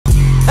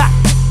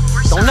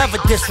never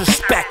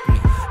disrespect me.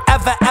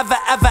 Ever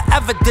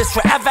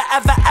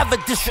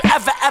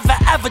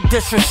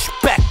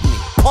disrespect me,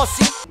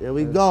 pussy. There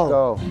we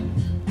go.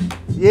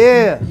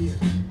 Yeah.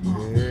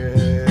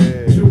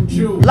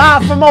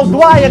 Live from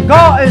Dwyer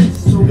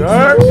Gardens.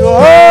 There we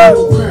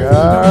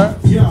go.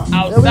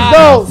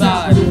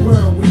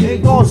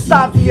 Ain't gonna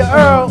stop for your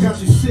Earl.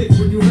 Got you sick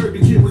when you heard the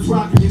kid was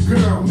rocking your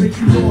girl. Make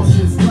you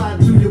nauseous. Slide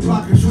through your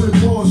block and twin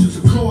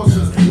Porsches and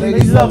Corsas.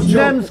 Ladies love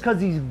NEMS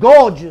because he's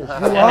gorgeous. You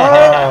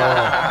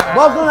heard?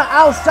 Welcome to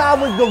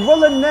Outside with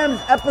Gorilla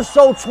NEMS,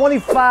 episode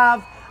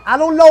 25. I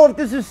don't know if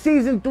this is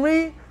season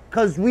 3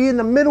 because we in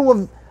the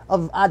middle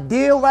of our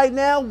deal right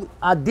now.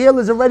 Our deal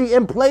is already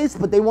in place,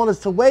 but they want us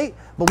to wait.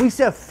 But we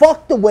said,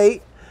 fuck the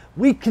wait.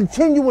 We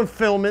continuing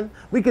filming.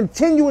 We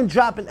continuing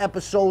dropping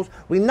episodes.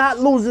 We not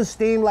losing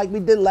steam like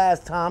we did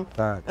last time.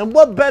 Right. And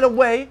what better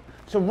way?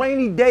 It's a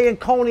rainy day in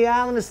Coney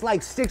Island. It's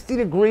like 60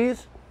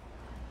 degrees.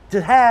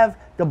 To have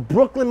the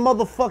Brooklyn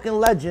motherfucking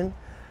legend,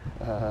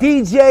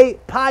 DJ,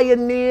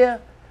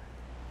 pioneer,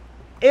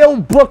 ill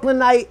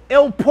Brooklynite,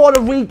 ill Puerto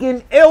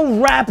Rican, ill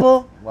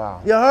rapper.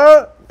 Wow. You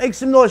heard? Make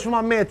some noise for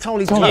my man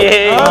Tony.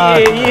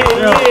 Yeah.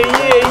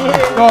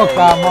 Go,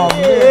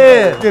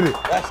 yeah. Get it.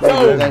 Let's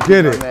go.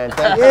 Get it. Man.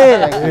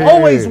 Yeah.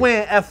 Always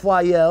wearing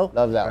FYL.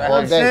 Love that. You know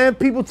what I'm saying?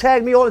 People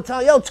tag me all the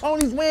time. Yo,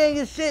 Tony's wearing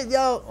your shit,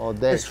 yo. All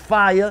day. It's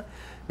fire.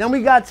 Then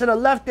we got to the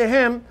left of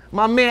him,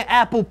 my man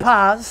Apple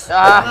Pies.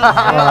 That's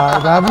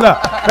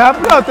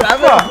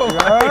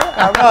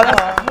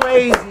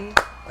crazy.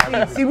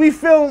 See, we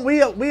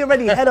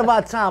already ahead of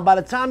our time. By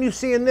the time you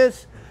seeing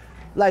this,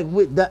 like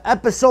the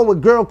episode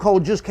with Girl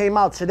Code just came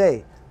out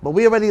today. But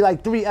we already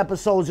like 3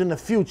 episodes in the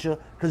future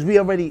because we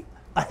already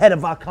ahead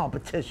of our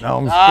competition. No,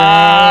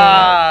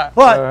 I'm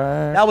But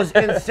that was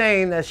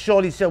insane that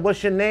Shorty said,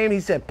 what's your name? He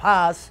said,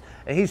 Pies.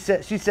 And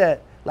she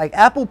said, like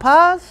apple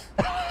pies?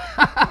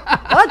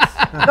 What?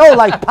 No,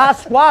 like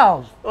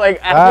Pasquale's. Like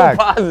apple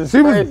pies is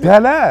She was crazy.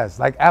 dead ass.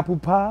 Like apple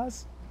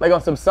pies? Like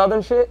on some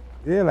southern shit?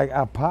 Yeah, like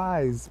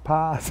pies.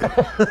 What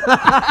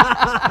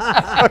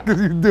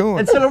is you doing?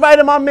 And to the right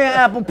of my man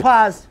Apple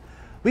Pies,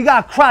 we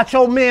got crotch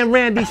old man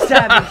Randy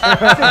Savage.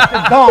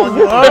 Since dawn,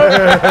 you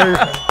heard?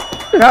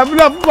 Have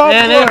enough of my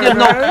Man, ain't get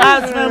no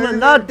classroom or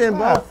nothing,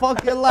 bro.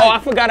 Fuck your life. Oh, I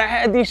forgot I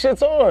had these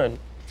shits on.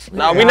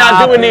 No, we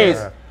not doing these.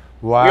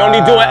 Wow. We only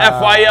doing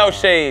FYL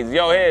shades.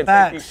 Yo, here,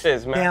 take these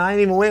shits, man. Man, I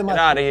ain't even wear my Get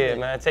out of here,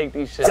 man. Take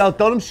these shits. Yo,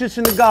 throw them shits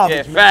in the garbage.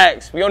 Yeah, man.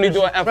 facts. We only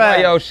doing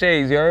FYL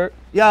shades, you heard?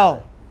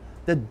 Yo,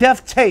 the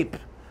Death Tape,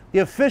 the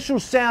official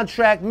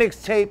soundtrack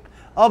mixtape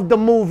of the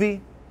movie,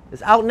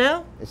 is out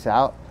now? It's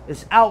out.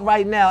 It's out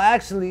right now.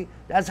 Actually,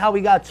 that's how we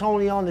got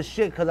Tony on the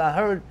shit, because I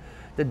heard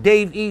the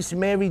Dave East,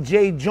 Mary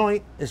J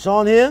joint. It's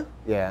on here?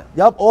 Yeah.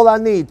 Yup, all I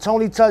need.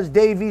 Tony Touch,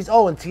 Dave East,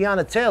 and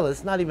Tiana Taylor.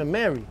 It's not even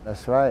Mary.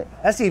 That's right.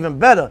 That's even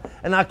better.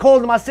 And I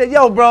called him, I said,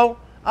 yo, bro,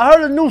 I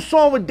heard a new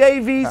song with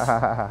Dave East.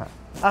 I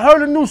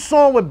heard a new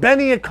song with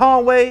Benny and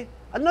Conway.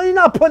 I know you're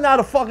not putting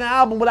out a fucking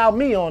album without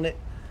me on it.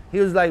 He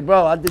was like,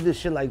 bro, I did this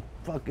shit like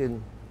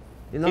fucking,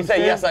 you know He said,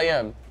 yes, I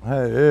am.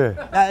 Hey,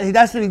 yeah.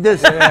 That's what he did.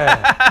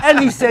 Yeah. And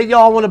he said, yo,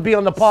 I want to be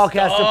on the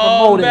podcast to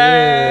promote it.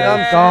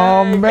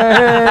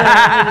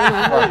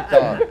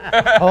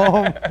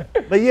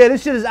 But yeah,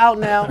 this shit is out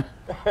now.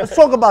 Let's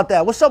talk about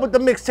that. What's up with the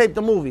mixtape,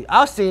 the movie?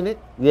 I've seen it.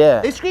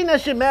 Yeah. They screened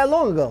that shit mad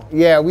long ago.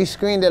 Yeah, we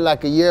screened it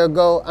like a year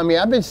ago. I mean,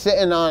 I've been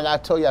sitting on, I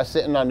told you I was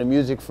sitting on the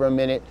music for a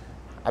minute.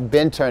 I've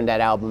been turned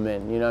that album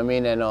in, you know what I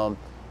mean?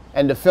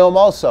 And the film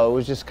also, it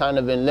was just kind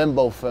of in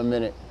limbo for a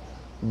minute.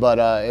 But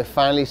it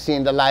finally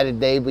seen the light of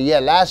day. But yeah,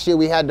 last year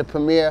we had the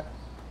premiere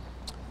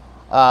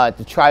at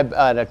the Tribeca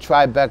Film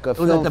Festival. It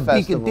was at the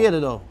Beacon Theater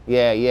though.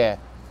 Yeah, yeah.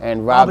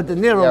 And Robert De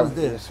Niro was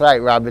there. That's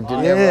right, Robert De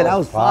Niro. Yeah, that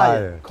was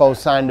fire.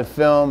 Co-signed the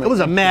film. It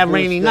was a mad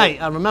rainy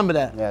night. I remember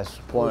that. Yes,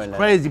 pouring. It was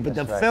crazy, but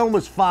the film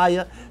was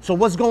fire. So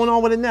what's going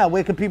on with it now?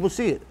 Where can people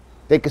see it?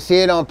 They can see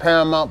it on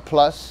Paramount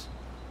Plus.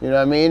 You know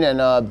what I mean?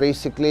 And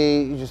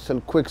basically, just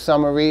a quick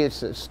summary.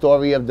 It's a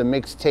story of the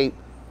mixtape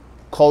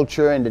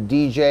culture and the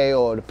DJ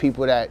or the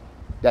people that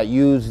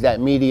use that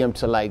medium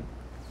to like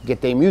get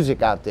their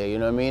music out there. You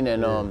know what I mean?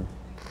 And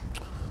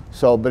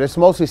but it's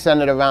mostly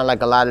centered around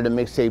like a lot of the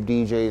mixtape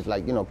DJs,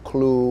 like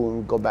Clue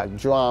and Go Back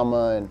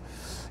Drama, and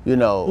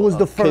who was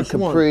the first Kid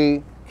Capri.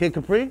 one? Kid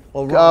Capri?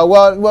 Or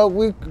well,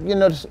 we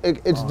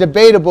it's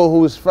debatable who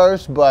was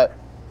first, but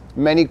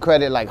many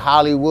credit like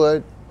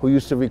Hollywood, who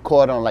used to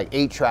record on like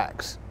 8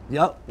 tracks.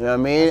 Yep. You know what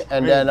I mean?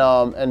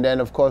 And then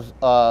of course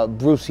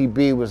Brucey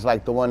B was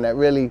like the one that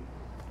really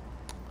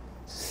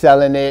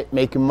selling it,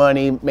 making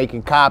money,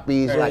 making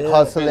copies,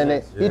 hustling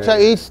it.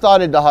 He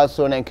started the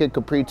hustle, and then Kid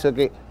Capri took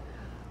it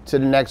to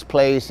the next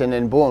place, and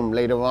then boom,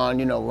 later on,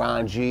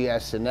 Ron G,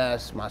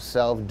 SNS,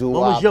 myself, Dwyer.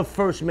 What was your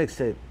first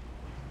mixtape?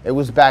 It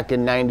was back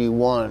in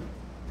 '91.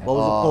 What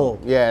was it called?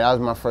 Yeah, that was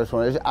my first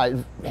one.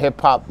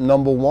 Hip Hop #1. You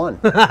know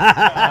what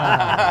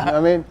I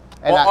mean?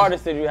 And what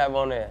artists did you have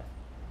on there?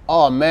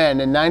 Oh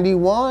man, in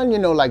 '91,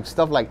 like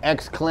stuff like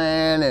X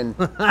Clan and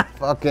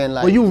fucking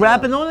like. Were you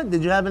rapping on it?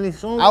 Did you have any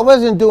songs? I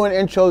wasn't doing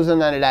intros and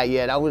none of that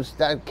yet.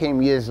 That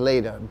came years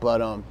later,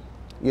 but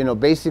you know,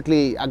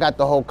 basically I got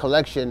the whole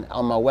collection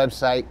on my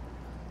website,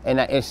 and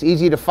it's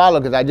easy to follow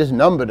because I just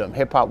numbered them: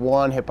 Hip Hop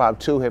 1, Hip Hop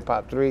 2, Hip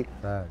Hop 3.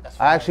 I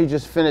actually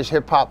just finished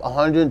Hip Hop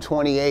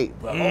 128.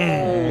 Bro.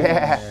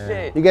 Yeah.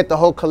 Shit. You get the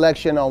whole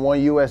collection on one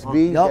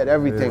USB. You get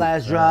everything.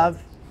 Flash drive.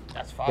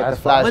 That's Get fine. the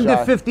flash When did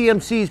drive. 50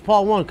 MCs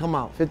Part 1 come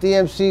out? 50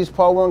 MCs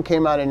Part 1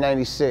 came out in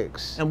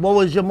 '96. And what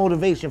was your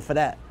motivation for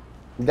that?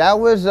 That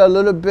was a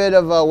little bit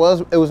of a,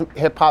 well, it was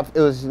hip hop. It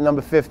was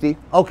number 50.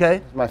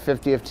 Okay. My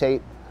 50th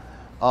tape.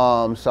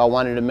 So I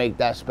wanted to make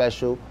that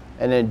special.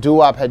 And then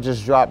Doo-Wop had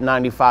just dropped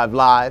 95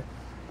 Live.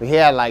 But he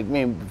had like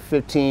maybe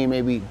 15,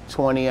 maybe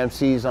 20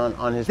 MCs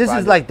on his This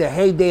project. is like the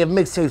heyday of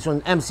mixtapes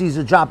when MCs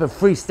are dropping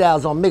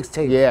freestyles on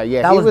mixtapes. Yeah,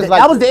 yeah. That He was, was the,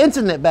 like that was the- the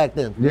internet back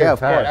then. Yeah, of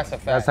course. That's a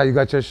fact. That's how you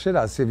got your shit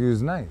out. See if you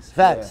was nice.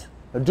 Facts.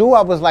 But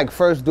Doo-Wop was like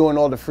first doing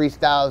all the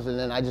freestyles, and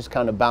then I just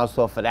kind of bounced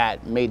off of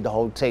that, made the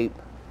whole tape.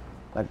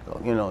 Like,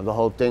 you know, the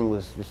whole thing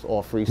was just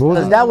all freestyle.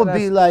 Because that would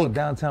be store like-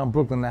 downtown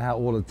Brooklyn that had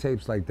all the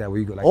tapes like that where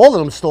you go like All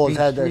of them stores Beat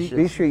had that Street, shit.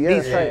 B Street, yeah,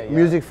 that's right.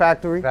 Music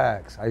Factory.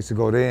 facts. I used to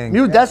go there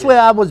and That's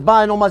where I was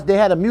buying all my. They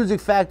had a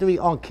music factory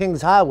on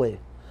Kings Highway.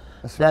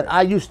 That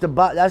I used to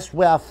buy. That's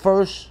where I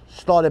first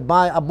started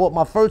buying. I bought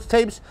my first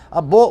tapes.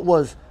 I bought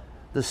was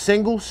the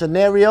single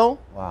Scenario.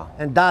 Wow.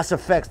 And Das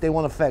Effects. They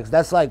Want Effects.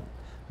 That's like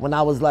when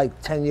I was like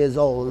 10 years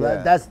old.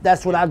 Yeah.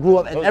 That's when I grew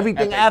up. And Those are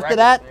everything epic after records,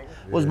 that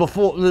was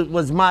before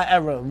was my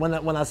era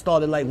when I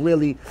started like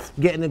really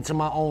getting into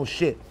my own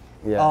shit.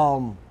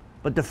 Yeah.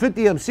 But the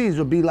 50 MCs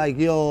would be like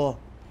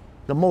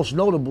the most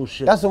notable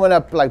shit. That's the one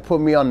that like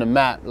put me on the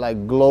map,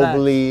 like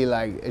globally.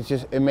 Like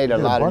it made a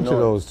did lot a bunch of of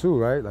noise. those too,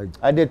 right? Like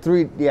I did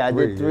three. Yeah, I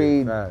Three, did three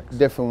yeah, facts.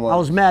 different ones. I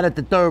was mad at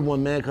the third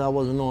one, man, because I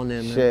wasn't on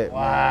there, man. Shit.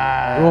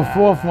 Man. the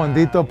fourth one,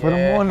 Dito, put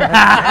them on there.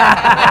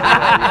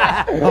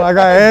 Oh, I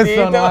got heads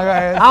on them. I got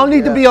heads. I don't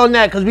need to be on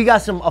that because we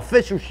got some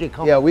official shit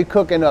coming. Yeah, we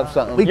cooking up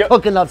something. We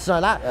cooking up,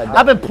 son.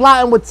 I've been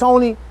plotting with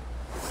Tony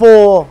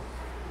for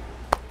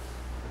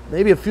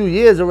maybe a few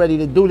years already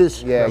to do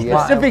this Yeah, yeah.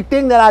 specific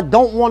thing that I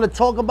don't want to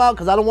talk about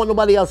because I don't want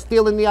nobody else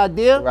stealing the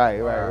idea.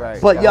 Right.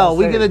 But yo, Don't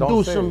we're say gonna it, don't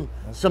do say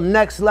some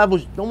next level.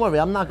 Don't worry,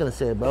 I'm not gonna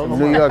say it, bro. Don't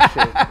New worry. York shit.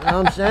 You know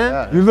what I'm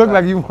saying? You look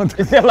like you want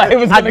to say Like it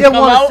was I gonna didn't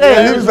come want out. to say it.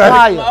 Yeah, It was like,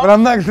 fire. but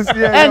I'm not gonna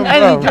say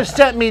And he just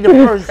sent me the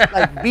first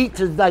like beat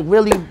to like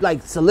really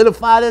like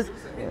solidify this.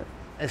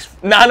 It's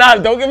Nah,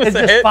 don't give us It's a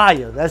just hit.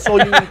 fire. That's all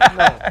you need to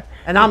know.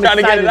 And I'm trying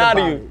to excited get it out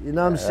about of it. you. You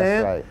know what I'm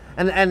saying? right.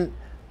 And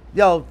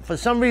yo, for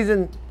some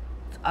reason,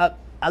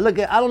 I look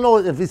at, I don't know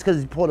if it's because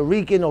he's Puerto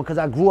Rican or because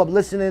I grew up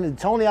listening to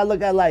Tony. I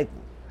look at like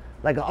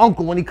an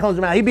uncle when he comes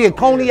around. He be in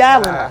Coney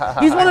Island.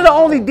 He's one of the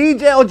only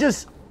DJ or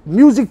just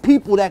music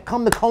people that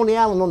come to Coney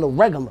Island on the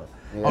regular.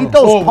 He On the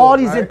throws boardwalk,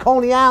 parties in right?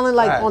 Coney Island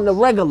like Right. on the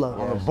regular. You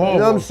know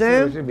what I'm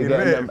saying? I get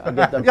them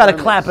You gotta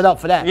permits. clap it up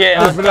for that.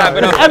 Yeah, let's clap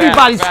it up.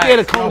 Everybody's Facts. scared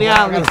of Coney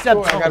Island I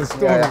except got a Tony.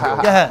 story.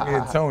 Yeah. Me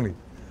and Tony.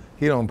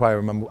 He don't probably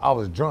remember. I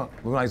was drunk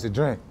when I used to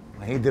drink.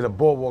 And he did a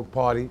boardwalk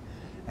party,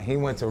 and he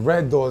went to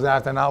Red Doors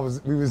after,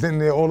 and we was in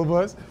there, all of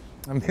us.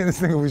 I mean, this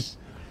nigga was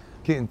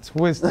getting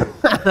twisted.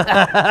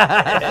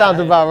 That sounds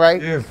about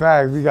right. Yeah, in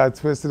fact, we got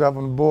twisted up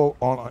on the board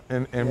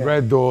in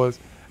Red Doors,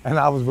 and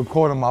I was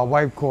recording. My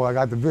wife called. I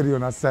got the video,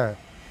 and I said,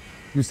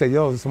 "You say,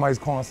 yo, somebody's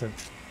calling." I said,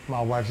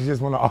 "My wife, she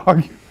just want to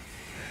argue."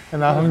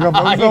 And I hung up.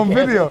 I was on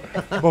video.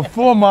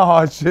 Before my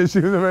hard shit, she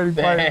was already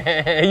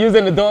fighting. You was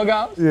in the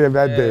doghouse? Yeah,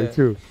 that day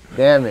too.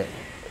 Damn it.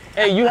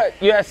 Hey,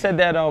 you had said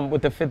that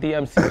with the 50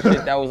 MC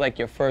shit, that was like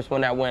your first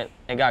one that went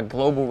and got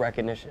global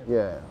recognition.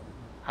 Yeah.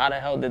 How the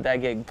hell did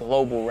that get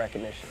global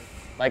recognition?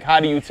 Like, how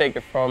do you take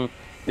it from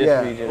this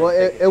Yeah. region? Well,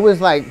 it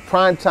was like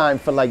prime time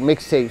for like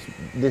mixtapes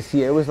this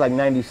year. It was like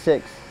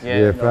 '96.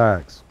 Yeah,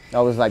 facts. That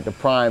was like the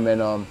prime,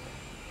 and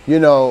you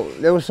know,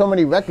 there were so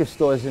many record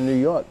stores in New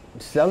York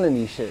selling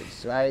these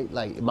shits, right?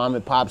 Like mom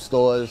and pop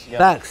stores.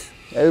 Facts.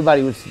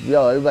 Everybody was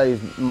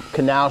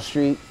Canal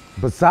Street.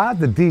 Besides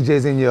the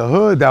DJs in your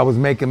hood that was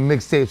making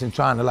mixtapes and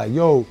trying to like,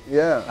 yo,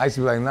 Yeah. I used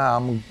to be like, nah,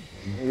 I'm gonna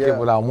Yeah. get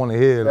what I want to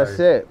hear. That's like,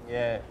 it.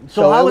 Yeah.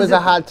 So how it is was it- a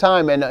hot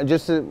time, and No, go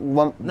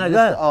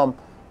ahead.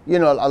 you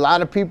know, a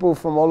lot of people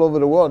from all over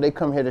the world, they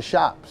come here to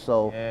shop.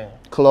 So Yeah.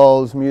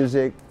 clothes,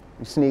 music,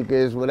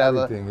 sneakers,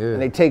 whatever, Everything, yeah.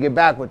 and they take it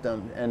back with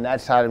them, and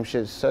that's how them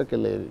shits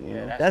circulated. You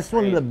know? That's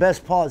one of the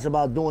best parts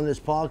about doing this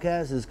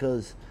podcast is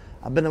because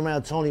I've been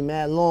around Tony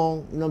mad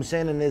long, you know what I'm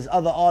saying? And there's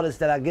other artists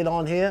that I get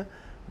on here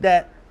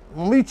that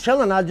when we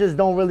chilling, I just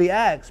don't really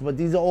ask. But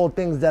these are all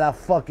things that I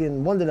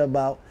fucking wondered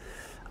about.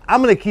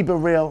 I'm gonna keep it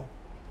real.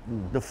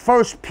 The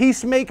first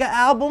Peacemaker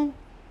album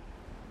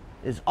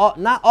is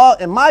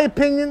in my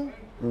opinion,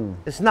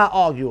 it's not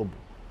arguable.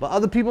 But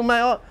other people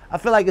might. I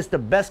feel like it's the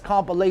best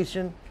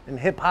compilation in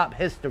hip hop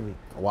history.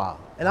 Wow.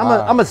 And I'm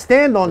gonna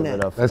stand on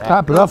that. Let's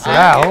clap it up for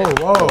that.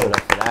 Oh, whoa.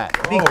 For that.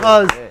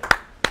 Because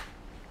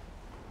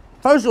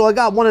first of all, I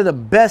got one of the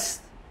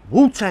best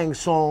Wu-Tang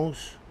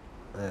songs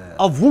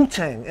of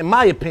Wu-Tang, in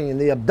my opinion.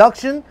 The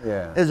Abduction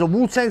is a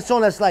Wu-Tang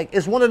song that's like,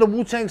 it's one of the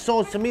Wu-Tang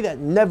songs to me that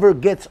never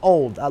gets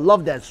old. I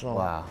love that song.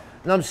 Wow.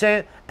 You know what I'm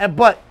saying?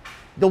 But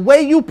the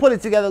way you put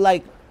it together,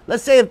 like,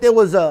 let's say if there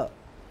was a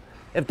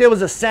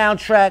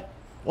soundtrack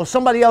or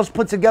somebody else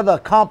put together a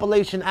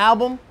compilation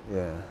album,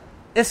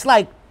 it's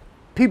like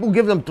people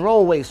give them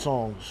throwaway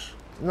songs.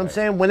 You know what I'm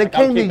saying? When it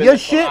came to your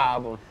shit,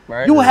 album,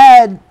 right? you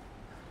had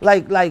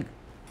like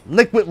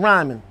liquid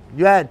rhyming.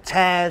 You had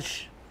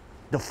Tash,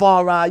 the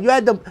Far Ride. You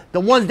had the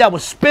ones that were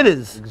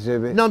spitters.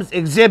 Exhibit. You know what I'm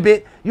saying?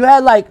 Exhibit. You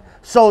had like,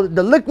 so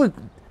the liquid,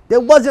 there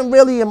wasn't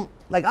really,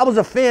 like I was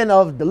a fan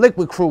of the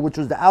Liquid Crew, which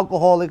was the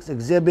Alcoholics,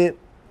 Exhibit,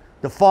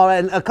 the Far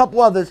Ride, and a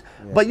couple others,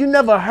 but you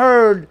never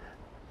heard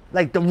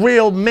like the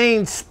real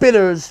main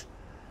spitters,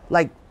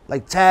 like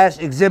Tash,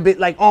 Exhibit,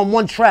 like on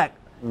one track.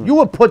 You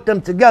would put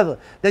them together.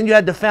 Then you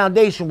had the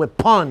Foundation with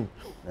Pun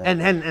and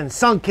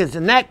Sunkiss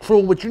and that crew,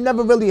 which you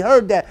never really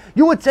heard that.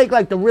 You would take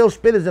like the real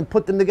spitters and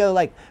put them together.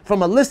 Like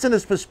from a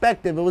listener's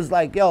perspective, it was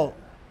like, yo,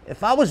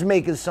 if I was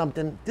making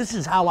something, this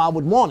is how I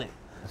would want it.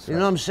 You know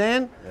what I'm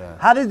saying? Yeah.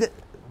 How did it,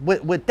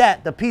 with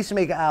that, the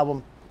Peacemaker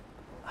album,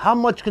 how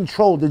much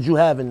control did you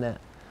have in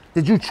that?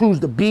 Did you choose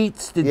the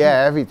beats? Did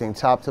everything,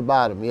 top to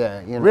bottom, you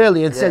know.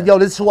 Really? And said, yo,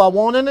 this is who I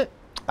want in it?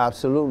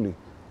 Absolutely.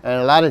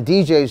 And a lot of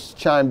DJs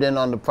chimed in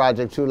on the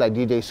project too, like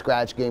DJ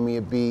Scratch gave me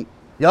a beat.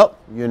 Yup.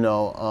 You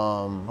know,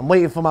 I'm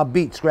waiting for my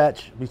beat,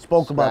 Scratch. We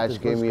spoke about this.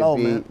 Scratch gave me a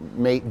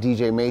beat.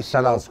 DJ Maceo.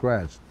 Shout out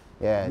Scratch.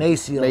 Yeah.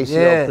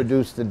 Maceo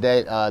produced the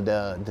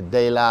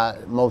De La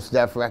Mos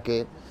Def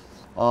record.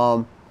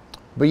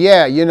 But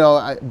yeah, you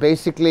know,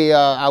 basically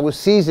I was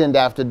seasoned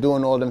after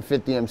doing all them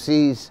 50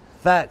 MCs.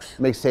 Facts.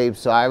 Mixtapes,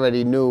 so I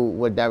already knew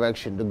what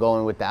direction to go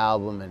in with the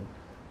album. And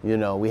you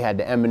know, we had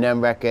the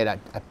Eminem record. I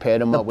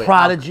paired him up with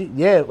Prodigy,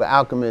 with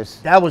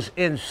Alchemist. That was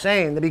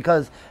insane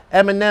because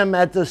Eminem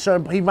at the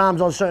certain, he rhymes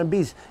on certain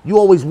beats. You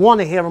always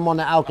want to hear him on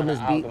the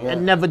Alchemist beat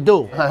and never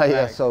do.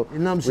 Yeah, so you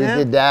know what I'm saying?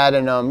 We did that,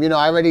 and you know,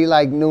 I already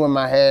like knew in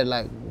my head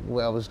like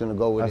where I was gonna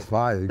go with That's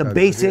fire. The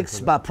Basics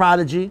by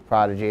Prodigy.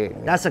 Prodigy.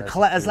 That's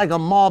that's like a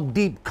Mobb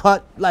Deep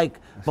cut, like,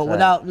 but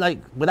without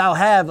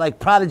like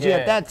Prodigy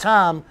at that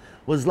time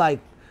was like,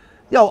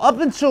 yo,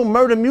 up until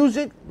Murder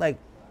Music, like.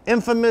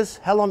 Infamous,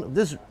 Hell on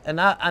this, and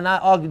I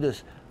argue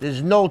this.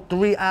 There's no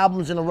 3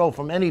 albums in a row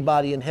from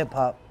anybody in hip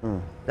hop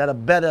that are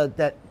better.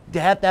 That they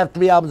have to have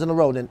 3 albums in a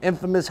row than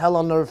Infamous, Hell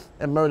on Earth,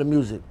 and Murder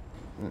Music.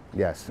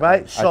 Yes,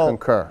 right. I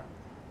concur.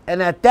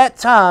 And at that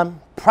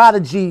time,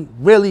 Prodigy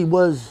really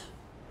was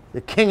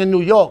the king of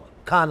New York,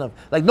 kind of.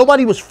 Like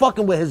nobody was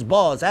fucking with his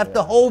bars.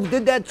 After Hov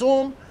did that to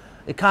him,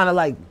 it kind of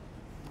like,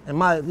 in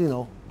my, you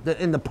know,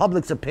 in the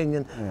public's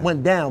opinion,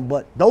 went down.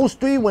 But those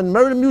 3, when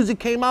Murder Music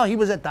came out, he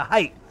was at the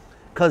height.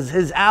 Cause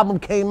his album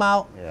came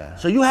out,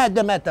 so you had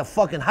them at the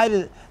fucking height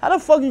of it. How the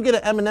fuck you get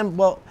an Eminem?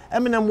 Well,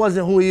 Eminem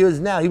wasn't who he is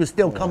now. He was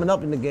still coming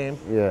up in the game.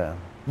 Yeah.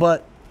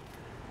 But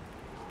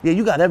yeah,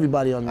 you got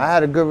everybody on there. I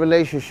had a good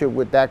relationship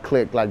with that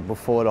clique, like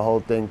before the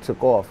whole thing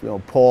took off. You know,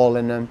 Paul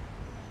and them.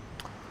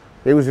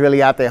 They was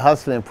really out there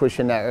hustling,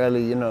 pushing that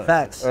early, you know,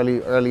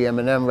 early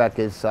Eminem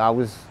records. So I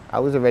was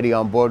already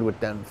on board with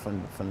them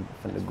from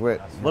the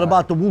grip. What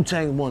about the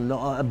Wu-Tang one, the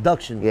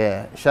Abduction?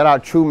 Yeah, shout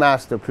out True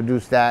Master,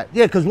 produced that.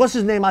 Yeah, cause what's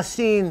his name? I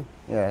seen.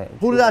 Yeah.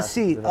 Who did I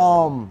see?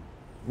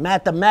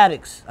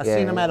 Mathematics. I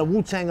seen him at a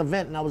Wu-Tang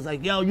event, and I was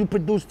like, yo, you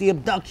produced the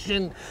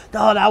Abduction.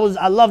 Dog,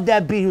 I love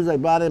that beat. He was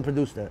like, bro, I didn't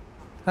produce that.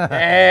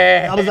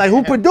 I was like,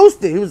 who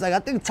produced it? He was like, I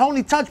think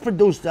Tony Touch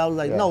produced it. I was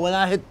like, no. When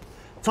I hit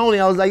Tony,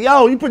 I was like,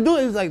 yo, you produced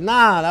it? He was like,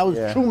 nah, that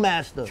was True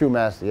Master. True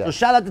Master, yeah. So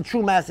shout out to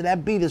True Master.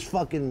 That beat is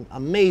fucking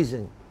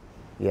amazing.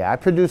 Yeah, I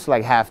produced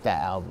like half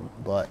that album,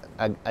 but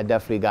I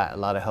definitely got a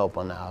lot of help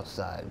on the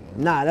outside.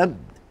 You know? Nah,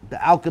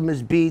 the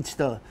Alchemist beats,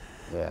 yeah,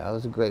 that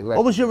was a great record.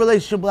 What was your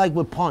relationship like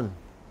with Pun?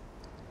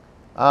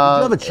 Did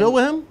you ever chill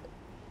with him?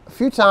 A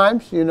few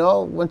times, you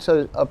know. Went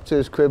up to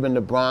his crib in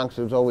the Bronx.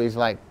 There was always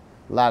like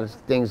a lot of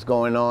things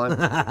going on.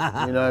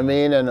 You know what I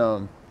mean?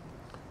 And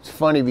it's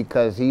funny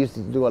because he used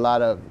to do a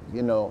lot of,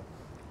 you know,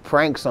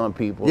 pranks on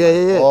people.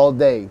 Yeah. All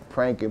day,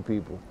 pranking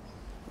people.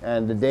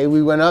 And the day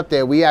we went up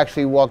there, we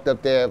actually walked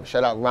up there,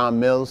 shout out Ron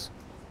Mills.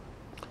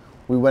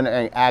 We went,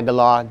 and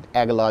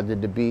Aguilar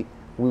did the beat.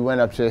 We went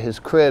up to his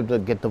crib to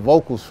get the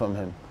vocals from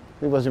him.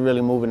 He wasn't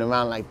really moving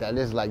around like that.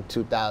 This is like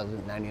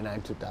 2000,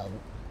 99, 2000.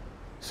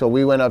 So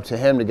we went up to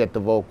him to get the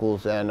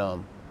vocals,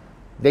 and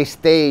he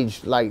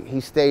staged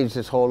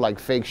this whole like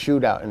fake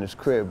shootout in his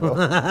crib, bro.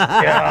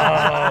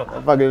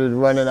 Yo. Fucking was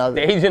running out.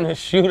 Staging a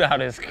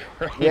shootout is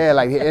crazy. Yeah,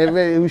 like he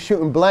was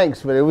shooting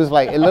blanks, but it was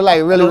like, it looked like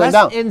it really went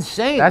down. That's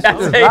insane. That shit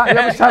is not, you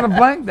ever shot a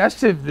blank? That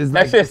shit is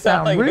like,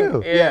 sound like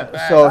real.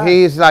 Yeah. So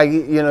he's like,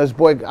 you know, his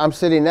boy, I'm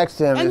sitting next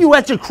to him. And you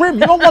at your crib.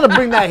 You don't want to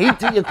bring that heat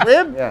to your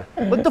crib. Yeah.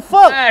 What the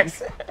fuck?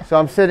 So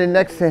I'm sitting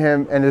next to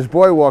him, and his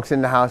boy walks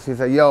in the house. He's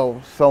like, yo,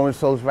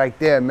 so-and-so's right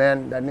there,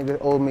 man. That nigga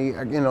owed me,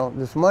 you know,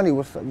 this money.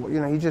 What's, you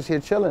know, he's just here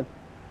chilling.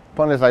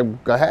 Pun is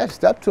like, go ahead,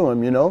 step to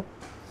him, you know.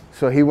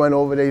 So he went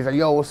over there. He's like,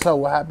 yo, what's up?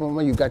 What happened,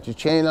 man? You got your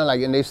chain on?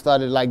 Like, and they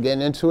started like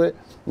getting into it.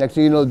 Next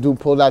thing you know, dude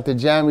pulled out the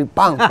jam. He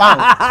bang,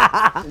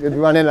 bang. He's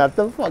running out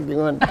the fucking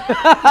running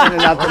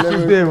out the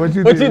living room. What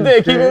you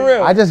did? Keep it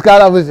real. I just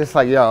got up, was just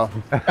like, yo.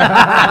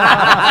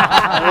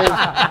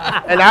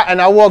 And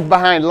I walked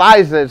behind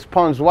Liza, it's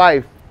Pun's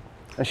wife.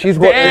 And she's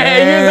Use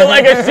it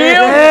like a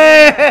shield.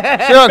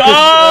 Sure,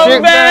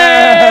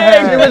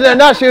 she was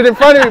not. She was in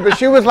front of me, but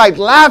she was like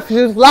laughing.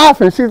 She was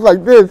laughing. She was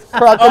like this,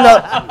 cracking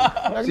up.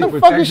 Like, what the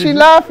fuck is she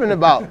laughing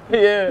about?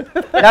 Yeah.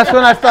 That's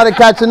when I started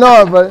catching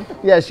on. But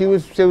yeah, she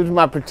was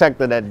my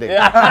protector that day.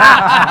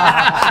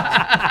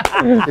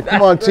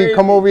 Come on, T,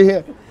 come over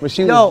here. But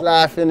she was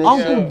laughing. And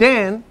Uncle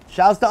Dan,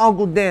 shouts to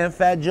Uncle Dan,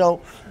 Fat Joe,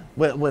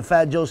 with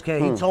Fat Joe's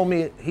can. He told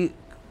me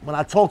when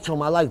I talk to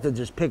him, I like to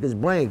just pick his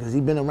brain because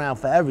he's been around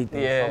for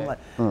everything. Yeah. So I'm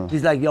like,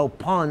 he's like, yo,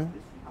 Pun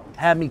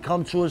had me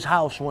come to his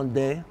house one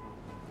day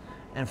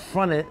and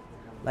front it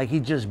like he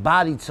just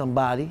bodied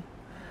somebody.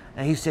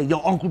 And he said, yo,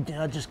 Uncle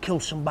Dan, I just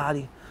killed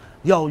somebody.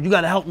 Yo, you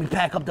gotta help me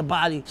pack up the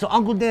body. So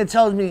Uncle Dan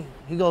tells me,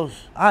 he goes,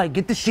 all right,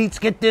 get the sheets,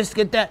 get this,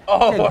 get that.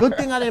 Oh. Said, good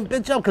thing I didn't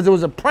bitch up because it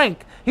was a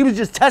prank. He was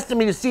just testing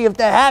me to see if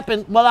that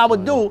happened, what I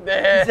would do. He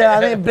said,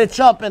 I didn't bitch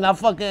up and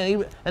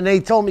and then he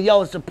told me,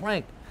 yo, it's a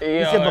prank.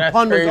 He said, but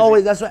Pun was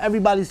always, that's what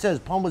everybody says,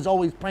 Pun was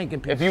always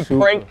pranking people.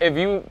 If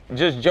you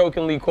just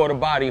jokingly caught a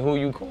body, who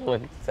you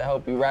calling to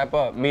help you wrap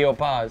up? Me or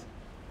Paz?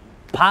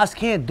 Paz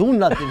can't do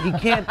nothing. He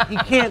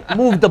can't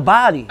move the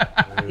body.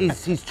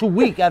 He's too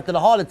weak after the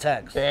heart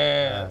attacks.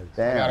 Damn.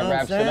 Gotta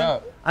wrap shit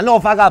up. I know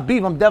if I got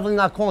beef, I'm definitely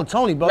not calling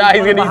Tony, bro. Nah,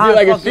 he's gonna use you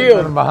like a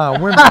shield.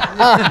 Behind women.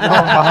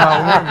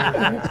 Behind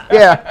women.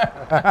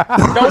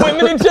 yeah. No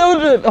women and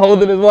children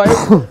holding his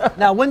wife.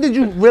 Now, when did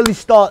you really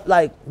start,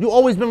 like, you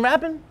always been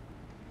rapping?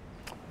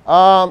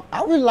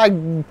 I would like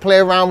play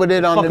around with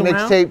it on the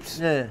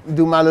mixtapes. Yeah.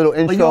 Do my little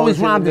intros. But you always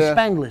rhymed in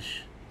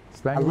Spanglish.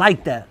 I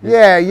like that.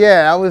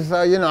 Yeah. I was,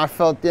 I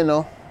felt,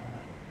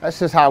 that's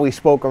just how we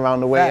spoke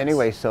around the way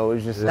anyway. So it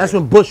was just. That's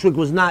when Bushwick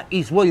was not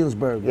East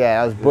Williamsburg.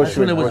 Yeah, that was Bushwick. That's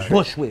when it was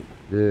Bushwick.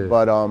 Yeah.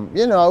 But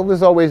it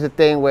was always a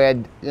thing where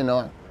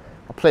I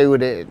play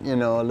with it,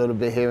 a little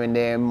bit here and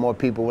there. And more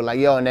people were like,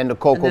 yo, and then the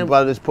Coco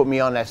Brothers put me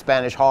on that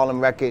Spanish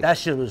Harlem record. That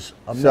shit was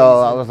amazing.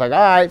 So I was like, all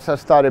right. So I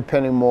started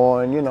penning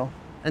more, and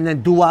And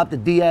then Doo-Wop, the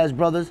Diaz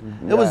brothers.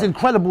 It was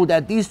incredible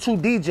that these two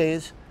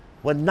DJs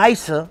were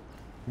nicer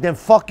than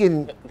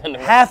fucking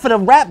half of the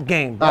rap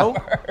game, bro.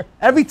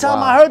 Every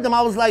time I heard them,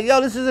 I was like,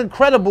 yo, this is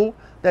incredible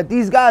that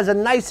these guys are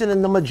nicer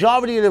than the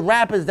majority of the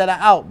rappers that are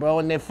out, bro,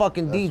 and they're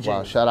fucking DJs.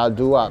 Wow, shout out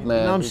Doo-Wop, man.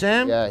 You know what I'm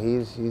saying? Yeah,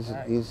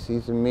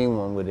 he's a mean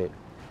one with it.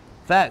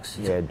 Facts.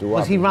 Yeah,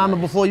 Doo-Wop. Was he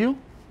rhyming before you?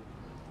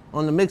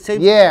 On the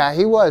mixtape? Yeah,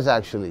 he was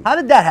actually. How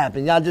did that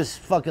happen? Y'all just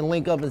fucking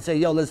link up and say,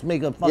 yo, let's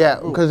make a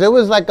fucking group. Because there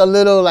was like a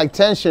little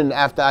tension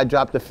after I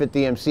dropped the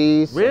 50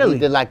 MCs. Really?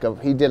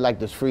 He did like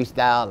this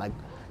freestyle, like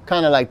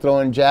kind of like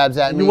throwing jabs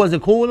at me. You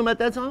wasn't cool with him at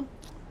that time?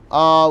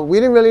 We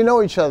didn't really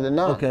know each other,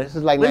 no. Okay. This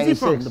is like Where's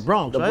 96. he from? The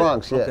Bronx, right? The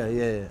Bronx, yeah.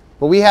 Okay, yeah.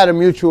 But we had a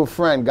mutual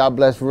friend, God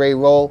bless Ray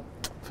Roll,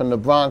 from the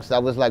Bronx.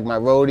 That was like my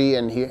roadie,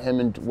 and him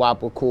and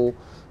WAP were cool.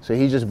 So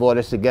he just brought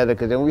us together,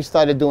 because then we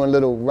started doing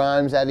little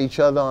rhymes at each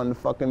other on the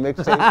fucking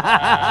mixtape.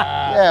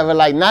 Yeah, but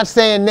like not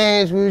saying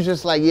names, we was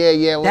just like,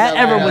 yeah, whatever. That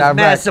era was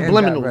mad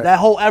subliminal. That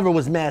whole era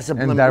was mad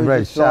subliminal. We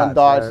just throwing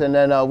darts, and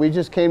then we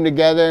just came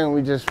together and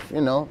we just,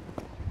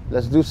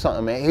 let's do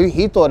something, man.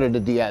 He thought of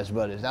the Diaz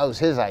brothers. That was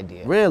his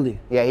idea. Really?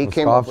 Yeah, he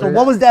came up with it. So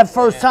what was that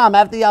first time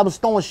after y'all was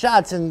throwing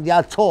shots and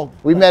y'all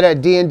talked? We met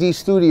at D&D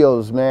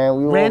Studios, man.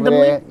 We were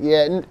randomly? over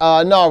there.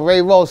 Yeah, no,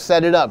 Ray Rose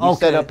set it up. He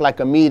set up like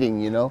a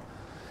meeting,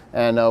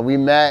 And we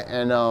met,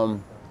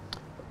 and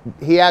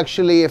he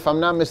actually, if I'm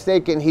not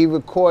mistaken, he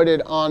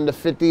recorded on the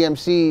 50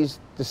 MCs,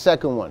 the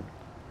second one.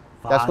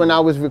 That's when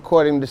I was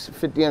recording the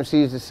 50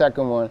 MCs, the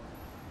second one.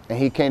 And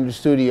he came to the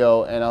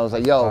studio, and I was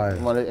like, yo,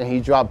 and he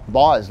dropped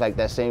bars like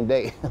that same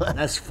day.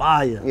 That's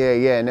fire.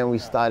 Yeah, and then we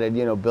started,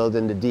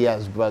 building the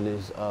Diaz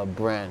Brothers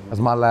brand.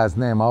 That's my last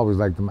name. I always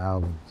liked them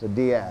albums. So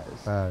Diaz.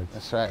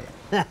 That's right.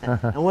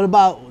 And what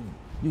about,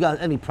 you got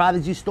any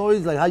Prodigy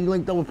stories? Like how you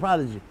linked up with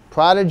Prodigy?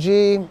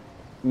 Prodigy,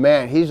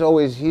 man, he's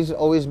always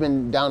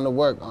been down to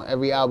work on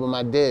every album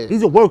I did.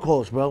 He's a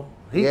workhorse, bro.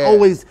 He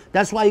always,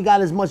 that's why he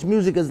got as much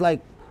music as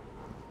like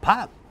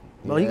Pop.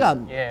 Bro, he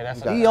got,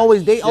 they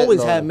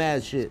always had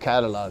mad shit.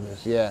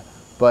 Catalogers, yeah.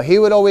 But he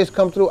would always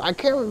come through. I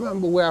can't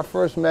remember where I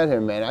first met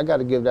him, man. I got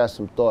to give that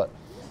some thought.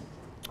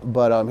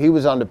 But he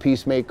was on the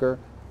Peacemaker.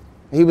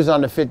 He was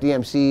on the 50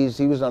 MCs.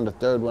 He was on the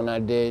third one I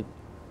did.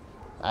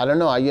 I don't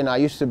know. I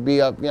used to be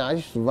up, I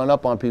used to run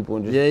up on people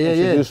and just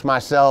introduce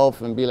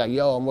myself and be like,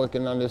 yo, I'm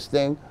working on this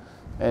thing.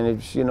 And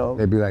it's,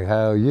 they'd be like,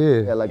 hell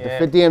yeah. Yeah, like the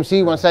 50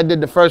 MC, once I did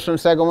the first one,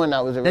 second one,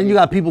 that was already, then you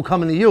got people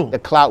coming to you. The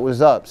clout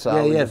was up. So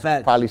I would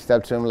facts. probably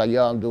step to him like,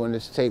 yo, I'm doing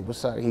this tape,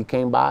 what's up? He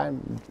came by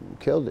and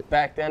killed it.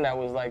 Back then, that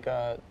was like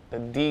the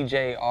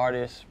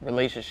DJ-artist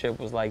relationship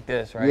was like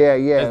this, right? Yeah.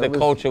 Because the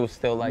culture was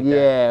still like that.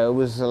 Yeah, it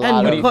was a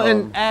lot of...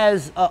 And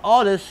as an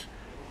artist,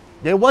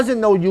 there wasn't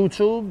no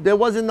YouTube. There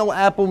wasn't no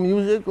Apple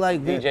Music.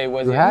 Like DJ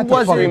wasn't. You had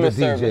to fuck with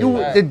the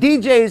DJ. The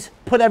DJs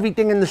put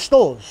everything in the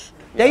stores.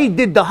 They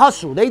did the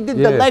hustle. They did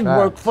the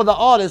legwork for the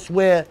artists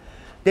where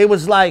they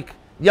was like,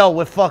 yo,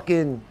 we're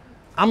fucking,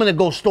 I'm going to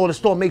go store to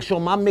store, make sure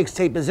my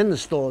mixtape is in the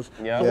stores.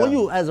 So all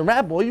you, as a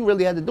rapper, all you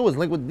really had to do is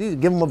link with these,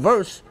 give them a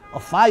verse, a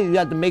fire. You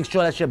had to make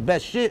sure that's your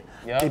best shit.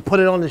 They put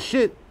it on the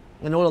shit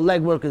and all the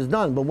legwork is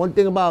done. But one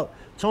thing about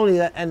Tony,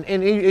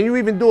 and you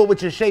even do it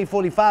with your Shade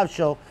 45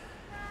 show,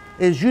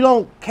 is you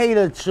don't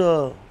cater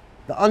to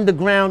the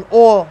underground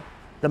or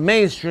the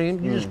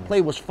mainstream. You just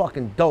play what's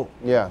fucking dope.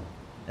 Yeah.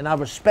 And I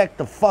respect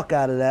the fuck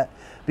out of that,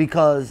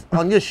 because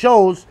on your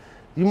shows,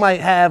 you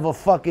might have a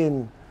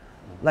fucking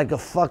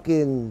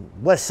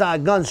West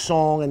Side Gun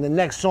song, and the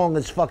next song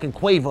is fucking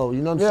Quavo.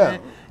 You know what I'm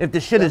saying? If the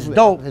shit is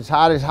dope, it's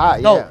hot.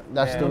 Yeah, dope.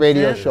 that's the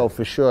radio show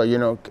for sure. You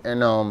know,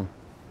 and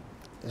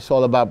it's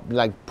all about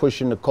like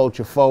pushing the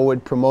culture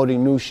forward,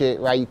 promoting new shit.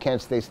 Right? You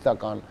can't stay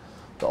stuck on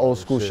the old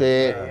school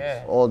shit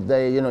all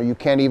day. You know, you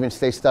can't even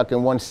stay stuck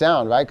in one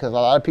sound, right? Because a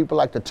lot of people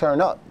like to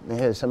turn up and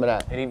hear some of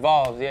that. It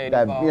evolves, it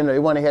evolves. You know,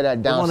 you want to hear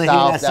that down you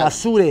south. Hear that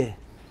Sasure.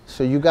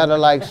 So you gotta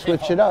like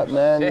switch it up,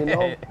 man. You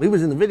know. We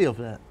was in the video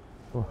for that.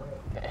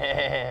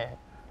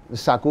 The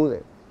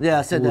Sacude. Yeah,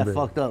 I said that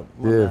fucked up.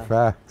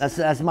 Facts.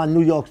 That's my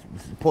New York,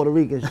 Puerto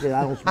Rican shit.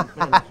 I don't speak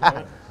Spanish.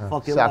 Right?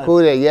 Fuck your life.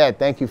 Sacude, yeah,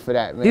 thank you for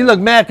that, man. He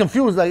looked mad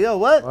confused, like, yo,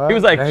 what? He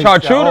was like,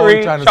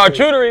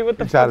 charcuterie, what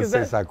the fuck is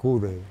that?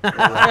 Sacude.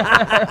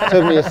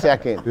 Took me a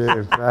second.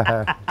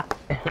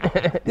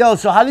 Yo,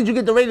 so how did you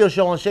get the radio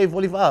show on Shade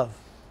 45?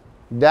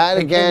 That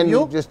again,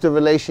 just the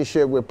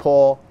relationship with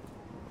Paul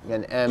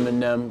and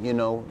Eminem, you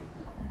know.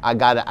 I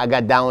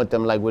got down with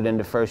them like within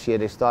the first year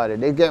they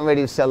started. They're getting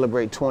ready to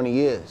celebrate 20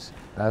 years.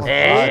 That's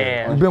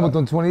fire. You've been with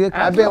them 20 years?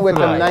 I've been with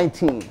them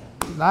 19.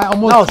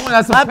 Almost 20,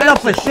 that's I've been up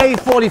for Shade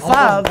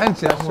 45.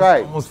 That's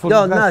right.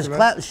 Yo,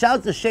 Nuts, shout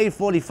out to Shade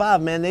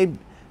 45, man.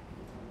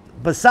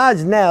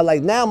 Besides now,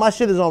 like now my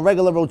shit is on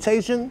regular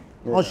rotation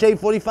on Shade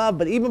 45,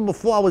 but even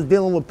before I was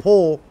dealing with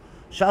Paul,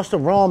 shouts to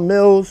Ron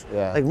Mills.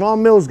 Yeah. Like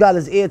Ron Mills got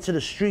his ear to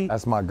the street.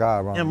 That's my guy,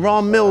 Ron. And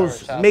Ron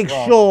Mills makes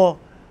sure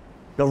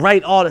the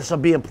right artists are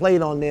being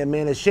played on there,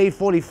 man. And Shade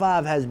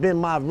 45 has been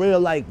my real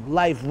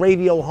life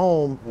radio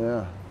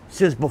home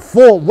since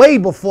before, way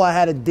before I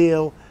had a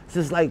deal.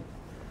 Since like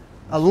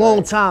a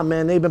long time,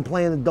 man. They've been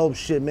playing the dope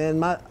shit,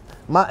 man.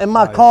 In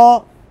my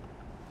car,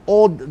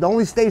 the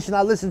only station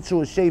I listen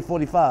to is Shade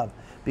 45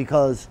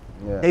 because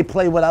they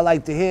play what I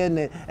like to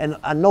hear, and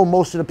I know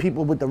most of the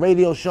people with the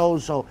radio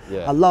shows, so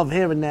I love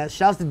hearing that.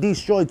 Shouts to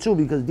Destroy too,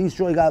 because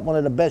Destroy got one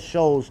of the best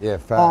shows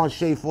on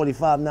Shade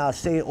 45 now. I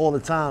say it all the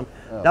time.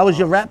 That was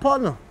your rap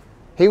partner?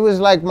 He was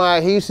like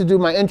he used to do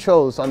my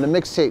intros on the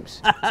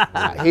mixtapes.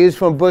 He was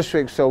from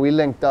Bushwick, so we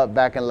linked up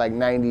back in like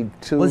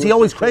 92. Was he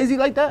always crazy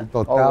like that?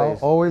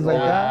 Always like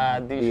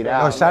that?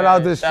 Yo, shout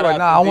out Destroy.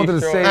 Nah, I wanted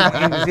to say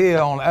he was here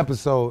on the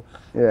episode.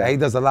 He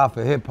does a lot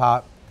for hip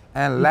hop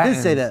and Latin. You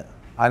did say that.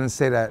 I didn't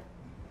say that.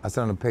 I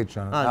said on the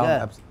Patreon.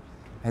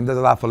 And he does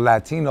a lot for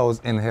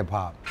Latinos in hip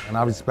hop, and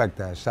I respect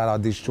that. Shout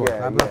out Destroy.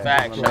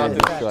 Facts. Shout out to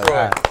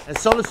Destroy. And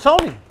so does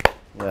Tony.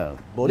 Yeah.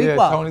 Boricua.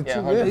 Yeah, Tony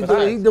too.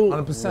 100%. He do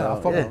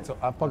 100%.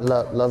 I fuck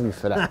love you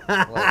for that.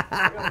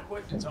 I got a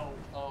question, Tone.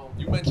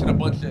 You mentioned a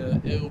bunch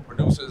of ill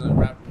producers and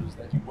rappers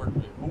that you work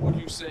with. Who would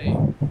you say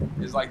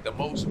is like the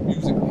most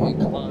musically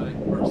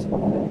inclined person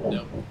that you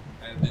know?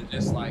 And then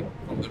just like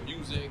from the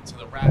music to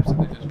the raps, and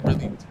then just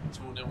really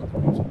tune in with the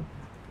music.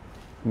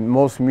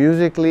 Most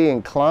musically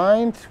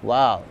inclined?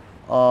 Wow.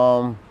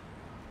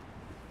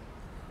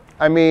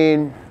 I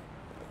mean,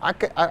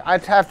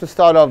 I'd have to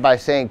start off by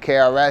saying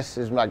KRS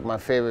is like my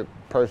favorite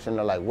person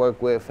to like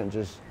work with, and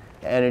just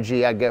the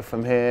energy I get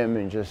from him,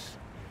 and just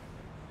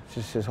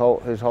his whole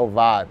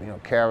vibe. You know,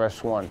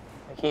 KRS-One.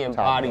 He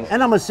embodies.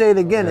 And I'm gonna say it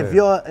again. If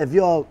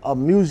you're a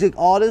music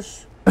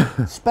artist,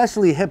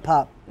 especially hip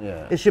hop,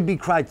 it should be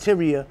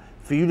criteria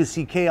for you to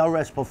see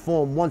KRS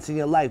perform once in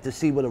your life to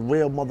see what a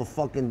real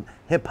motherfucking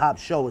hip hop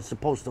show is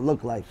supposed to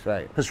look like.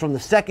 Right. Because from the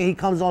second he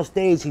comes on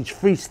stage, he's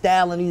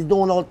freestyling, he's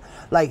doing all,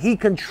 like he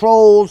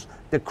controls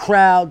the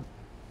crowd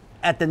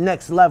at the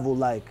next level.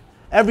 Like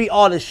every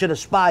artist should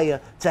aspire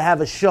to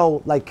have a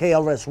show like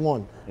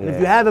KRS-One. And if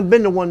you haven't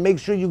been to one, make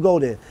sure you go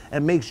there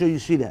and make sure you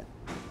see that.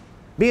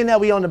 Being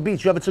that we on the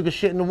beach, you ever took a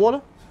shit in the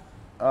water?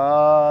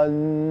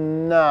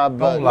 Nah,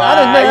 but You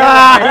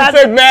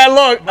took mad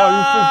look. No,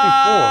 you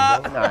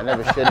 54, bro. Nah, I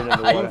never shitted in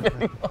the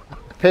water.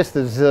 Pissed a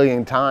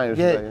zillion times.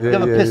 You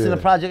ever pissed in a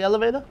project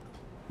elevator?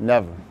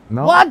 Never.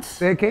 No? What?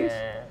 Staircase?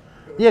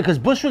 Yeah, because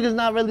Bushwick is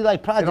not really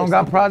like projects. They don't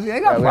got project? They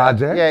got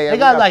project. They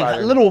got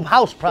like little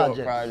house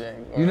projects.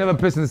 You never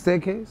pissed in the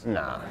staircase?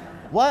 Nah.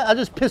 What? I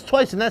just pissed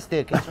twice in that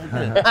staircase right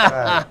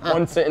there.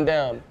 One sitting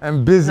down.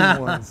 And Busy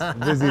once.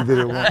 Busy did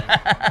it once.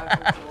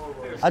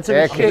 I took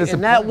a shit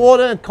in that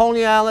water in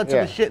Coney Island, took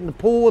a shit in the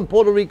pool in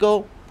Puerto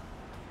Rico.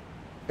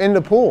 In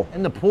the pool?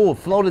 In the pool,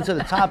 floated to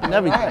the top and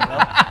everything, bro.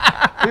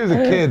 He was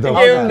a kid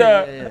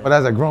though. But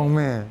as a grown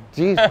man.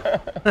 Jesus.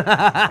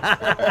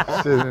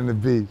 Shitting in the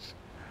beach.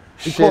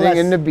 Shitting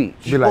in the beach.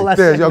 Be like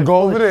this, yo,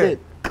 go over there.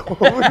 Go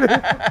over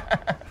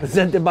there.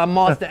 Presented by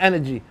Monster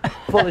Energy.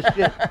 Full of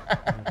shit.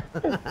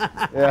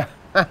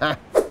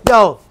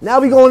 Yo, now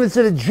we going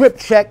into the drip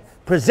check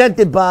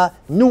presented by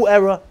New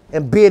Era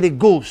and Bearded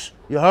Goose.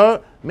 You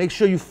heard? Make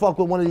sure you fuck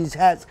with one of these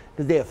hats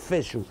because they're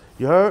official.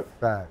 You heard?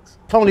 Facts.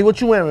 Tony,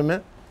 what you wearing,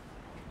 man?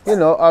 You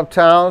know,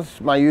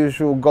 Uptown's my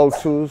usual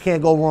go-tos.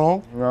 Can't go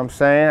wrong. You know what I'm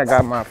saying? I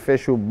got my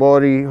official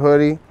Body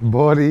hoodie.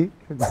 Body,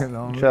 you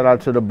know. Shout out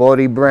to the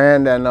Body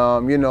brand and,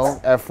 you know,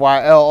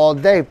 FYL all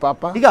day,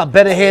 Papa. He got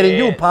better hair than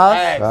you, Pops.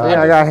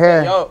 Yeah, I got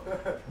hair. Yo,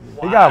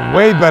 He got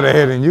way better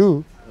hair than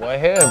you. what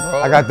hair,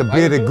 bro? I got the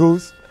bearded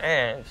goose.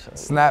 Man,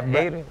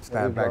 Snapback.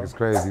 Snapback is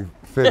crazy.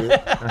 Fitted.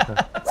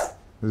 This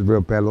is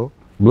real pillow.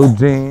 Blue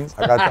jeans.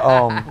 I got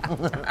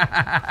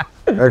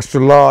the extra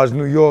large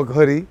New York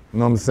hoodie. You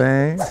know what I'm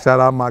saying? Shout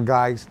out my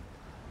guys.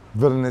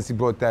 Villainous, he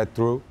brought that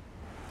through.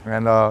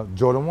 And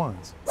Jordan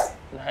 1s.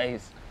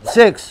 nice.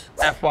 6.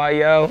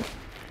 FYL,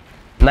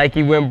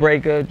 Nike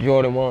windbreaker,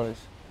 Jordan 1s.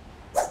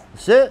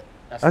 That's it.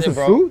 That's it, a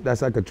bro. suit?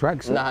 That's like a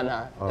tracksuit?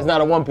 Nah. It's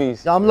not a one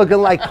piece. Yo, I'm looking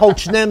like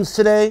Coach NEMS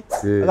today.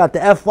 Yeah. I got the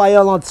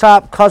FYL on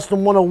top,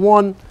 Custom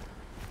 101,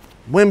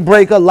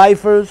 windbreaker,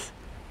 lifers.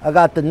 I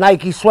got the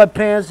Nike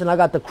sweatpants, and I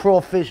got the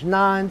Crawfish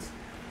 9s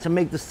to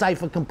make the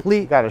cipher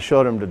complete. Gotta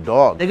show them the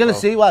dog. They're gonna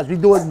see. Watch, we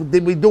do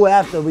it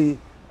after we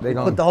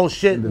gonna- put the whole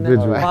shit. And then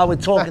individual. while we're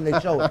talking, they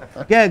show it.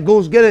 Yeah,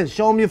 Goose, get in.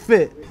 Show them your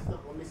fit.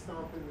 Let me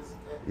stomp in this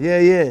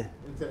Yeah.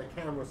 into the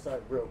camera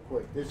site real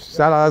quick. This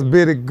Shout out, that's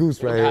bearded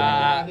goose right here.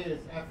 right here is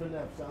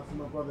FNF. Shout out to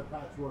my brother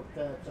Patchwork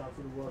Tab. Shout out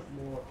to the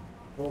Rushmore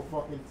whole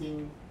fucking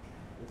team.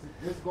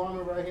 This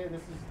garment right here,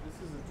 this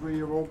is a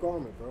 3-year-old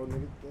garment, bro.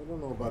 Nigga, they don't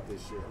know about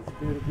this shit. It's a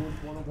Bearded Goose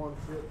 101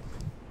 shit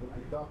with the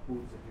duck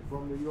boots. If you're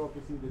from New York,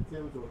 it's either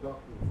Tim's or duck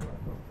boots where I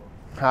come from.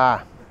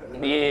 Ha.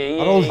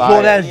 Yeah. Are those Fire.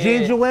 short-ass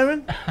jeans you're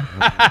wearing?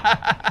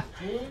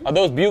 Are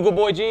those Bugle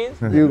Boy jeans?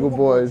 Bugle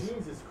Boys.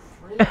 Jeans is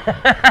crazy.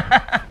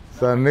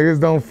 So niggas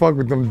don't fuck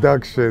with them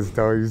duck shits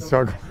though. You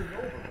talking?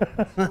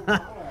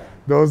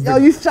 Those Yo,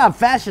 you shop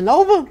Fashion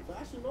Nova?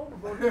 Fashion over,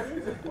 bro.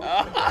 Jeans is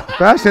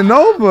Fashion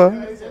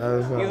Nova. He's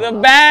a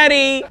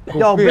baddie.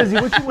 Yo, Busy,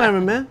 what you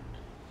wearing, man?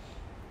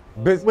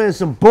 Bitch, Wearing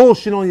some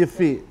bullshit on your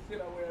feet. I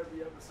wear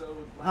every episode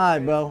with black All right,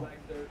 pants, bro. black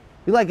shirt.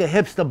 You like a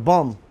hipster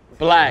bum.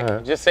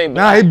 Black. Just say nah,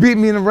 black. he beat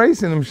me in the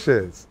race in them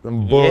shits.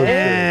 Them bullshit.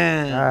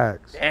 Damn.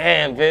 Facts.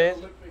 Damn,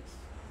 bitch.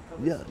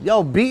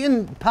 Yo,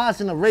 beating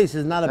Pots in a race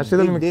is not a That shit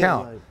big don't even deal.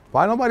 count. Like,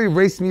 Why nobody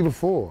raced me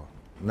before?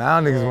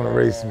 Now niggas want to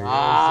race me. You know what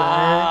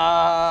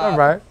I'm saying? It's all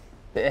right.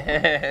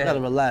 you gotta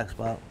relax,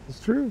 Pop. It's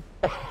true.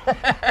 You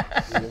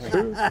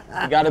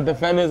gotta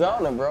defend his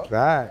honor, bro.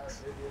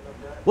 Facts.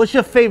 What's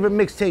your favorite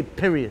mixtape,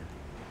 period?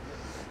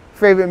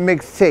 Favorite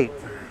mixtape.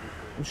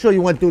 I'm sure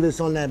you went through this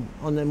on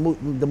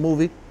the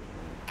movie.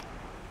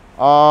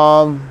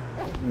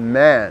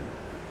 Man.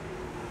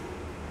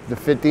 The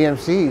 50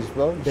 MCs,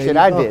 bro. There Shit you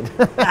I go. did.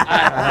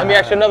 Let me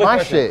ask you another My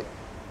question. shit.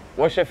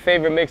 What's your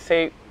favorite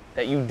mixtape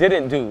that you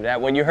didn't do?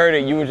 That when you heard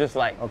it, you were just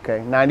like,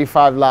 Okay,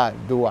 95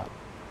 Live, Dwyer.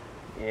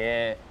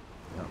 yeah.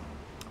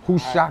 Who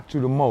shocked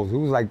you the most? Who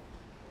was like,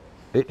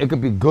 it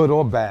could be good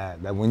or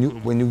bad. Like when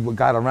you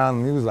got around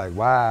him, he was like,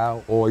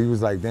 wow, or he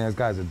was like, damn, this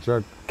guy's a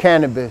jerk.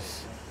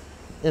 Cannabis.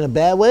 In a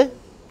bad way?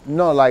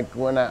 No, like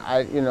when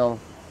I you know,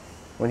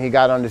 when he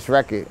got on this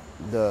record,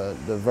 the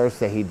verse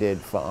that he did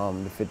for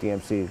the 50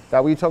 MCs.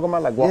 That what you talking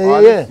about? Like what Yeah,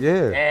 artist? yeah.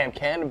 Yeah. Damn,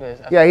 cannabis.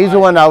 That's Yeah, he's the fire.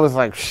 one that was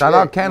like, shit. Shout out you know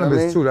what I Cannabis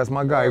mean? too. That's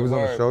my guy. He was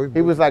on the Word. show.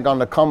 He was like on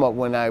the come up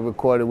when I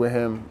recorded with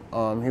him.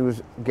 He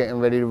was getting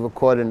ready to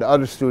record in the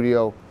other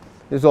studio.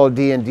 It's all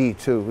D&D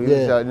too. He was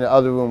Yeah. in the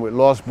other room with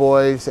Lost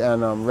Boys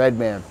and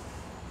Redman.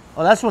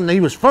 Oh, that's when he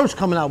was first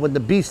coming out with the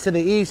Beast to the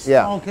East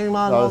Yeah, song came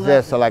out. So and I all was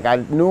there. that. So like I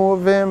knew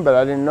of him, but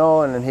I didn't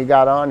know, and then he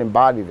got on and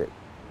bodied it.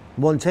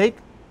 One take?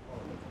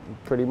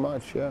 Pretty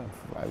much, yeah.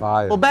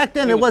 Fire. Well, back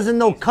then, there wasn't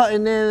no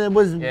cutting in. It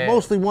was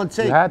mostly one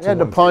take. You had We had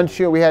the punch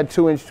here. We had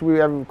 2-inch. We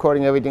were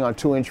recording everything on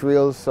 2-inch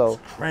reels. So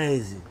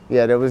Crazy.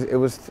 yeah, it was.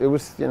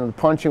 You know, the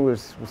punching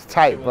was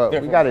tight, but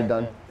we got it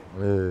done.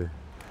 Yeah.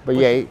 But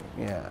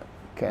yeah.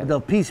 Okay. The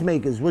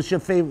Peacemakers. What's your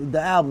favorite?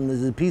 The album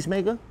is it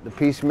Peacemaker? The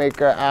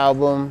Peacemaker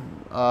album,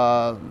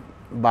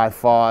 by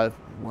far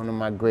one of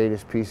my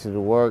greatest pieces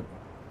of work.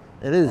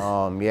 It is.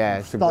 Yeah,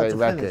 it's a Start great to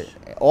record.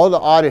 finish. All the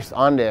artists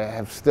on there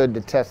have stood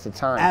the test of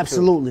time. too.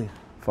 Absolutely.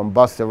 From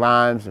Busta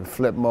Rhymes and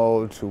Flip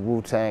Mode to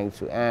Wu-Tang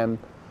to M,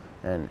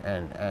 and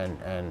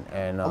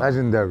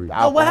Legendary.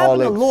 the Oh, what happened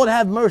to Alcoholics. Lord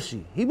Have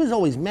Mercy? He was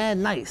always mad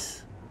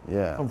nice.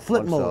 Yeah. From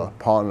Flip What's Mode. up?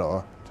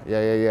 Partner.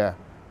 Yeah.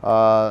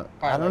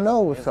 I don't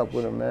know what's up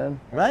with him, man.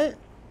 Right?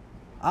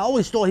 I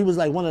always thought he was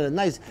like one of the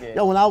nice.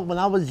 Yo, when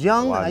I was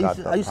young, Oh, I I got used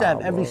the to, I used to have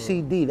power. every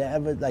CD that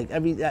ever like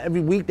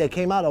every week that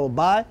came out, I would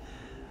buy.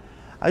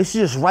 I used to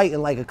just write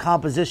in like a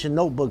composition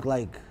notebook,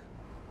 like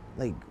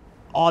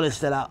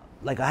artists that I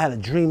had a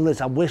dream list.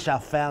 I wish I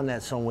found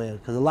that somewhere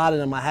because a lot of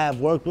them I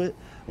have worked with,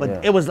 but Yeah.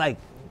 it was like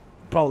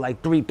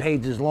 3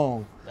 pages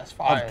long. That's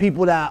fire. Of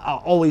people that I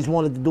always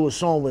wanted to do a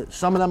song with.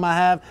 Some of them I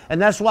have, and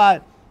that's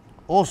why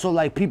also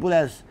like people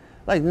that's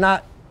like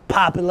not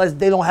popping, unless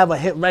they don't have a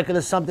hit record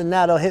or something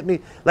now, they'll hit me.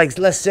 Like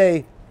let's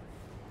say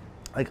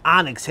like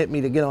Onyx hit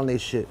me to get on their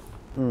shit.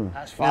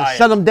 That's Now fire.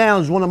 Shut 'Em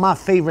Down is one of my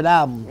favorite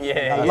albums.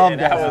 I love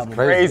that was album.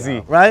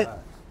 crazy. Right?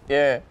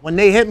 Yeah. When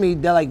they hit me,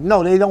 they're like,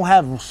 no, they don't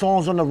have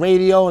songs on the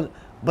radio.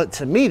 But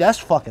to me, that's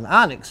fucking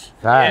Onyx.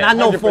 Right. And I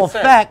know for a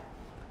 100%. fact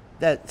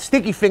that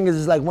Sticky Fingers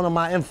is like one of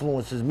my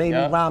influences, made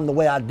me rhyme the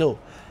way I do.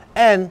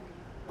 And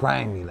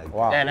Grimy, like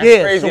Wow. Man, that's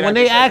yeah, crazy so that when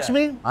you they said ask that.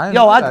 me, I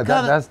yo, I that.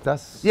 kinda,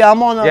 That's yeah,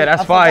 I'm on a, Yeah,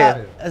 that's I forgot.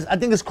 fire. I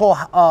think it's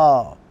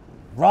called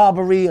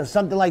Robbery or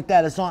something like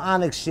that. It's on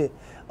Onyx shit.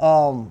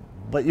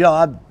 But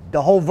yo,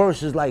 the whole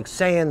verse is like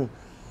saying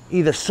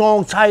either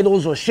song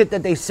titles or shit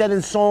that they said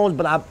in songs,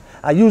 but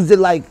I used it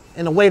like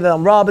in a way that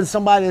I'm robbing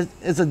somebody.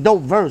 It's a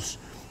dope verse.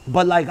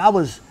 But like I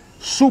was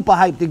super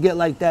hyped to get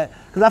like that.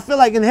 Cause I feel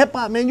like in hip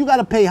hop, man, you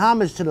gotta pay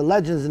homage to the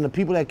legends and the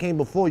people that came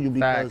before you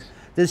because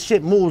this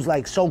shit moves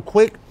like so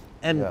quick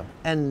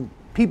and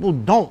people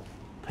don't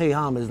pay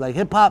homage. Like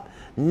hip hop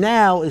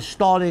now is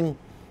starting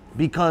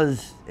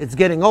because it's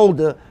getting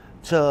older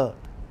to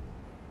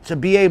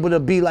be able to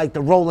be like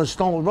the Rolling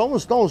Stones. Rolling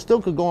Stones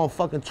still could go on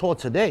fucking tour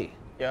today.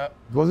 Yep.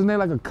 wasn't there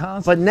like a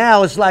concert? But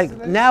now it's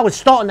like, now it's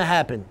starting to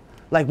happen.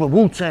 Like with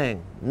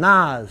Wu-Tang,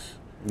 Nas.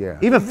 Yeah.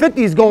 Even 50's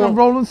Even going.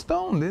 Rolling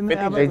Stone, didn't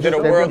 50 have they did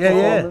a they world did- tour.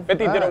 yeah.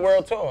 50 did a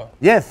world tour.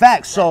 Yeah,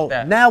 facts. So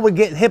that. now we're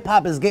getting, hip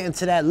hop is getting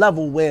to that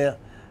level where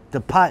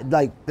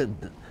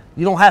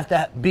you don't have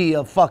to be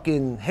a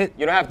fucking hit.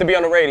 You don't have to be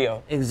on the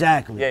radio.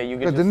 Exactly. Yeah, you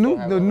can But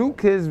just the new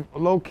kids,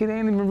 low key, they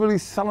ain't even really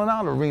selling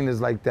out arenas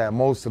like that,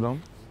 most of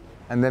them.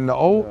 And then the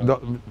old,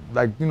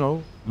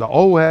 the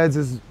old heads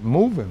is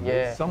moving.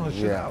 Yeah. They selling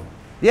shit out.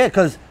 Yeah,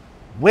 because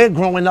we're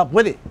growing up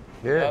with it.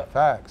 Yeah,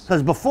 facts.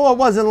 Because before it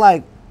wasn't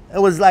like, it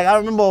was like, I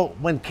remember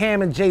when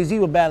Cam and Jay-Z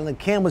were battling,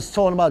 Cam was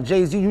talking about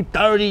Jay-Z, you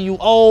 30, you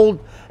old.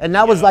 And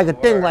that was like a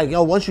thing, like,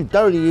 yo, once you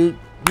 30, you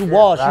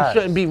washed, you facts.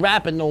 shouldn't be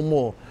rapping no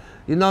more.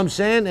 You know what I'm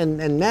saying?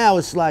 And now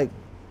it's like,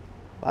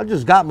 I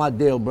just got my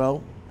deal,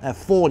 bro, at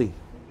 40.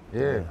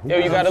 Yeah. Yo,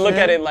 you got to look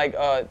saying? at it like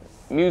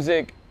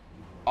music,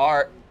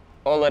 art,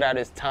 all of that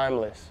is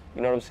timeless.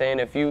 You know what I'm saying?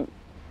 If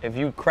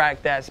you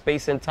crack that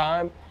space and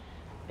time,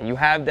 and you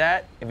have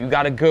that, if you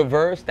got a good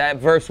verse, that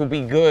verse will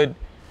be good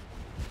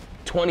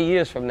 20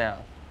 years from now.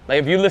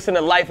 Like if you listen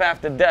to Life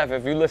After Death,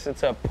 if you listen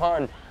to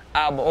Pun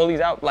album, all these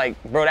out,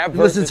 like bro, that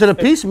verse. Listen to the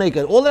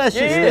Peacemaker. All of that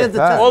shit stands the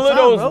test all of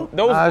of time,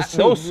 bro.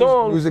 those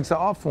songs. Music's an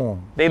art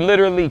form. They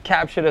literally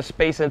capture the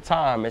space and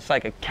time. It's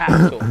like a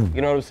capsule.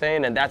 You know what I'm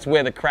saying? And that's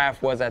where the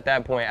craft was at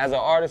that point. As an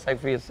artist, like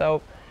for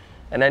yourself,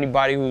 and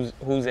anybody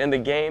who's in the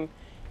game,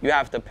 you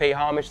have to pay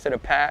homage to the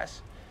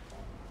past,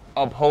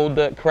 uphold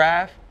the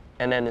craft,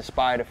 and then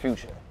inspire the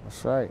future.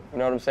 That's right. You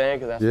know what I'm saying?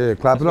 'Cause that's, Yeah,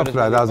 clap it that's what up it's for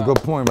that. really That was a about.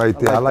 good point right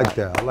there. I like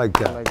that. I like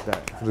that. I like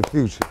that. For the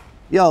future.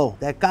 Yo,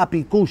 that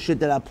copy cool shit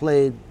that I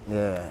played,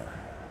 Yeah.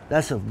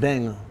 that's a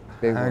banger.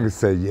 Big I ain't one. gonna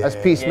say yeah. That's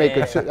Peacemaker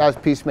Yeah. 2. That's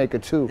Peacemaker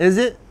 2. Is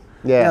it?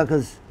 Yeah.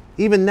 Because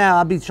even now,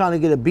 I be trying to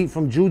get a beat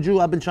from Juju.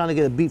 I've been trying to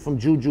get a beat from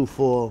Juju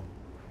for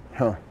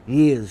Huh.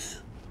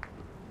 years.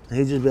 And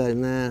he just be like,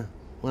 nah,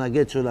 when I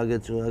get to it, I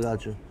get to it. I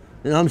got you.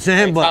 You know what I'm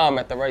saying? Right time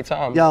at the right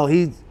time. Yo,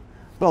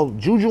 bro,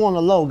 Juju on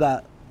the low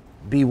got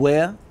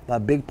Beware by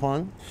Big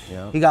Pun.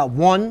 Yeah. He got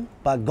One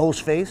by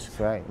Ghostface. That's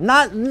right.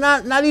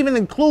 Not even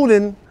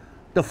including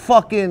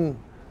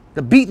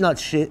the beat nut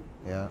shit.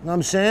 Yeah. You know what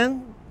I'm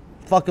saying?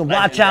 Fucking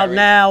Watch Legendary. Out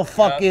Now,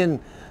 fucking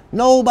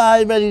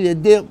Nobody Ready to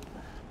Dip.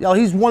 Yo,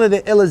 he's one of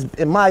the illest,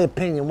 in my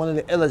opinion, one of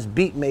the illest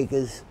beat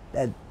makers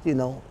that, you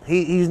know,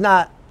 he's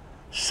not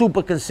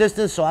super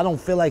consistent, so I don't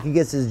feel like he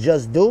gets his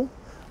just due.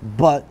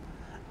 But,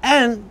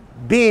 and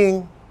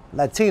being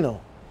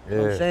Latino. You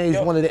know what I'm Yeah. saying? He's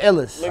Yo, one of the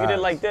illest. Look at it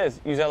like this.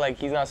 You said like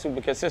he's not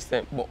super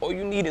consistent, but all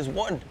you need is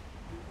one.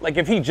 Like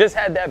if he just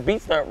had that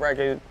Beat Nut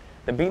record,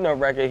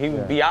 he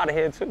would be out of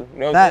here too. You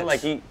know what I'm saying?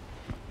 Facts. Like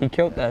he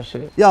killed that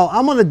shit. Yo,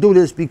 I'm gonna do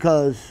this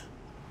because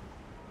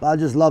I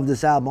just love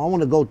this album. I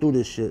wanna go through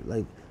this shit.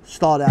 Like,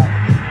 start out.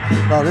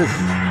 Yo,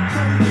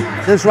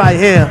 this right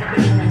here.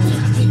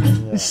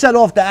 You set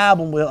off the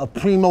album with a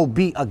primo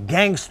beat, a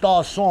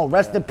Gangstar song.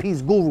 Rest in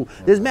peace, Guru.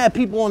 There's mad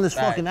people on this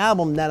fucking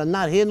album that are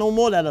not here no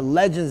more, that are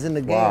legends in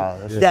the game. Wow,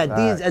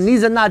 that's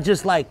These are not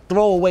just like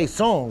throwaway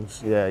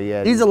songs. Yeah,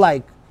 yeah. These are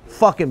like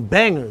fucking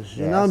bangers.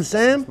 You know what I'm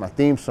saying? That's my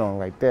theme song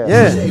right there.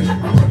 Yeah.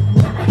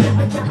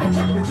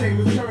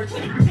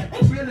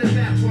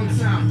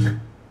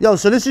 Yo,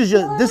 so this was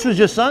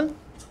your son?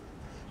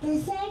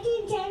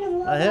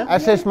 Right here?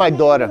 That's just my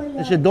daughter.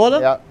 That's your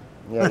daughter?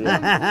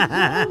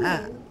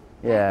 Yeah.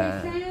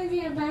 Yeah.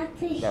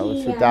 That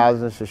was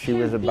 2000, so she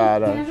was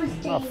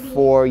about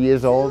 4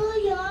 years old.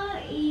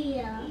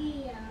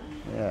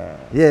 Yeah.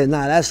 Yeah,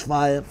 nah, that's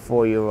fire.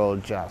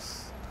 4-year-old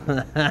Jess.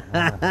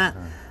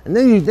 And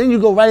then you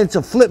go right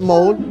into flip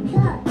mode.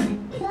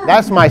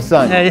 That's my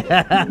son.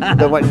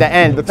 The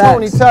end. The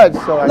Tony Facts.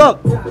 touch. So Look,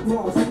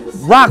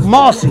 Rock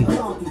Marcy.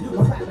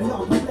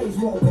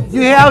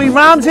 You hear how he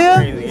rhymes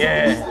here?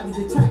 Yeah.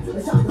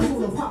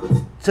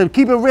 To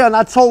keep it real, and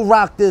I told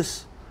Rock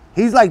this,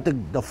 he's like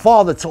the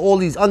father to all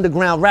these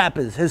underground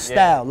rappers, his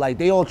style. Like,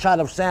 they all try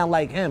to sound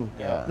like him.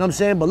 You know what I'm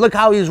saying? But look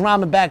how he was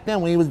rhyming back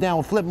then when he was down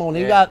with Flip Mode.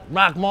 He got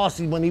Rock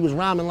Marcy when he was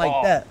rhyming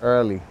like that.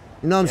 early.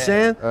 You know what I'm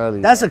saying? Early.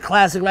 That's a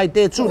classic right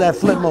there too, that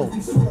Flip Mode.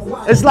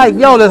 It's like,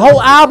 yo, the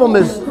whole album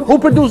is, who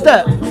produced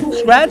that?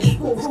 Scratch?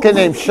 This kid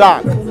named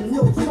Shock.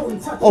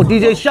 Oh,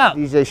 DJ Shock.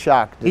 DJ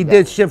Shock. He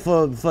did shit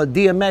for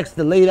DMX,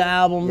 the later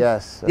album.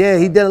 Yes. Yeah,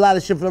 he did a lot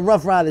of shit for the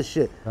Rough Riders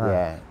shit.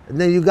 Yeah. And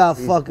then you got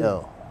He's fucking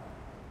ill.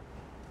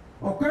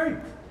 Okay.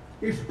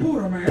 It's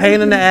puro, man.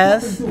 Pain in the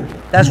Ass.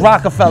 That's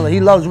Rockefeller. He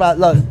loves rock.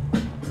 Look.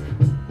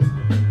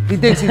 He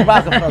thinks he's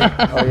Rockefeller.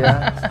 Oh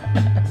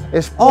yeah.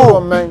 It's puro,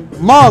 man.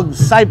 Muggs,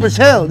 Cypress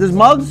Hill. This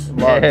Muggs?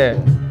 Yeah.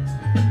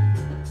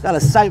 Got a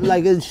sight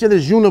like this shit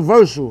is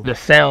universal. The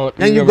sound.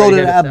 Then you go to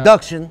the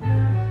abduction.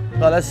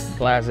 Oh, that's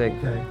Classic.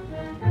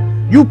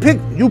 you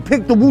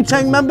picked the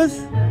Wu-Tang members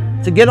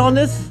to get on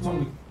this?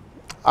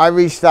 I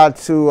reached out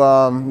to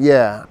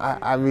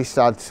I reached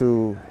out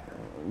to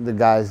the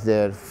guys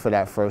there for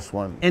that first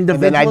one. And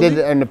then I did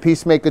and the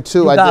Peacemaker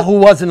too. You got who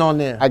wasn't on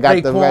there? I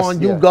got the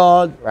rest. You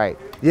God. Right.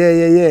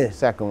 Yeah.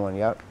 Second one,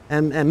 yep.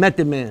 And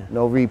Method Man.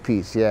 No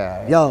repeats,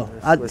 yeah. Yo,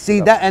 I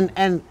see that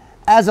and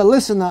as a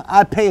listener,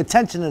 I pay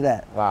attention to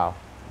that. Wow.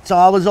 So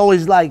I was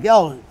always like,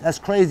 yo, that's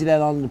crazy that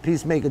on the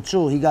Peacemaker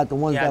 2, he got the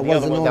ones Yeah, that the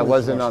wasn't other on one That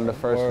wasn't on the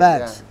first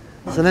Facts.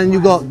 So then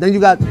you got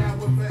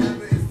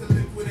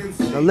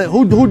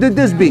who did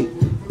this beat?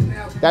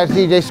 That's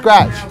DJ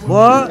Scratch.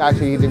 What?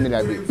 Actually, he did me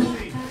that beat.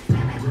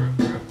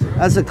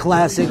 That's a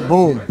classic.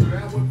 Boom.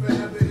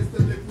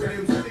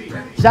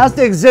 Shouts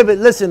to Exhibit.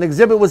 Listen,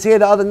 Exhibit was here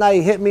the other night.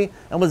 He hit me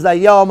and was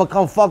like, yo, I'm going to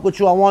come fuck with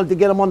you. I wanted to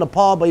get him on the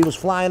pod, but he was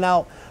flying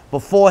out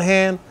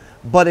beforehand.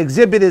 But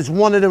Exhibit is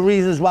one of the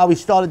reasons why we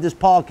started this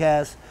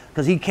podcast,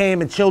 because he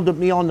came and chilled with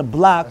me on the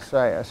block. That's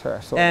right. I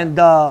saw And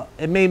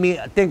it made me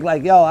think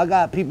like, yo, I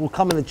got people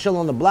coming to chill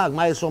on the block.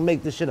 Might as well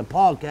make this shit a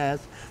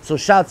podcast. So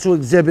shout to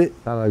Exhibit.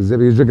 Sound like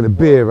Exhibit. He was drinking a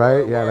beer,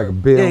 right? Yeah, like a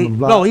beer on the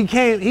block. No, he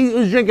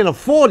was drinking a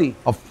 40.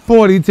 A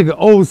 40, he took an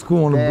old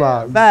school on the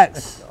block.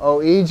 Facts.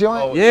 OE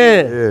joint?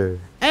 Yeah. Yeah.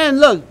 And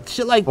look,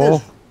 shit like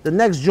this. The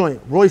next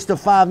joint, Royster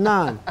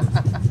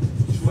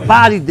 5'9".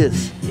 Bodied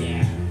this.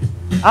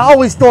 I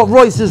always thought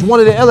Royce is one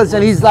of the illest,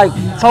 and he's like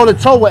toe to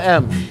toe with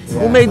M.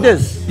 Who made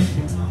this?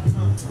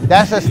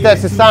 That's a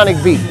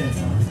Stetsasonic beat.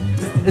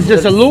 It's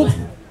just a loop?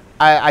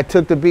 I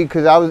took the beat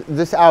because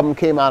this album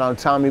came out on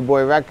Tommy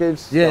Boy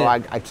Records. Yeah. So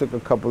I took a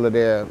couple of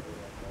their.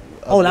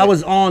 Oh, that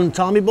was on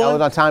Tommy Boy? That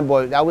was on Tommy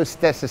Boy. That was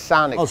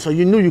Stetsasonic. Oh, so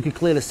you knew you could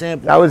clear the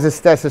sample. That was a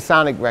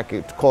Stetsasonic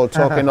record called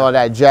Talking All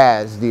That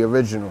Jazz, the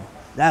original.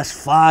 That's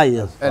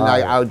fire. And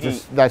I was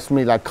just, that's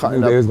me like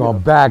cutting They was up. gonna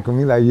back him.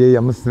 He like, yeah,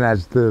 I'm gonna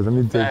snatch this. Let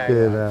me take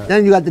care of that.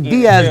 Then you got the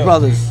Diaz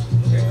brothers.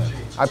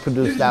 I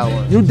produced that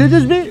one. You did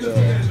this beat?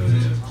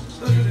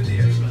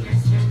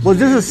 Was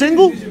this a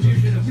single?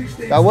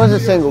 That was a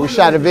single. We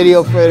shot a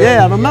video for it.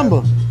 Yeah, I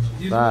remember.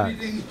 Right.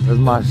 That's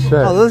my shit.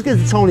 Oh, let's get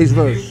to Tony's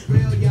verse.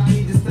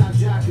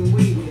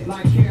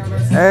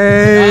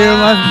 Hey,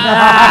 my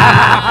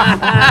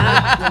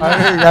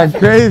got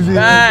crazy.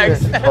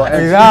 Facts.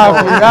 We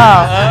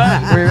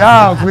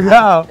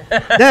out.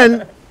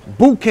 Then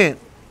Boot Camp.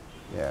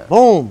 Yeah.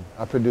 Boom.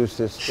 I produced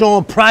this.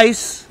 Sean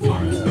Price.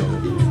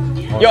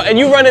 Yo, and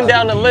you running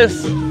down the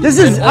list. This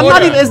is, I'm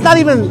not even, it's not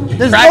even,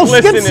 there's Track no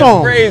skip listing is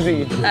song.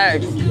 crazy.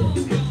 Facts.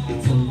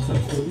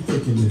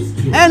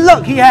 And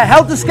look, he had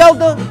Helter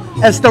Skelter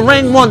and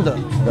Starang Wonder.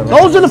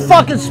 Those are the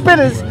fucking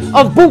spitters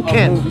of Boot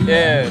Camp.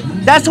 Yeah.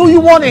 That's who you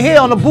want to hear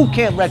on the Boot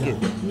Camp record.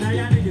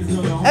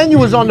 And you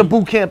was on the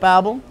Boot Camp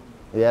album.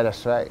 Yeah,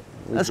 that's right.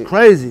 That's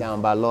crazy.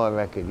 Down by Law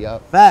record,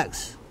 yup.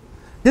 Facts.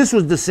 This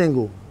was the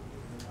single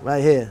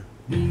right here.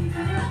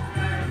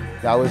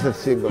 That was a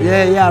single.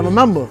 Yeah, I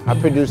remember. I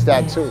produced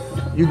that too.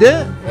 You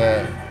did?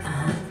 Yeah.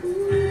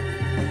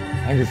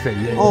 I can say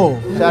yeah. Oh.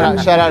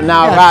 Shout out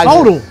now Yeah,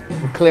 Rogers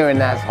for clearing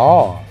that.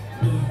 Oh,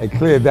 they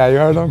cleared that. You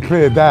heard them?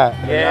 Cleared that.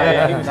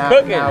 Yeah, he was Now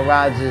cooking.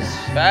 Rogers.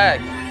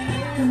 Facts.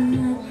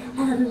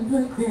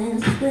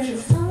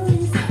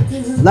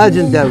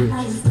 Legendary.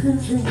 That's a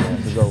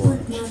good one.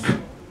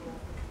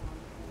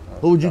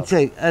 Who would you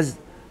take as,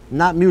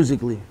 not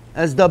musically,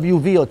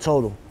 SWV or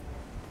Total?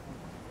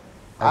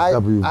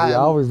 SWV. I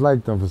always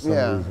liked them for some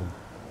Yeah. reason.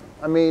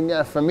 I mean,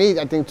 yeah, for me,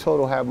 I think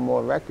Total have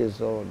more records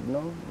or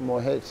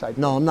more hits. I think.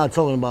 No, I'm not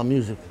talking about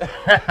music.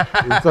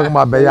 You're talking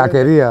about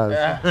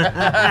Bellaquerias.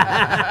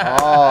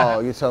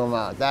 Oh, you're talking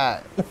about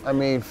that. I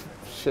mean,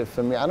 shit,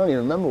 for me, I don't even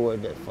remember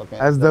what that fucking.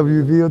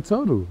 SWV or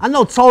Total? I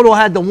know Total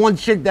had the one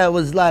chick that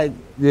was like,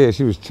 Yeah,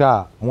 she was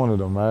chopped. One of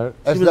them, right?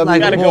 she was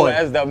like Gotta a go boy.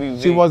 with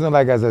SWV. She wasn't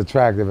like as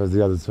attractive as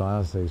the other two. I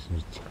don't say she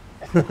was chopped.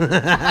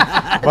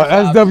 But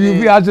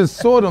SWV, I just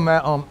saw them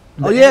at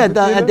Oh yeah, at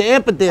the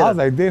amphitheater. I was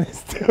like, damn, they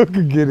still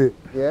could get it.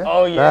 Yeah.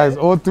 Oh yeah. Guys,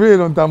 all three of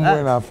them están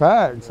buenas.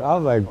 Facts. I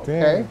was like,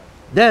 damn. Okay.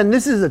 Then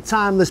this is a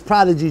timeless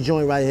Prodigy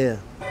joint right here.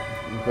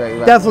 Great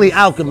record. Definitely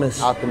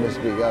Alchemist.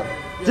 Alchemist beat up.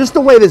 Just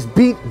the way this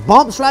beat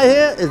bumps right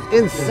here is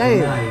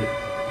insane.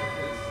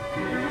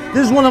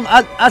 This is one of,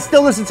 I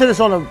still listen to this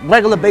on a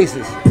regular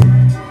basis.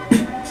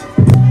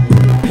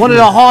 One of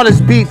the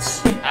hardest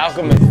beats.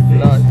 Alchemist.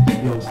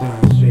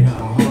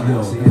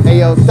 Hey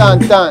yo,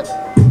 Dun.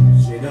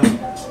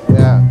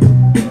 Yeah.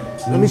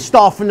 Let me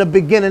start from the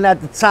beginning at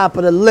the top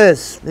of the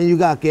list. Then you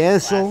got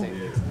Queso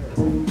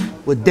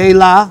with De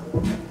La,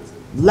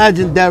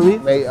 Legendary,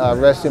 May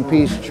rest in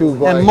peace, True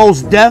Boy. and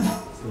Most Def.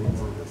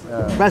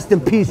 Rest in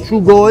peace,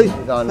 True Boy.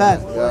 On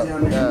Facts. that.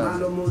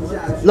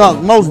 Yeah.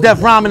 Look, Most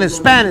Def rhyming in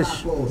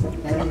Spanish.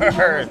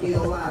 Word.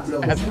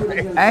 That's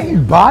crazy. And he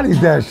bodied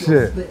that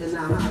shit.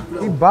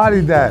 He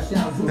bodied that.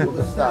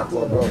 Stop,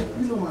 bro.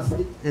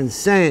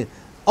 Insane.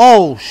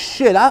 Oh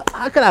shit, how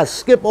can I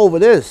skip over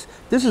this?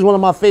 This is one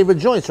of my favorite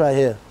joints right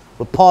here.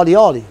 With Party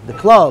Artie, the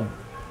club.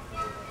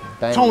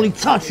 Thank Tony you.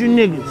 Touch you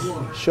niggas.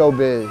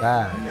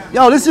 Showbiz.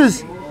 Yo, this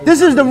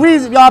is the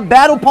reason y'all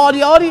battle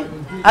Party Artie.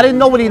 I didn't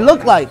know what he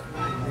looked like.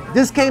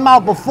 This came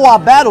out before I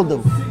battled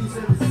him.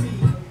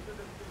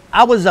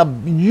 I was a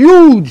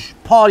huge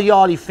Party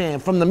Artie fan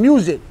from the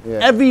music. Yeah.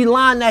 Every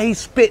line that he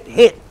spit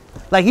hit.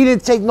 Like he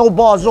didn't take no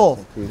bars off.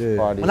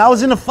 When I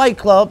was in the Fight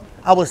Club,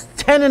 I was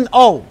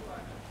 10-0.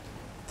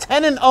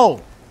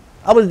 10-0.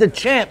 I was the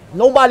champ.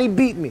 Nobody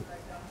beat me.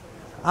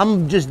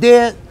 I'm just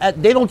there.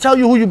 They don't tell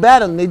you who you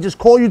battling. They just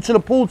call you to the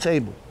pool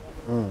table.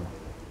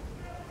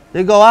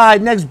 They go, all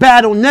right, next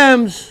battle,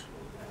 NEMS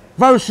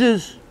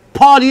versus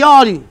Party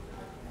Artie.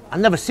 I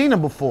never seen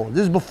him before.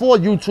 This is before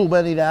YouTube,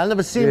 any of that. I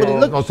never seen what he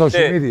looked on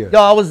social media.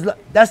 Yo,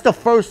 that's the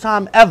first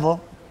time ever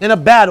in a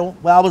battle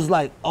where I was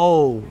like,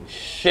 oh,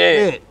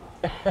 shit.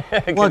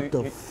 What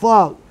the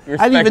fuck?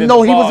 I didn't even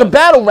know he was a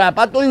battle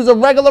rapper. I thought he was a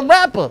regular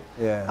rapper.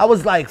 Yeah. I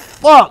was like,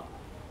 fuck.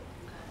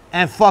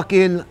 And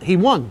fucking, he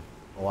won.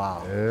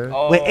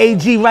 Wow. With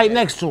AG right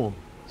next to him.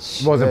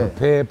 Wasn't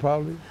prepared,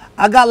 probably.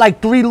 I got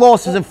like 3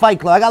 losses in Fight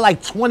Club. I got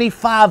like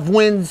 25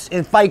 wins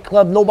in Fight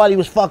Club. Nobody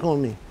was fucking with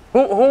me.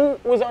 Who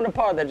was on the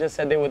part that just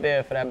said they were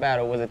there for that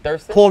battle? Was it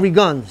Thurston? Corey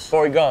Guns.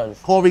 Corey Guns.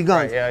 Corey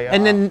Guns. Right, yeah.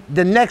 And then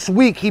the next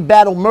week he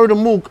battled Murder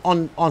Mook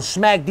on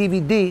Smack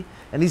DVD,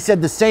 and he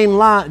said the same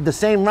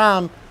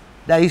rhyme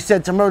that he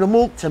said to Murder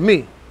Mook to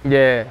me.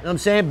 Yeah. You know what I'm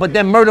saying? But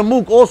then Murder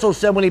Mook also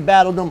said when he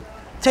battled him,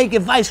 take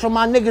advice from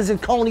my niggas in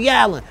Coney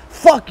Island.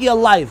 Fuck your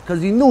life,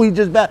 because he knew he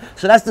just battled.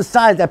 So that's the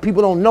side that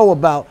people don't know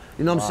about,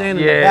 you know what I'm saying,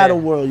 in the battle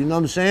world, you know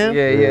what I'm saying?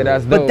 Yeah,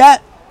 that's dope. But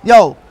that,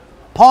 yo,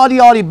 Party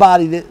Artie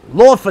bodied it.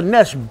 Lord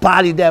Finesse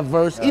bodied that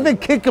verse. Even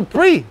Kid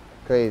Capri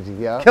Crazy,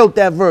 yeah. killed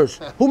that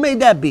verse. Who made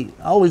that beat?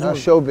 I always wonder.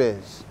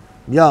 Showbiz.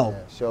 Yo,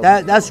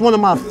 Showbiz. that's one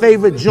of my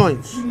favorite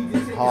joints.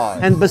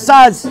 Hard. And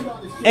besides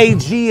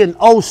AG and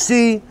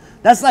OC,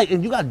 that's like,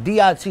 and you got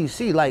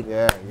DITC, like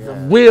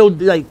the real,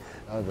 like,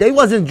 they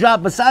wasn't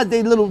dropped, besides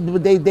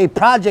they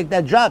project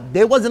that dropped,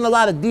 there wasn't a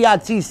lot of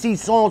DITC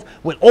songs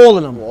with all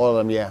of them. All of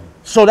them, yeah.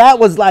 So that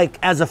was like,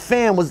 as a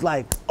fan, was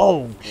like,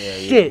 oh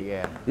shit.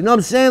 Yeah. You know what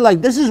I'm saying?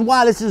 Like, this is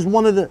why this is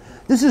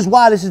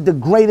the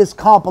greatest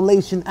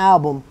compilation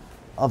album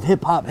of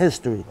hip hop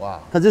history.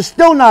 Wow. Because it's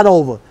still not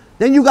over.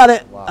 Then you got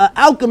an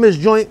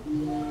Alchemist joint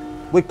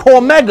with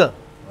Cormega.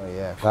 Oh,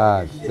 yeah.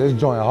 Facts. This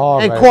joint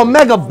hard, And right?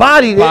 Cormega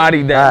bodied it.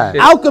 Bodied that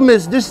shit.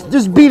 Alchemist,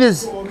 this beat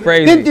is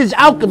Crazy. vintage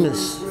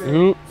Alchemist.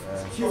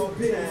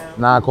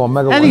 Nah,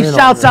 Cormega. And he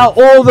shouts out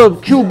all the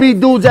QB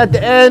dudes at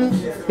the end.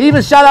 He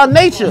even shout out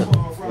Nature.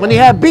 When he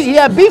had beef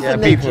with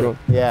Nature.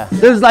 Yeah.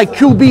 This is like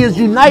QB is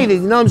united,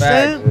 you know what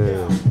I'm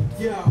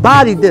saying?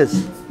 Bodied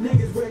this.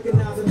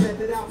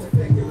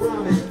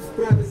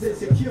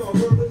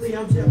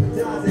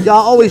 Y'all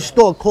always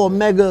thought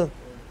Cormega,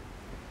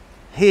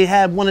 he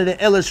had one of the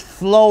illest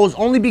flows,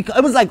 only because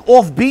it was like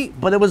off beat,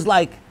 but it was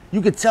like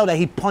you could tell that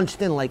he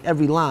punched in like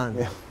every line.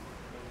 Yeah.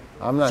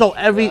 I'm not So sure.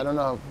 every- I don't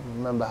know,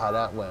 remember how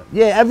that went.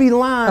 Yeah, every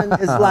line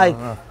is like,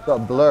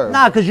 Got blurred.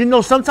 nah, because you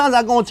know, sometimes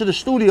I go into the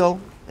studio,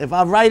 if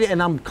I write it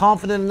and I'm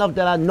confident enough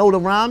that I know the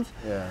rhymes,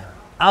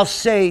 I'll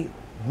say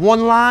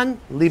one line,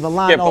 leave a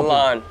line Skip a open.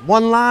 line.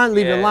 One line,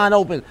 leave a line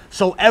open.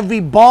 So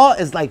every bar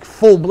is like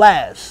full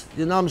blast.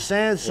 You know what I'm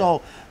saying?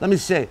 So let me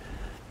say,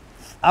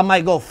 I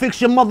might go, fix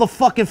your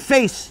motherfucking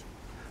face.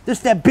 This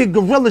that big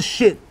gorilla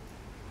shit.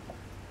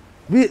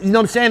 You know what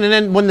I'm saying? And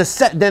then when the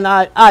set, then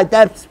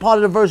that's part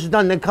of the verse is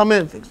done. Then come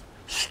in, fix,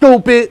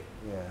 stupid.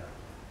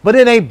 But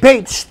it ain't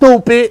bait,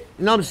 stupid.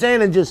 You know what I'm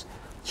saying? And just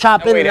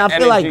chop That in. way And the I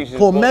feel like energy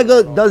just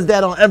Cormega does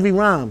that on every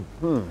rhyme.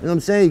 You know what I'm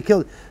saying? He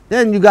killed.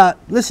 Then you got,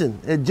 listen,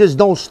 it just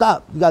don't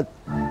stop. You got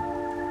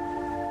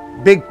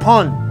Big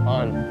Pun.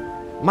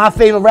 My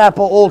favorite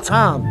rapper all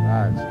time.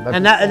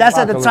 And that's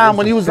at the time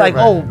when he was like,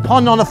 oh,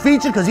 Pun on a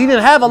feature, because he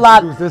didn't have a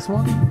lot. Who's this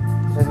one?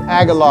 It's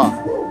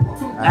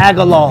Aguilar.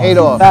 Aguilar.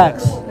 Adolf.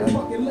 Facts.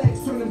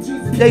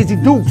 Daisy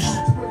Dukes.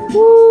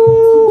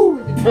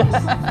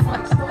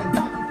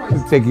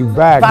 Take you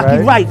back, Rocky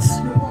right? Wrights.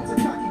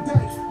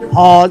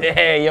 Hard.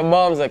 Yeah, your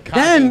mom's a cocky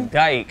Then-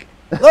 dyke.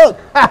 Look.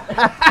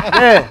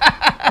 Yeah.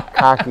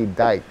 Cocky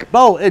Dyke.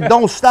 Bro, it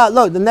don't stop.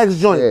 Look, the next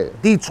joint. Yeah.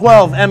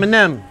 D12,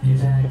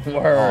 Eminem.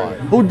 Word.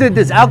 Who did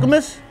this?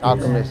 Alchemist?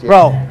 Alchemist, yeah.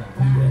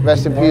 Bro,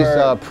 Rest in peace,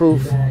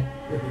 Proof.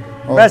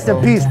 rest in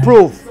peace,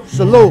 Proof.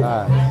 Salute.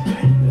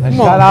 And Come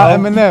shout on, out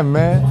bro. Eminem,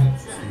 man.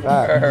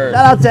 Facts. Word.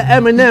 Shout out to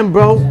Eminem,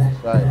 bro.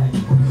 Right.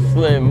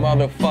 Slim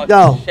motherfucking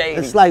Yo, shady.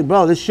 it's like,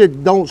 bro, this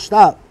shit don't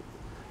stop.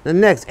 The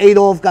next,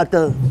 Adolf got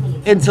the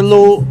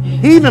interlude.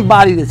 He even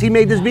bodied this. He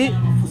made this beat?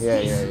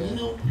 Yeah.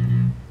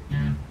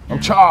 I'm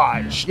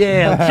charged.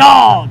 Yeah,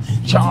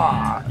 charged.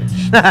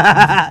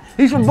 Charged.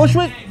 He's from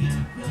Bushwick?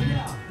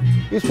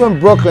 He's from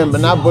Brooklyn,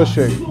 but not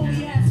Bushwick.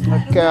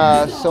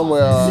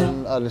 Somewhere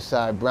on the other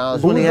side,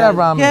 Browns. When Who's he that had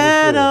rhyming?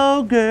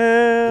 Ghetto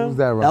girl. Who's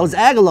that rhyming? That was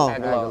Aguilar.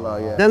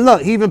 Aguilar, yeah. Then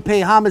look, he even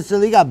paid homage to,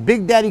 he got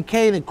Big Daddy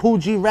Kane and Cool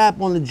G Rap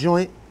on the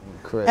joint.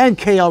 Correct. And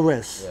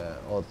KRS. Yeah,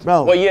 all three.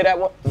 Bro. What year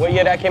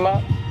that came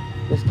out?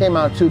 This came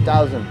out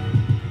 2000.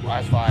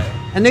 That's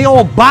fire. And they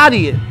all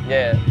body it.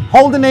 Yeah.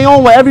 Holding their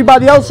own with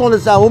everybody else on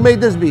this side. Who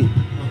made this beat?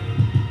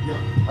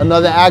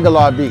 Another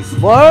Aguilar beat.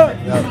 What?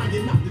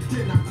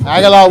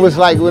 Aguilar was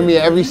like with me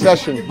every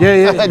session.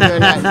 Yeah.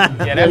 during that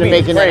during beat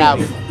making is that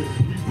crazy.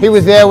 album. He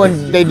was there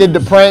when they did the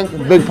prank,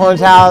 Big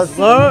Pun's house.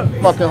 What?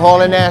 Fucking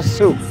hauling ass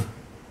too.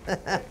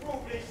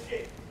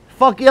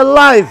 Fuck your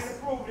life.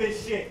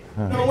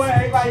 No way,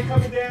 everybody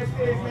coming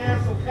downstairs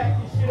now, so pack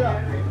your shit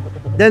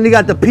up. Then you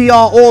got the PR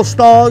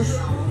All-Stars.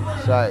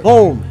 That's right.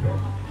 Boom.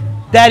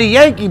 Daddy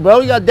Yankee, bro.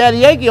 You got Daddy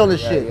Yankee on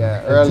this shit.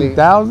 Yeah, early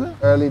 2000?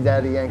 early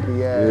Daddy Yankee,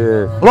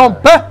 yeah.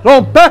 Rompe,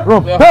 rompe,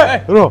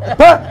 rompe, rompe.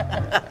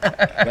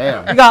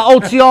 Damn. You got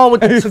OTR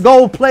with the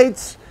gold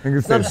plates. You know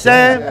Nigga what I'm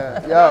said,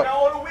 saying? Yo,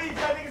 All the weeds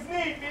that niggas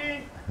need,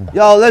 man.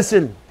 Yo,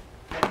 listen.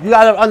 You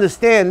gotta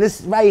understand,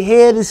 this right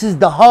here, this is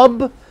the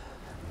hub.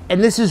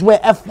 And this is where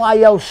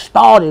FYL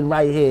started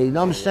right here. You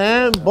know what I'm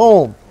saying?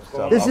 Boom.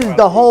 This is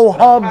the whole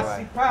hub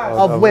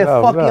of where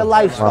Fuck Your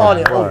Life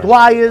started. On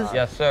Dwyer's.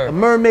 Yes, sir. The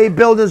Mermaid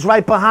building's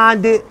right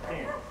behind it.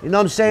 You know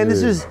what I'm saying?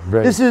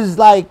 This is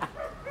like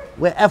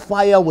where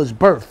FYL was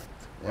birthed.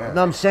 You know what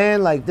I'm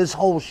saying? Like this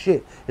whole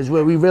shit is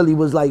where we really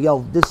was like,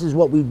 yo, this is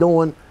what we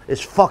doing.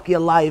 It's Fuck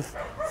Your Life.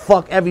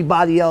 Fuck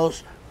everybody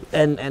else.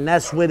 And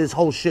that's where this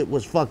whole shit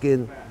was fucking,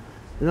 you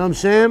know what I'm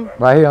saying?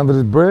 Right here under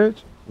this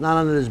bridge? Not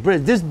under this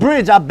bridge. This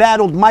bridge, I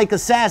battled Mike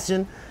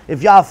Assassin.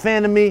 If y'all a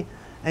fan of me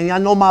and y'all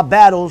know my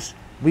battles,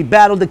 we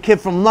battled a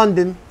kid from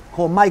London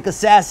called Mike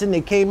Assassin.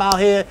 They came out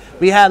here.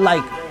 We had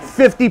like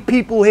 50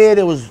 people here.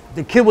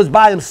 The kid was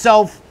by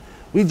himself.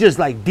 We just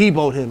like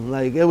deboed him.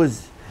 Like he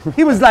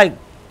was like,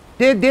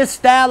 their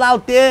style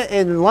out there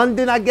in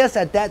London, I guess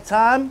at that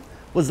time,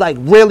 was like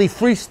really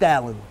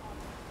freestyling.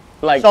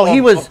 Like So he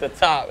was off the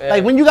top. Yeah.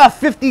 like when you got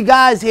 50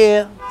 guys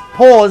here,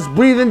 pause,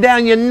 breathing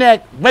down your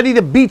neck, ready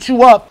to beat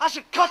you up. I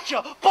should cut you,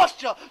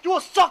 bust you, you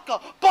a sucker.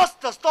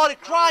 Buster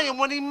started crying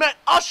when he met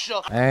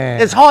Usher.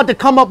 Man. It's hard to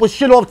come up with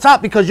shit off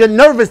top because you're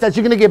nervous that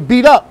you're gonna get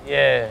beat up.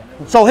 Yeah.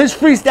 So his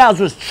freestyles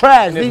was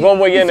trash. There's He, one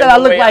way he in said and I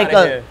one look way like outta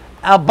a here.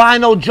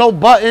 albino Joe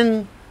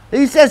Button.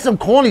 He said some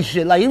corny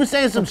shit. Like he was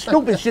saying some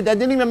stupid shit that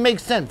didn't even make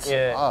sense.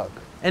 Yeah. fuck.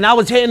 And I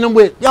was hitting him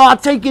with, yo, I'll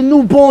take your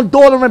newborn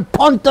daughter and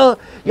punter.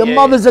 Your Yeah.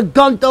 mother's a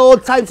gunter, all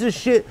types of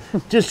shit.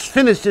 Just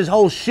finished his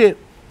whole shit.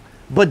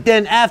 But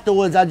then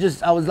afterwards, I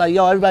was like,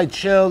 yo, everybody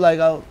chill. Like,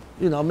 I,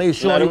 made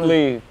sure Let him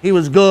leave. he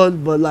was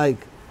good. But like,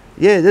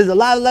 yeah, there's a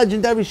lot of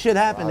legendary shit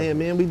happening here,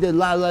 man. We did a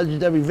lot of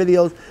legendary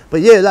videos.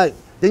 But yeah, like,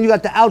 then you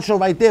got the outro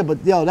right there.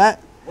 But yo,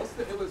 that. What's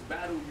the illest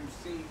battle you've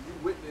seen, you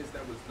witnessed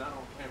that was not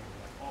on camera,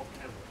 like off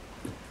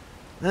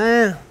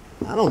camera?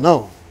 I don't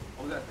know.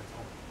 What was that?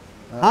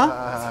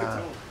 Huh?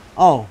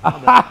 Oh.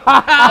 Fuck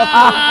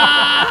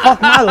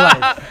my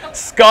life.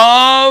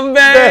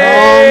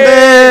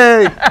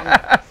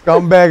 Scumbag.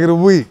 Scumbag of the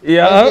week.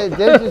 Yeah.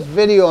 There's this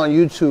video on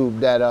YouTube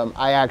that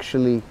I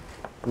actually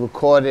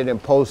recorded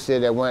and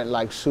posted that went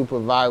like super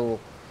viral,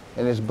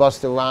 and it's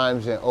Busta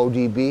Rhymes and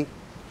ODB.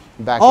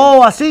 Back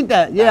Oh, I seen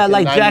that. Yeah, back in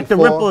like Jack the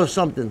 94. Ripper or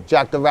something.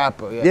 Jack the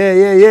Rapper.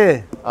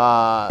 Yeah.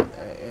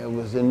 It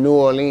was in New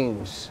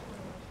Orleans,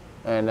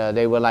 and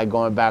they were like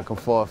going back and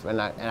forth,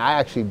 and I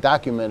actually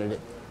documented it.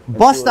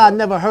 Busta, I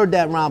never heard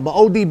that rhyme, but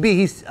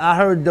ODB, I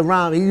heard the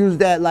rhyme. He used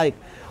that like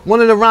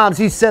one of the rhymes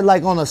he said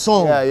like on a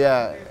song.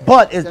 Yeah.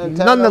 But it's Tell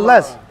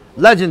nonetheless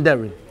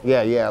legendary.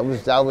 Yeah.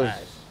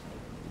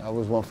 That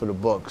was one for the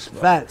books.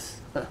 Bro.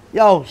 Facts.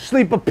 Yo,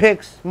 sleeper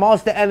picks,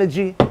 Monster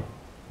Energy,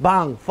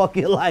 bang, fuck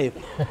your life.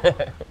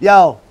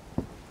 Yo,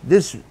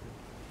 this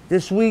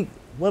week,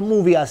 what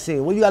movie I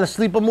seen? Well, you got a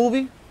sleeper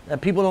movie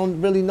that people don't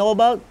really know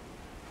about?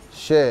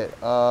 Shit.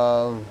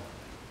 Let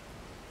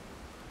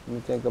me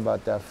think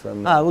about that for a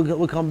minute. All right,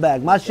 we'll come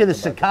back. My shit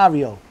is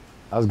Sicario.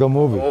 That was a good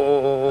movie.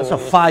 That's a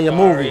fire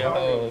movie.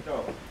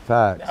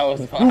 Facts. That was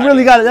You fire.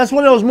 really got to, that's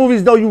one of those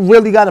movies though, you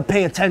really got to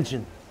pay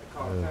attention.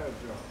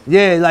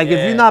 Yeah, like if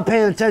you're not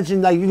paying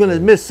attention, like you're gonna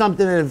miss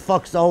something and it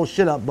fucks the whole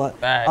shit up. But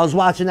Facts. I was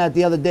watching that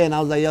the other day and I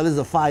was like, yo, this is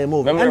a fire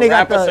movie. Remember And the they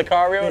got rapper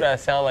Sicario that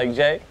sound like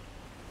Jay?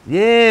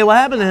 Yeah, what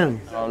happened to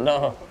him? Oh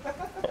no.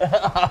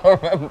 I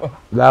don't remember.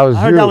 That was I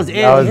heard you. that was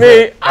Andy.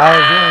 Me.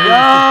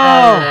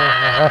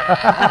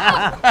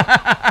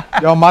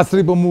 Yo, my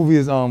sleeper movie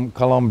is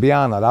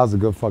Colombiana. That was a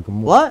good fucking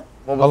movie. What?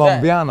 What was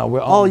that? Colombiana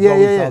with Oh, yeah,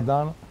 Zoe yeah.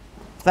 Saldana. I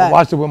Fact.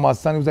 watched it with my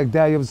son. He was like,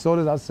 Dad, you ever saw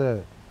this? I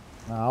said,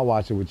 nah, I'll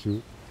watch it with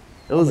you.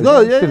 It was Like,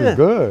 good, that shit yeah. is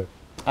good.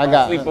 I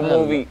got Sleeper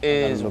movie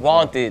is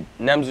Wanted.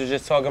 NEMS was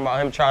just talking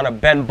about him trying to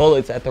bend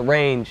bullets at the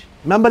range.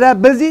 Remember that,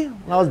 Busy?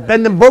 When I was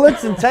bending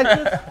bullets in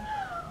Texas?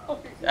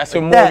 That's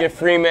with that. Morgan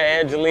Freeman,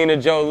 Angelina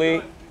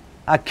Jolie.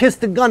 I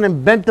kissed the gun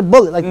and bent the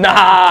bullet. Like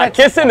Nah,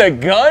 kissing a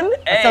gun?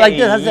 Hey, like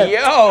this, I said-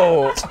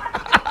 yo.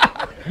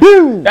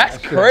 boom! That's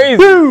crazy.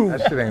 Boom!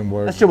 That shit ain't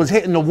working. That shit was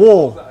hitting the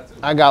wall.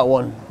 I got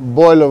one.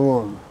 Boiler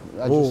Room.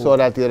 I just saw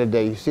that the other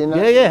day. You seen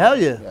that? Yeah, hell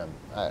yeah.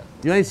 Yeah.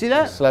 You ain't see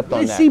that? Slept you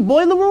on ain't that. see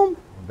Boiler Room?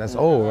 That's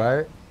old,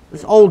 right?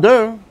 It's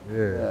older. Yeah.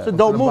 It's a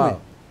dope movie.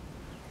 about?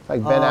 It's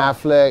like Ben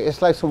Affleck.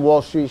 It's like some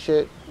Wall Street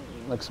shit.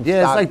 Like some Yeah,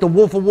 it's stock. like the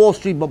Wolf of Wall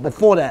Street, but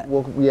before that.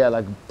 Yeah,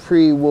 like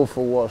pre-Wolf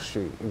of Wall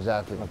Street.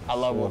 Exactly. I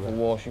love Wolf of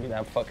Wall Street.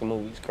 That fucking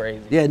movie's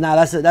crazy. Yeah, nah,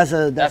 that's a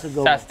good That's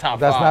one. top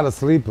That's five. not a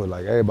sleeper,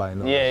 like everybody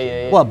knows.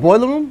 Yeah. What,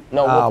 Boiler Room?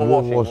 No, Ah, Wolf of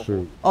Wall Wall Street.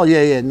 Street. Oh,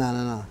 yeah,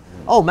 nah.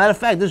 Oh, matter of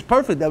fact, this is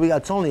perfect that we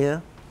got Tony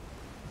here.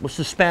 What's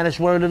the Spanish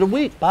word of the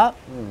week, Bob?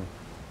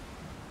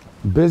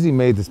 Busy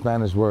made the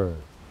Spanish word.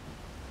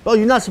 Oh,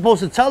 you're not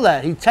supposed to tell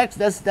that. He texts,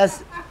 that's Yeah,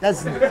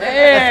 that's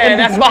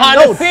behind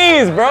the notes.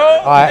 scenes, bro.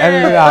 All right,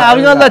 edit it out. Nah, we're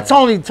edit gonna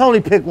it let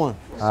Tony pick one.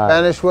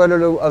 Spanish word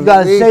of You the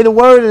gotta week. say the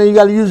word and then you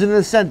gotta use it in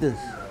a sentence.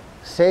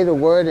 Say the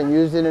word and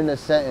use it in a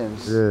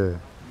sentence. Yeah.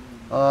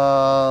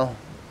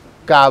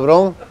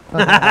 Cabrón.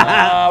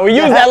 We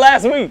used that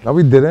last week. No,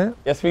 we didn't.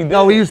 Yes, we did.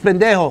 No, we use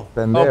pendejo.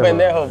 Pendejo.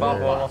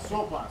 Pendejo.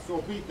 Sopa,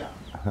 sopita.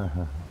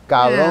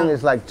 Cabrón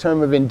is like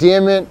term of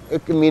endearment.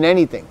 It can mean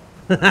anything.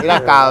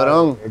 Mira,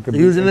 cabrón. It could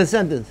Use it in a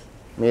sentence.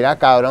 Mira,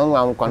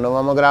 cabrón, cuando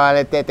vamos a grabar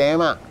este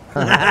tema.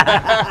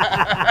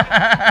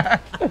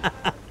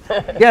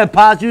 Yeah,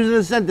 Pots, use it in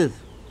a sentence.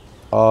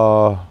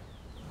 Oh,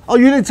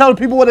 you didn't tell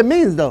people what it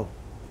means though.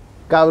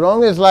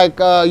 Cabrón is like,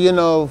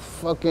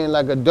 fucking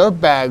like a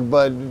dirtbag,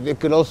 but it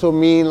could also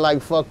mean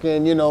like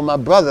fucking, my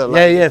brother. Like,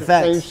 Yeah, it's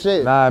the same facts.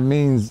 shit. Nah, it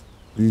means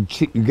you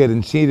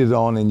getting cheated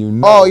on and you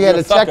know. Oh, yeah, You're the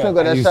a sucker. technical,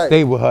 And that's you right.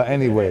 stay with her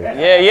anyway. Yeah,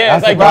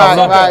 it's That's like the you're a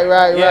problem. sucker.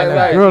 Right.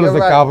 The girl is You're a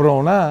right.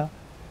 cabrona.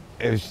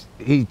 If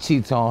he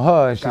cheats on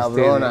her and she stays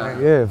Cabrona.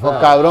 with yeah, Oh,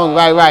 facts. cabrón,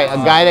 right. A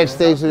guy that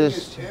stays with his.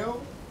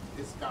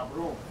 It's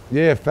cabrón.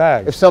 Yeah,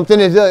 facts. If something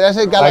is that's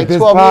it, got Like like this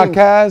 12 meanings.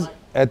 podcast,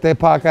 este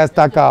podcast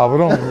está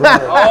cabrón.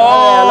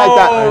 Oh,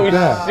 like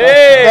that.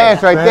 shit.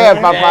 Dance right there,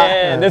 papa.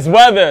 Yeah,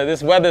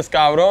 this weather's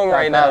cabrón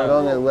right now.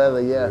 Cabrón is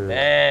weather, yeah.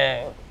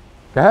 Damn.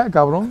 Go ahead,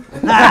 cabrón.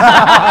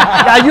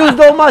 I used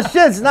all my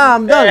shits. Nah,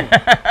 I'm done.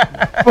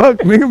 Fuck,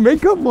 nigga,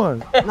 make up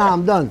one. Nah,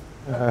 I'm done.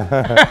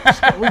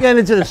 We're getting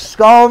into the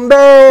scumbag.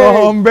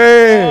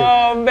 Scumbag.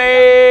 Oh,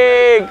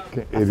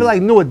 big. I feel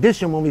like New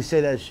Edition when we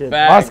say that shit.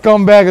 My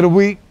scumbag of the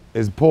week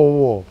is Paul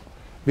Wall.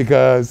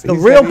 Because The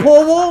real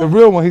Paul Wall? The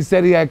real one. He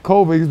said he had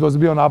COVID. He's supposed to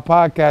be on our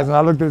podcast, and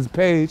I looked at his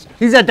page.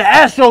 He's at the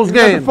Astros The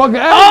game. fucking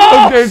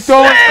Astros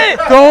game,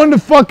 throwing the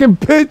fucking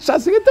pitch. I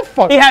said, get the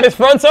fuck. He had his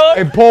fronts on?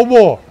 Hey, Paul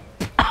Wall.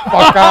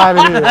 Fuck out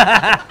of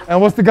here. And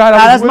what's the guy that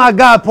Nah, was that's with my him?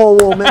 guy, Paul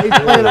Wall, man. He's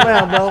playing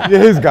around, bro. Yeah,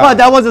 his guy. But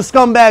that was a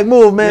scumbag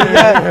move, man.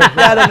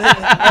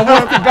 And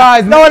what's the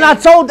guy's No, name? and I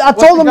told him, the guy's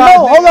no, name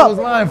hold I was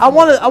up. lying for?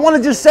 I want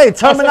to just say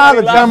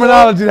terminology.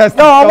 Terminology, that's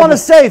No, I the want to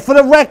trouble. say for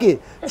the record,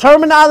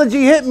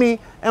 terminology hit me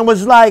and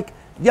was like,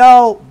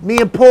 yo, me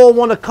and Paul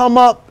want to come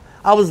up.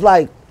 I was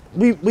like,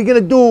 we gonna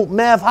do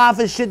Mav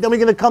Hoffa shit, then we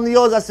gonna come to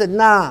yours. I said,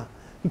 nah,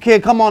 you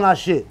can't come on our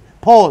shit.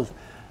 Pause.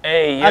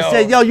 Hey, yo. I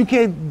said, yo, you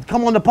can't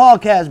come on the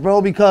podcast,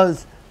 bro,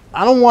 because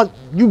I don't want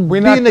you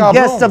We not being the cabrón.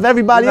 guest of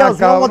everybody We not else.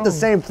 We don't want the cabrón.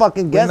 same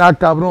fucking guest. not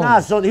cabrón. Nah,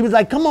 so he was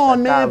like, come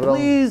on, man, cabrón.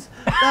 please.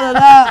 Da, da,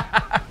 da.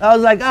 I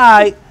was like, all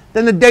right.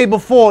 Then the day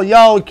before,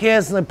 yo,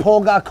 canceling,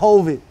 Paul got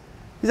COVID.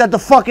 He's at the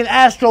fucking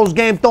Astros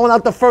game throwing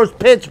out the first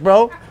pitch,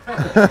 bro.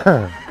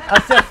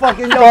 I said,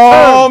 fucking, yo,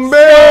 Scumbag.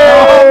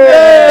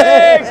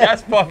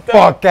 That's fucked up.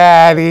 Fuck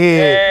out of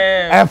here.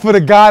 Damn. And for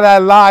the guy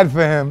that lied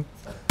for him,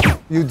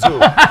 you too.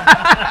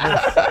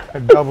 A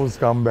double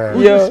scumbag.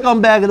 who's the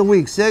scumbag of the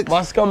week, Six?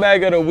 My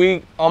scumbag of the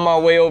week on my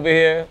way over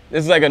here.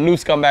 This is like a new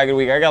scumbag of the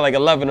week. I got like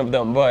 11 of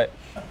them, but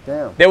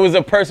Damn. there was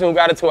a person who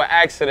got into an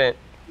accident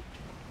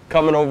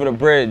coming over the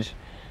bridge.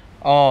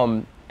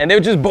 And they were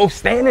just both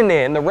standing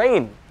there in the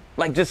rain,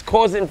 like just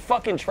causing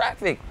fucking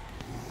traffic.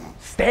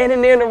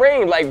 Standing there in the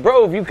rain, like,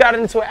 bro, if you got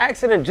into an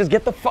accident, just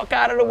get the fuck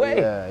out of the way.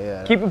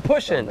 yeah. Keep it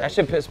pushing. That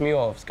shit pissed me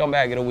off.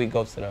 Scumbag of the week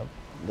goes to them.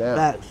 Damn.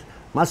 Facts.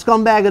 My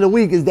scumbag of the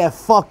week is that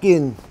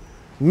fucking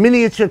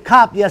miniature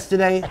cop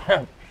yesterday.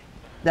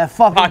 That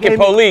fucking Pocket gave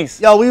me- police.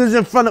 Yo, we was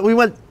in front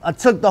of. I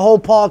took the whole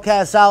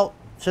podcast out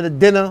to the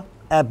dinner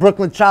at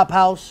Brooklyn Chop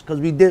House because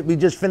we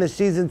just finished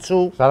season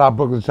 2. Shout out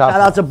Brooklyn Chop.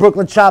 Shout out to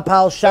Brooklyn Chop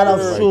House. Shout out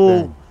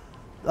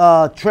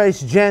to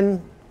Trace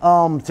Jen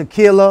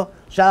Tequila.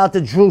 Shout out to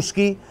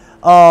Drewski.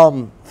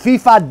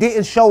 FIFA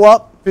didn't show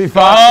up.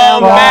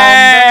 Oh,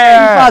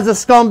 man. FIFA's a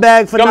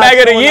scumbag for not Scumbag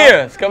of the showing year.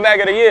 up. Scumbag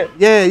of the year.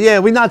 Yeah,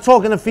 we're not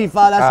talking to FIFA.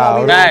 That's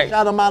why we Back.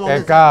 shout him out on Hey,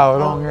 this. Kyle,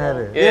 don't get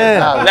it. Yeah.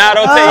 Yeah. Nah,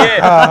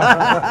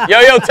 don't take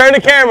it. Yo, turn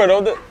the camera.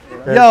 Don't do,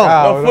 Hey, Yo.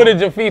 Kyle, no don't-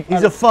 footage of FIFA.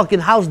 He's a fucking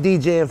house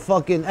DJ in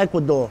fucking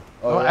Ecuador.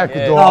 don't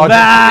Ecuador. Oh,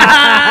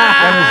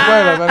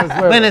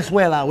 Venezuela.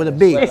 Venezuela with a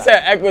B. He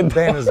said Ecuador.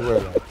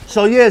 Venezuela.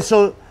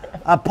 So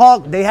I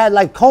parked, they had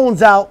like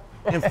cones out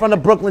in front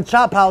of Brooklyn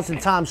Chop House in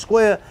Times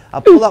Square. I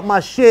pull up my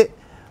shit,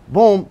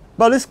 boom.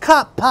 Bro, this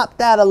cop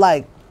popped out of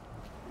like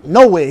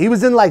nowhere. He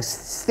was in like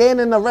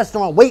standing in the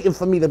restaurant waiting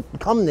for me to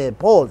come there,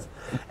 pause.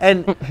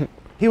 And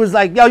he was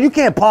like, yo, you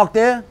can't park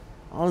there.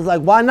 I was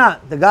like, why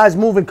not? The guy's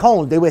moving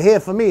cones. They were here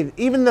for me.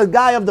 Even the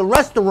guy of the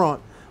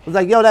restaurant was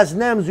like, yo, that's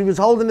NEMS. We was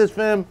holding this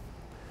for him.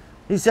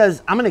 He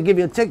says, I'm gonna give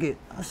you a ticket.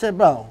 I said,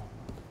 bro,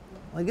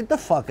 like, get the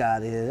fuck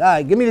out of here. All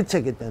right, give me the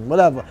ticket then,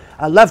 whatever.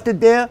 I left it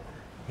there.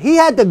 He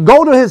had to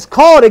go to his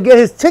car to get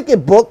his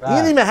ticket booked. He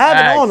didn't even have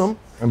it on him.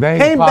 And then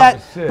came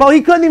back, bro,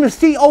 he couldn't even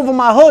see over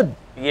my hood.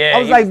 Yeah, I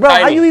was like, bro,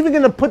 how you even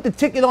gonna put the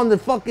ticket on the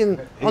fucking,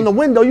 on the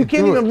window? You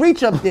can't even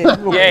reach up there.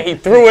 Yeah, he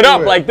threw it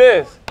up like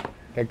this.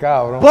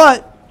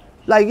 But,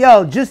 like,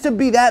 yo, just to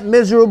be that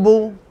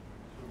miserable,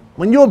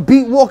 when you're a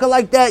beat walker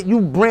like that, you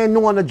brand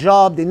new on the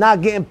job, they're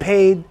not getting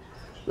paid.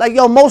 Like,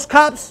 yo, most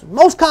cops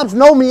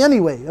know me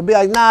anyway. They'll be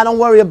like, nah, don't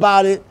worry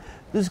about it.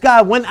 This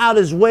guy went out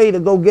his way to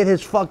go get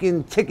his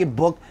fucking ticket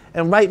book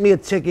and write me a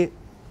ticket.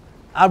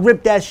 I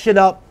ripped that shit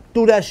up,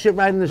 threw that shit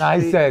right in the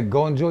street. He said,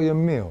 go enjoy your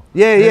meal.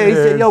 Yeah, he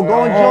said, yo,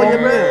 go enjoy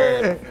your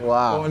meal.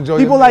 Wow.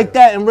 People like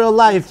that in real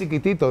life.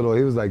 Chiquitito, though,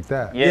 he was like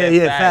that.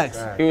 Yeah, facts.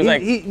 He was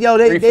like, yo,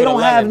 they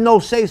don't have no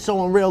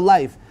say-so in real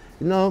life.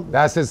 You know?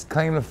 That's his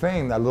claim to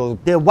fame, that little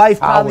Their wife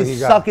probably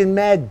sucking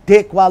mad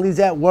dick while he's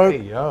at work.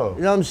 Hey, yo.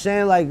 You know what I'm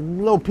saying? Like,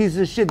 little piece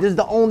of shit. This is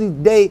the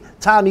only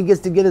time he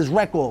gets to get his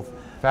wreck off.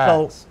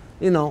 Facts. So,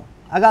 you know,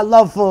 I got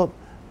love for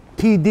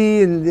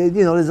PD and,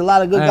 you know, there's a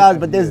lot of good guys,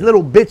 but there's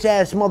little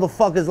bitch-ass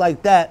motherfuckers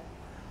like that.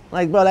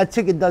 Like, bro, that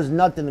ticket does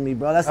nothing to me,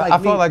 bro. That's like I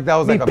felt like that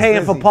was me like a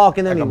paying busy, for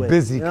parking like anyway. a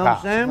busy you know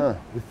cop. what I'm saying?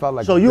 It felt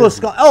like So you a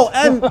scum. Oh,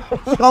 and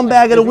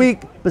scumbag of the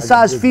week,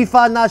 besides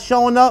FIFA not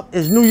showing up,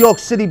 is New York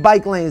City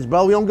bike lanes,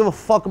 bro. We don't give a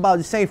fuck about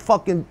this ain't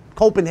fucking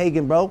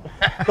Copenhagen, bro.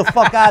 Get the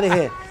fuck out of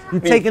here. You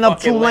taking up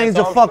 2 lanes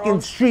of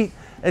fucking street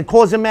and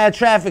causing mad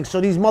traffic so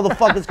these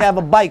motherfuckers can have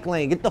a bike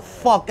lane. Get the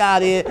fuck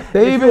out of here.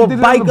 They even did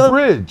it on the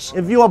bridge.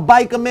 If you're a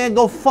biker, man,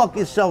 go fuck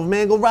yourself,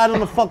 man. Go ride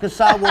on the fucking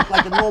sidewalk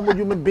like a normal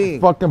human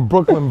being. Fucking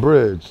Brooklyn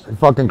Bridge. They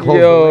fucking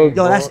closed Yo, the lane,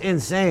 Yo, that's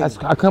insane.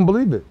 I couldn't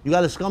believe it. You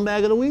got a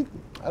scumbag of the week?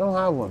 I don't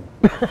have one.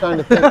 I'm trying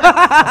to think.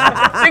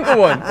 think of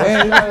one.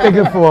 Man, you was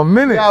thinking for a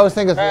minute. Yeah, I was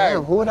thinking,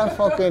 damn, who would I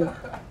fucking...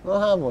 I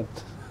don't have one.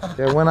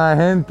 Que buena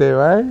gente,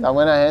 right? La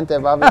buena gente,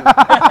 papi.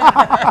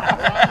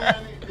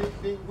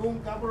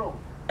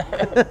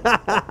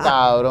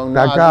 Cabrón,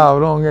 That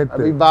cabrón I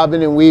be este.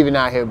 bobbing and weaving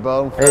out here,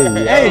 bro.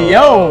 Hey,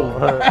 yo.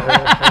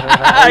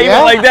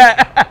 Even like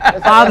that.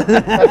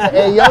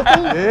 Hey, yo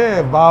thing?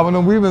 Yeah, bobbing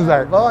and weaving's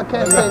like. Bro, I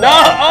can't say No,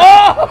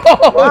 that.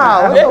 oh!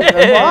 Wow, what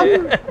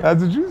the fuck?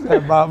 That's what you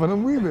said, bobbing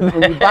and weaving.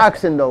 We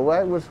boxing though,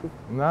 right?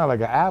 Nah,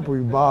 like an apple,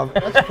 you bob.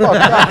 That's fucked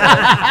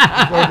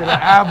up. Go get an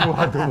apple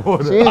out the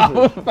water.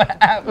 Jesus. What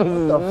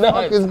the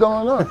fuck is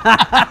going on?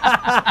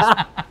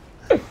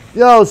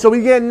 Yo, so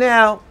we getting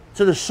now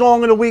to the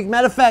song of the week.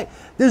 Matter of fact,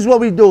 this is what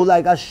we do.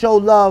 Like, I show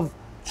love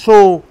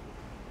to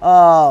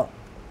a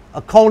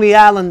Coney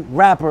Island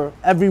rapper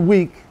every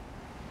week.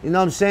 You know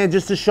what I'm saying?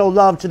 Just to show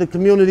love to the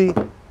community. You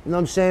know what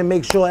I'm saying?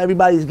 Make sure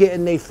everybody's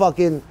getting they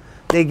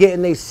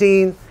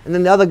scene. And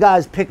then the other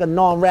guys pick a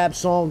non-rap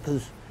song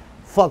because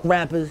fuck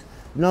rappers.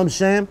 You know what I'm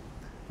saying?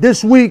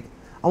 This week,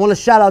 I want to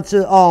shout out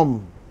to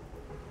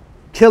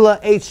Killer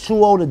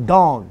H2O the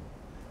Dawn.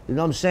 You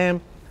know what I'm saying?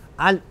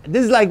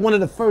 This is like one of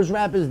the first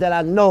rappers that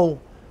I know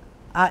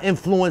I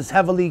influenced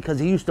heavily because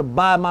he used to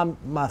buy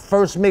my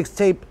first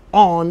mixtape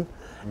on.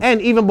 And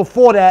even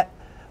before that,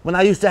 when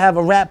I used to have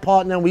a rap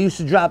partner and we used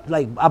to drop,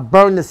 like, I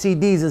burned the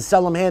CDs and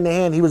sell them hand to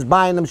hand. He was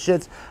buying them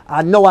shits.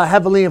 I know I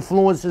heavily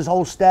influenced his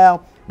whole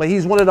style, but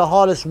he's one of the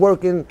hardest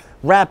working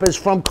rappers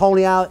from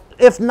Coney Island,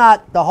 if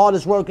not the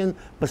hardest working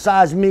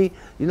besides me.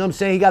 You know what I'm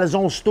saying? He got his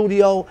own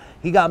studio.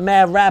 He got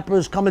mad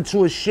rappers coming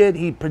to his shit.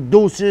 He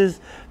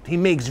produces. He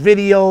makes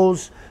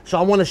videos. So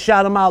I want to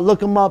shout him out.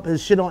 Look him up.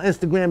 His shit on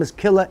Instagram is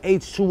Killer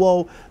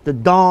H2O The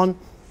Dawn.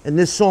 And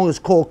this song is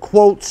called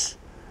Quotes.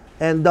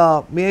 And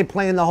we ain't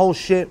playing the whole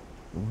shit,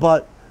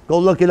 but go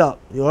look it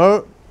up. You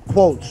heard?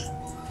 Quotes.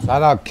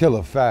 Shout out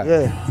Killer, fat.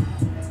 Yeah.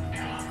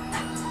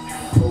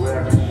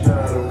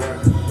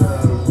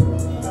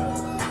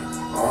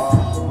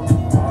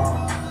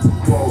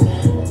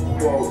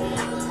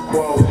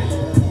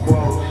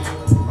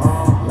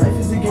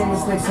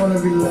 On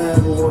every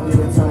level, won't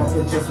even time I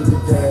just with the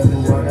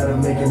devil. I gotta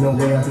make it no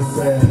way I can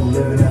settle.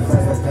 Living that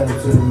fast, I pedal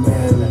to the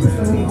metal. Used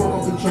to me go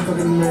off the trip for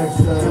the next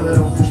step. Till they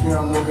don't push me,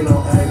 I'm working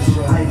on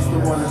action. I used to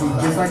wanna be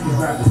just like these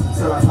rappers,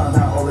 till I found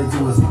out all they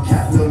do is be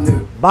cat little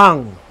nigga.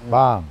 Bang.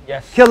 Bang.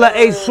 Yes. Killer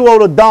H2O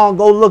The Dawn.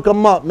 Go look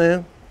him up,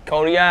 man.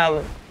 Coney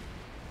Island.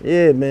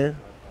 Yeah, man.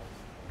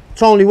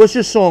 Tony, what's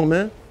your song,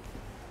 man?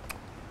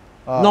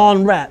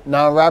 Non-rap.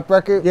 Non-rap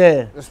record?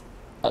 Yeah.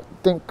 I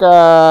think,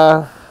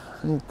 let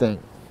me think.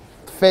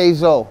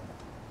 Fazo,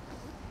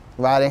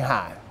 Riding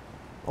High.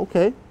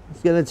 Okay,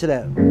 let's get into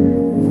that.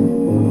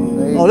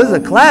 Oh, this is a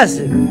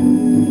classic.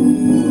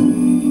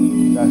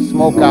 Got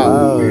Smoke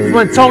Out. This is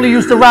when Tony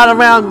used to ride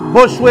around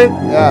Bushwick,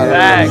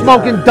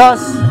 smoking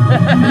dust.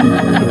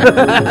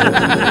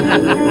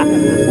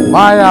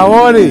 Maya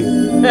Ori.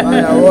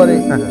 Maya Ori.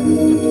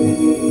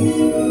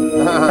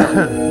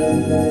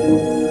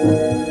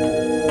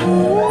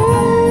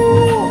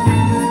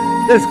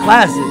 This is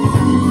classic.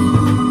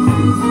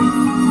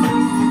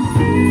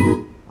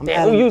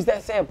 Damn, who use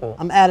that sample?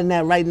 I'm adding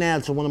that right now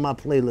to one of my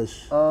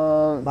playlists.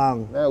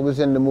 Bang. It was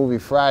in the movie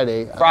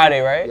Friday. Friday,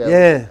 right?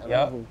 Yeah.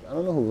 I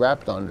don't know who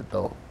rapped on it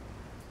though.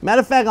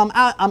 Matter of fact,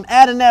 I'm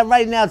adding that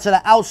right now to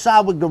the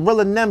Outside with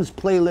Gorilla NEMS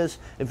playlist.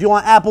 If you're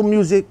on Apple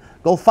Music,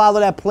 go follow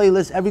that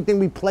playlist. Everything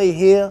we play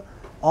here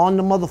on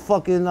the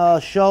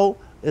motherfucking show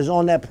is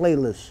on that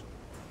playlist.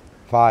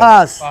 Fire.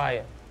 Paz.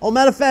 Fire. Oh,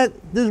 matter of fact,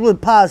 this is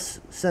what Paz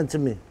sent to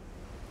me.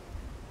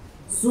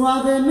 You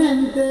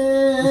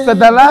said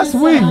that last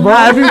week, bro.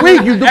 Nah, every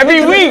week.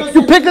 Every week.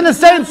 You picking the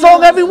same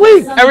song every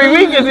week. Every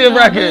week is your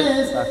record.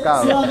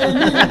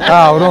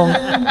 Cabrón.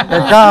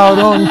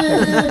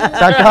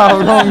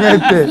 Cabrón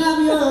este.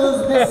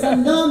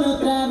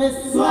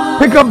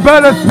 Pick a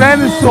better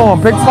Spanish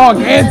song. Pick Mark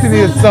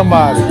Anthony or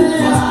somebody.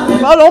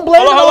 Bro, don't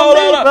blame it on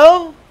me,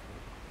 bro.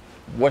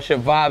 What's your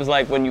vibes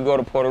like when you go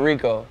to Puerto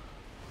Rico?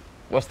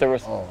 What's the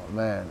response? Oh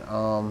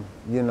man,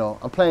 you know,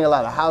 I'm playing a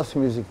lot of house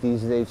music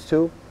these days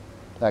too,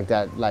 like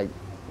that, like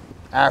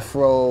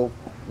Afro,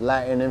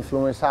 Latin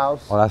influence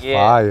house. Oh, that's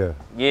fire.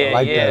 Yeah, I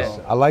like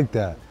that. I like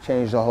that.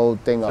 Change the whole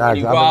thing up.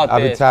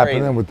 I've been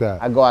tapping in with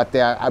that. I go out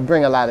there. I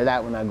bring a lot of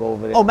that when I go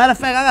over there. Oh, matter of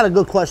fact, I got a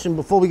good question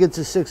before we get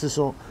to Sixers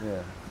song.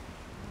 Yeah.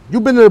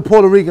 You've been to the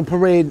Puerto Rican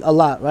parade a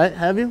lot, right?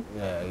 Have you?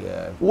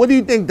 Yeah. What do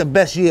you think the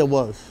best year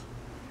was?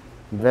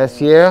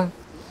 Best year?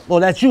 Well,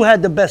 that you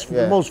had the best,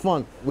 the most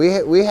fun.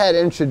 We had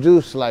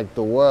introduced like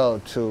the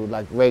world to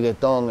like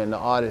reggaeton and the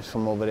artists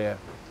from over there.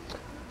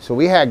 So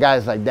we had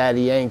guys like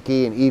Daddy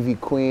Yankee and Evie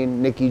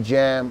Queen, Nicky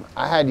Jam.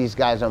 I had these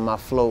guys on my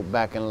float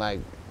back in like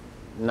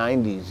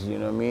 90s, you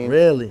know what I mean?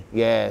 Really?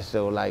 Yeah,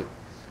 so like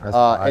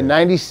in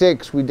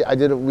 96 we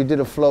did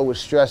a float with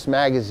Stress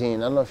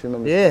Magazine. I don't know if you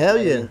remember. Yeah,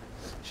 hell yeah.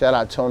 Shout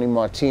out Tony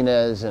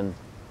Martinez, and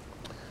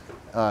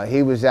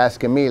he was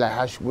asking me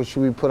like, what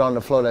should we put on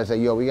the float? I said,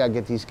 yo, we gotta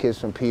get these kids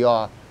from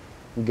PR.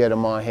 Get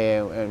them on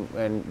here,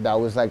 and that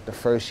was like the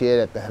first year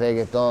that the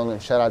reggaeton,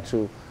 and shout out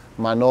to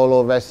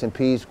Manolo, rest in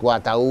peace,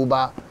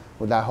 Guatauba,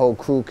 with that whole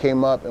crew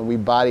came up and we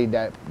bodied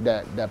that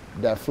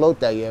float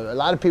that year. A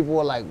lot of people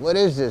were like, what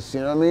is this, you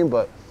know what I mean?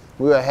 But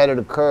we were ahead of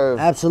the curve.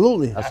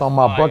 Absolutely. That's on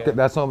my bucket,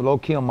 that's on low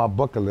key on my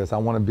bucket list. I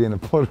want to be in the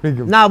Puerto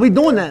Rican. Nah, we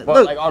doing that. What,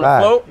 Look, like on the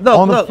float? Look,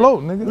 on the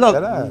float,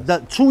 nigga.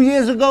 Look, 2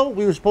 years ago,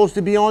 we were supposed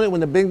to be on it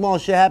when the Big Mall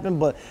shit happened,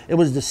 but it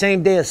was the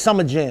same day as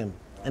Summer Jam,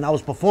 and I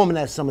was performing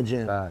at Summer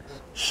Jam. Facts.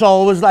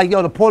 So it was like,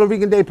 yo, the Puerto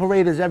Rican Day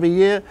Parade is every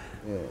year.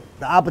 Yeah.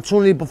 The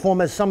opportunity to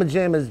perform at Summer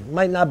Jam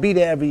might not be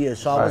there every year.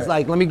 So I was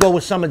like, let me go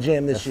with Summer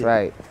Jam this year.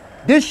 Right.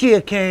 This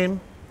year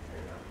came,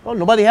 oh,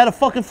 nobody had a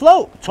fucking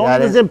float.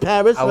 Tony was in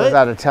Paris, I was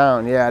out of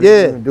town, I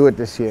didn't even do it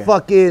this year.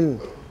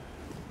 Fucking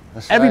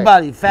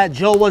everybody. Fat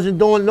Joe wasn't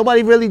doing,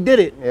 nobody really did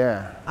it.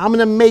 Yeah. I'm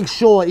gonna make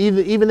sure,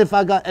 even if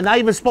I got, and I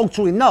even spoke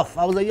to Enough.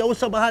 I was like, yo,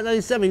 what's up with Hot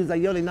 97? He was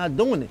like, yo, they not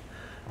doing it.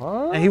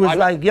 And he was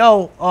like,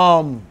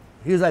 yo,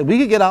 he was like, we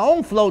could get our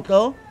own float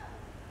though.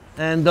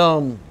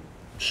 And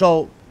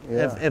so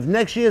if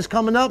next year's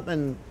coming up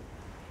and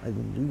like,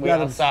 we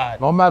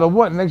outside. No matter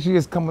what, next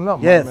year's coming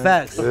up. Yeah, man.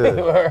 facts.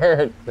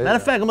 Word. Matter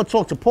of fact, I'm gonna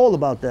talk to Paul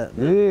about that.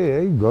 Yeah,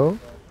 there you go.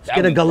 Let's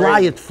get a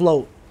Goliath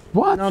float.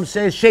 What? You know what I'm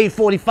saying? Shade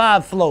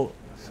 45 float.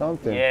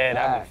 Something. Yeah,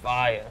 that'd be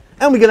fire.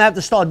 And we're gonna have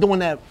to start doing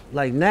that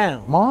like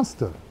now.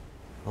 Monster.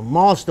 A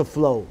monster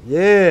float.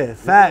 Yeah,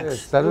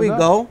 facts. Set There it we up.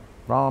 go.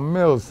 Ron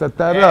Mills, set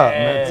that up,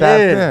 man. Tap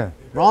in.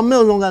 Ron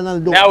Mills don't got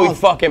nothing to do Now with we us.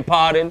 fucking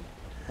potting.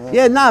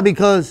 Yeah, nah,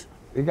 because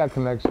He got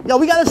connection. yo,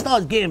 we gotta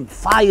start getting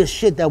fire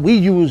shit that we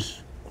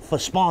use for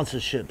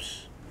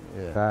sponsorships.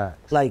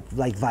 Facts. Like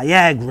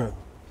Viagra.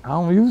 I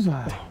don't use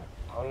that.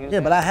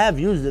 Yeah, but I have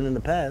used it in the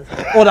past.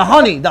 Or the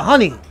honey. The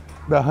honey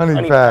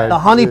pack. The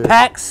honey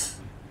packs.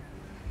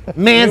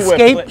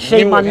 Manscaped,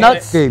 shave my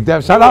nuts.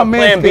 Manscaped. Shout out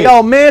Manscaped.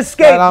 Yo,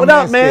 Manscaped, what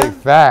up, man?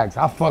 Facts.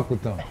 I fuck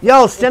with them.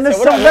 Yo, send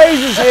us some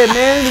razors here,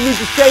 man. We need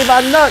to shave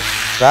our nuts.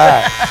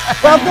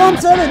 Facts. Welcome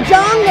to the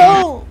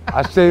jungle.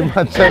 I shave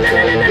my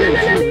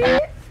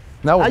chest.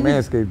 Not with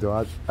Manscaped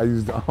though. I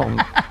used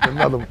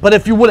another one. But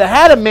if you would have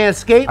had a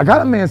Manscaped. I got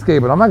a Manscaped,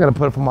 but I'm not gonna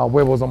put it for my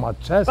huevos on my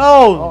chest.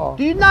 Bro,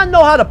 do you not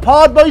know how to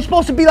pod, bro? You're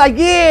supposed to be like,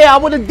 yeah, I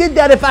would have did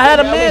that if I had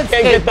a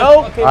Manscaped, bro.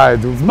 All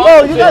right, dude.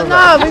 Bro, you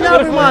got we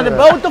not reminded,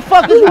 bro. What the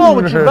fuck is wrong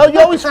with you, bro? You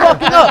always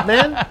fucking up,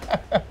 man.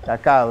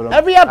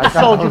 Every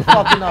episode you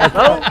fucking up,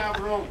 bro.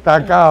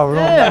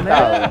 Yeah,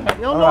 man.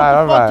 You don't know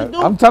what the fuck to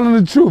do. I'm telling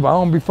the truth. I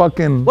don't be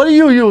fucking. What do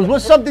you use?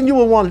 What's something you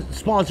would want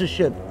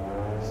sponsorship?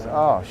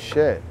 Oh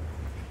shit.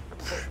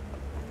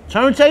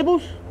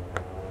 Turntables?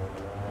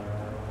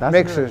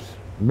 Mixers.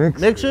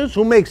 Mixers?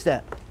 Who makes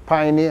that?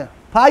 Pioneer.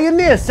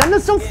 Pioneer. Send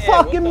us some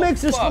fucking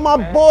mixers for my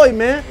boy,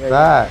 man.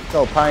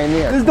 So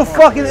Pioneer. This is the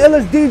fucking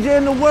illest DJ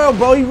in the world,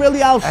 bro. He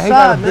really outside, And he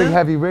got a man. big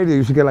heavy radio.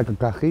 You should get like a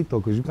cajito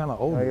because you kind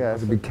of old. Oh, yeah,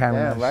 to be carrying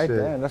that right shit.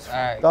 there. That's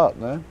fucked up,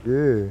 man.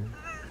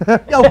 Yeah.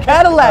 Yo,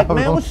 Cadillac,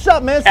 man. What's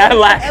up, man?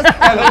 Cadillac.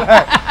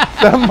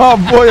 Send my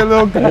boy a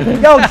little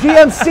Cadillac. Yo,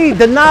 GMC,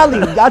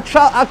 Denali.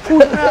 I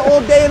cruise around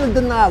all day in the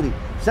Denali.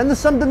 Send us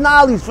some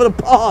Denalis for the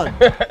pod.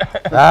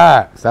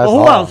 That's Well, who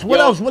hard.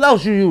 else? What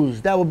else you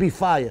use? That would be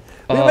fire.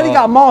 We already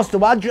got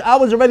Monster. I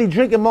was already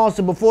drinking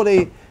Monster before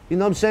they You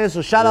know what I'm saying?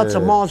 So shout out to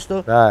Yeah.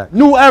 Monster. Right.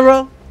 New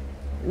Era.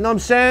 You know what I'm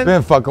saying?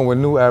 Been fucking with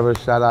New Era.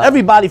 Shout out.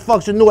 Everybody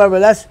fucks with New Era.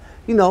 That's,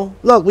 you know,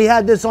 look, we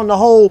had this on the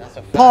whole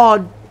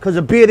pod because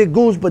of Bearded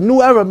Goose, but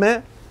New Era,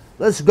 man.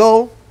 Let's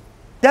go.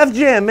 Def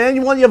Jam, man.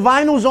 You want your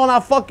vinyls on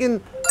our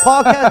fucking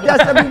podcast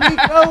desk every week,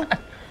 bro?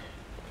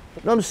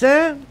 You know what I'm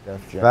saying?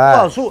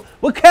 Facts. So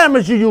what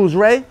cameras you use,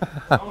 Ray?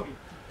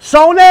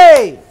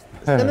 Sony.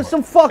 Send us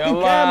some fucking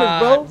cameras,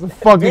 bro. Some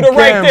fucking Do the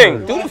right cameras.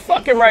 thing. Do the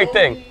fucking right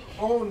thing.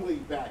 Only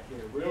back here,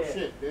 real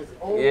shit. There's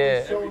only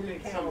Yeah.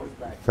 Sony cameras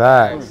back here.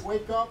 Facts.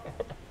 Wake up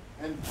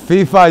and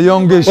FIFA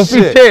youngest What's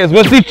these shit. chairs?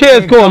 What's these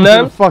chairs called, The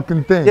man?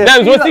 fucking thing. Yeah.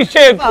 Nems, what's these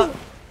chairs called?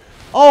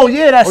 Oh,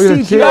 yeah, that's Oh, yeah,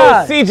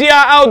 CGI. CGI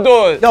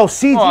outdoors. Yo,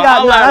 CGI. Oh, nah,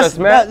 holla at that's, us,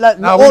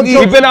 man. Nah, all we need-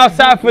 jokes- We've been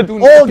outside for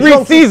all 3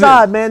 jokes seasons.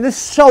 aside, man,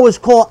 this show is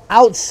called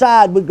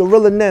Outside with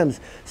Gorilla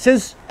NEMS.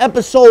 Since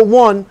episode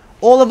 1,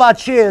 all of our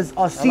chairs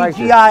are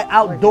CGI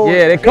outdoors.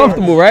 Yeah, they're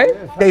comfortable, right?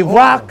 They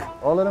rock.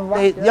 All of them rock.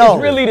 Yo,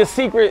 It's really the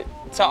secret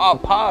to our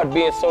pod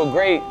being so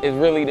great is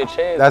really the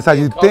chairs. That's how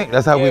you think.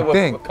 That's how we we're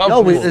think. yo,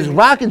 comfortable. it's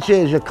rocking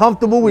chairs. You're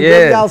comfortable. We bring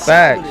you Yeah,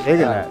 outside.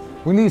 facts.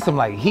 We need some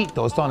like heat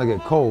though. It's starting to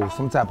get cold.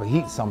 Some type of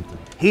heat something.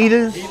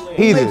 Heaters.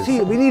 Heaters.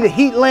 We need a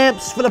heat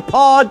lamps for the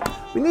pod.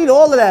 We need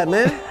all of that,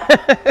 man.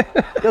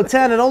 Yo,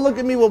 Tanner, don't look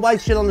at me with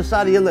white shit on the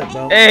side of your lip,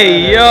 bro.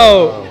 Hey,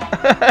 yo.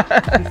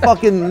 He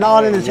fucking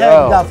nodding his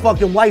head. He got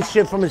fucking white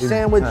shit from his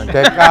sandwich.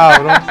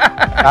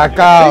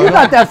 Cacao, You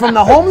got that from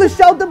the homeless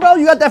shelter, bro?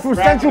 You got that from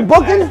Central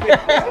Booking? Bro,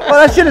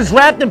 that shit is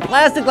wrapped in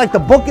plastic like the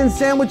booking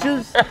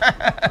sandwiches.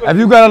 If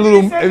you got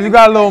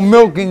a little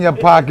milk in your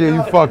pocket,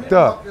 you fucked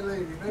up.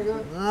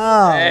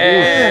 Oh,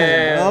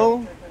 man,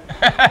 bro.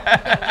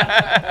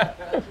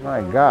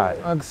 My God.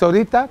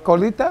 Solita,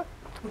 colita,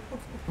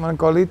 man,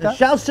 colita.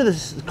 Shouts to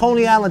the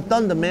Coney Island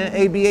Thunder, man,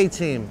 ABA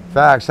team.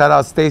 Fact. Shout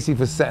out Stacy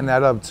for setting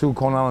that up too.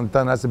 Coney Island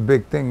Thunder. That's a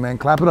big thing, man.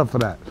 Clap it up for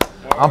that.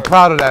 I'm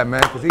proud of that,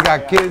 man, because he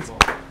got kids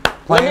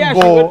playing ask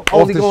you, ball what- off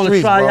Only the going to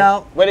streets, try bro.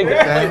 out. Where they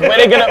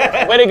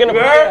gonna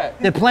play at?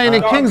 They're playing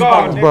in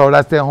Kingsborough. Bro,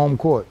 that's their home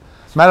court.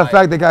 Matter of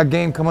fact, they got a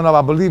game coming up.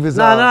 I believe it's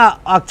Nah,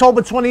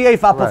 October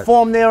 28th, I Right.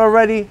 performed there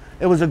already.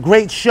 It was a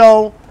great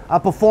show. I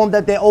performed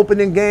at their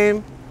opening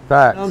game.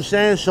 Facts. You know what I'm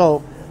saying?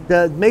 So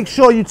make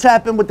sure you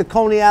tap in with the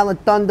Coney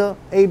Island Thunder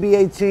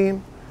ABA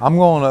team. I'm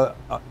going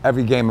to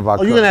every game if I Oh,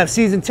 could. you gonna have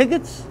season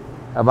tickets?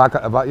 If I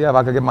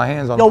could get my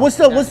hands on Yo, them. what's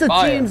the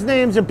fire. teams'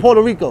 names in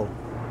Puerto Rico?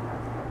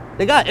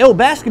 They got ill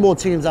basketball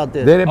teams out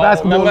there. Their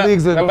basketball remember-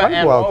 leagues are remember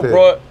incredible out Anwar there.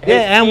 brought his Yeah,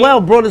 and team?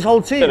 well brought his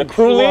whole team To the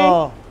crew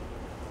league?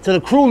 To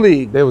the crew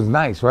league. They was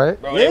nice, right?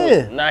 Bro, it was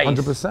Yeah. nice.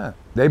 100%.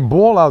 They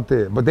ball out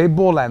there, but they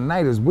ball at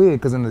night is weird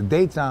because in the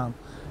daytime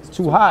it's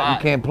too hot.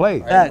 You can't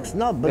play. Facts,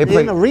 no, but They they're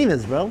in play-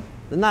 arenas, bro.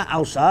 They're not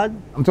outside.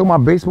 I'm talking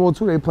about baseball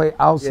too. They play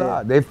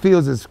outside. Their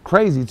fields is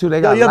crazy too. They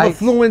Yo, got you ever lights.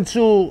 flew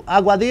into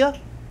Aguadilla?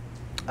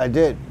 I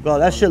did. Bro,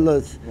 that shit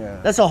looks. Yeah.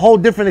 That's a whole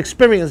different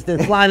experience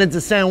than flying into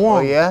San Oh,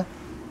 Juan. yeah?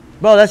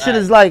 Bro, that shit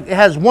is like it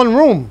has one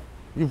room.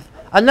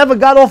 I never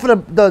got off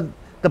of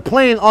the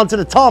plane onto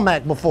the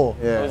tarmac before.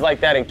 It was like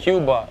that in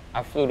Cuba.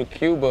 I flew to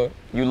Cuba.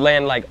 You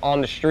land like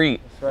on the street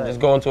and just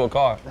go into a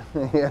car.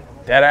 Yeah.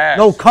 Dead ass.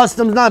 No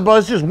customs, not bro.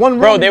 It's just one room.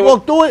 Bro, they you were-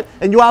 walk through it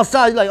and you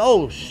outside. You're like,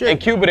 oh In shit.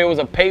 Cuba, there was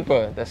a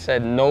paper that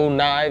said no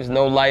knives,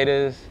 no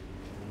lighters,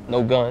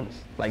 no guns.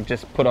 Like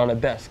just put on a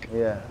desk.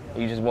 Yeah.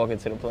 You just walk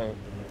into the plane.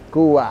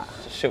 Gua.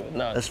 Shit was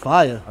nuts. That's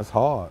fire. That's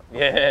hard.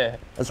 Yeah.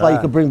 That's why you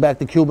could bring back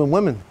the Cuban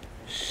women.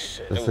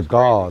 The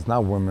cigars,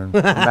 not women.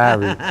 I'm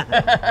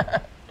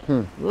married.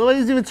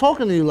 Nobody's even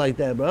talking to you like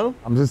that, bro.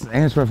 I'm just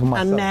answering for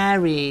myself. I'm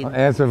married. I'm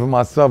answering for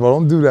myself.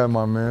 Don't do that,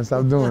 my man.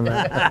 Stop doing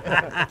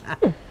that.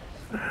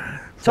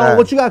 So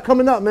what you got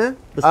coming up, man?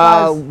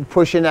 Besides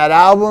Pushing that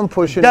album,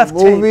 pushing Def the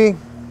movie.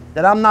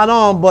 that I'm not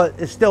on, but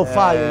it's still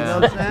fire. You know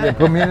what I'm saying? Yeah,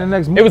 put me in the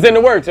next It movie. was in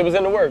the works. It was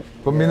in the works.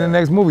 Put me in the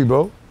next movie,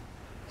 bro.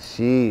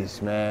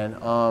 Jeez, man.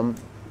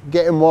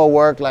 Getting more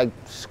work, like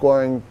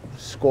scoring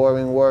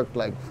work,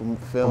 like from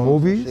film.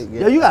 movies? Shit,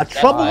 Yo, you got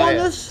trouble on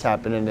fire. this?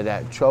 tapping into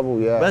that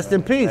trouble, yeah. Rest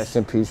in peace. Rest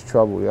in peace,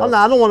 trouble, yeah.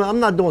 I'm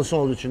not doing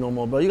songs with you no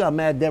more, bro. You got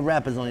mad dead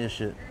rappers on your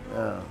shit.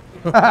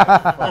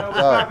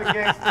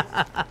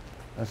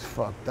 That's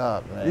fucked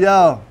up, man.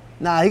 Yo,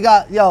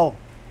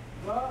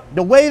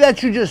 the way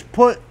that you just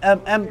put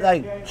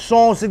like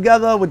songs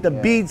together with the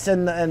beats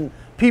and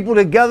people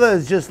together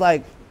is just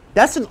like,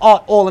 that's an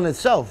art all in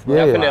itself, bro.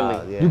 Yeah.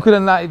 Definitely. Yeah.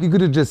 You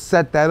could have just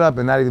set that up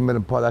and not even been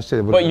a part of that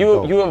shit. But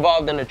you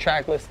involved in the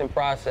track listing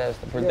process,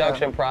 the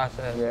production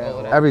process, Yeah. all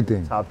of that.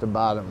 everything. Top to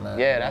bottom, man.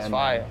 Yeah, that's And,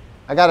 fire.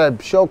 I got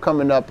a show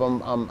coming up.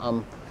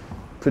 I'm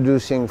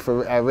producing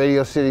for at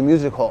Radio City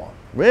Music Hall.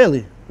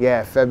 Really?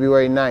 Yeah,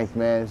 February 9th,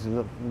 man. It's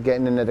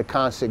getting into the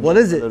concert. What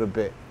game is it? A little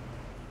bit.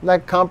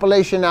 Like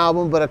compilation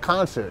album, but a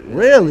concert.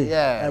 Really?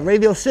 Yeah. At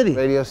Radio City.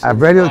 Radio City. At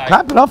radio,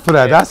 clap it up for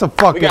that. That's a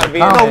fucking. gotta be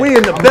in accomplishment. No, we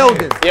in the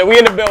building. Yeah, we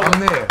in the building. I'm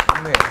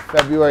there.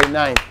 February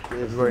 9th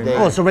is the date.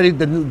 Oh, it's already,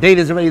 the new date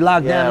is already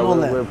locked down Yeah, and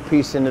all we're that.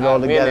 piecing it all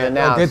we in together there.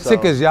 now. Get so-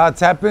 tickets, y'all.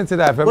 Tap into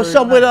that. What's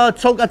February up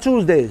with Toka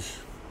Tuesdays?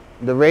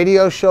 The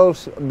radio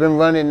show's been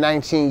running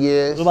 19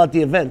 years. What about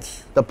the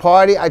events? The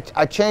party, I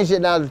changed it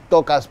now to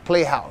Tocas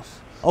Playhouse.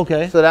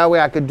 Okay. So that way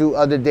I could do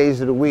other days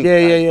of the week. Yeah,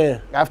 yeah, yeah.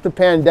 After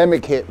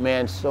pandemic hit,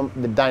 man,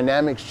 the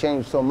dynamics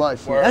changed so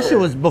much. That shit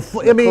was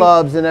before. The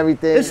clubs and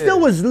everything. It still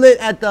was lit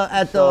at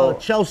the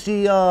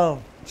Chelsea.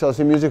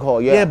 Chelsea Music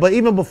Hall, yeah. Yeah, but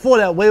even before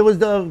that, where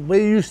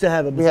you used to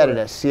have it? We had it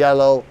at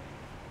Cielo.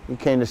 We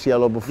came to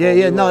Cielo before. Yeah,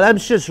 yeah, no,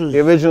 that shit was. The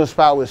original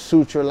spot was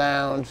Suture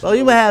Lounge. Oh,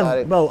 you would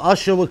have, bro,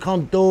 Usher would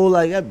come through,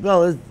 like,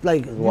 bro, it's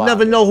like, you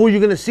never know who you're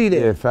gonna see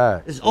there. Yeah,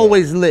 fact. It's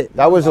always lit.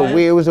 That was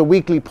it was a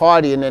weekly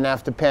party, and then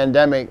after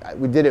pandemic,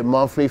 we did it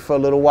monthly for a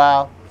little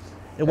while.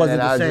 It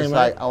wasn't the same, I was just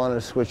right? like, I wanted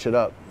to switch it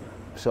up.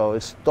 So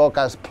it's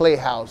Tocas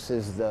Playhouse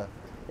is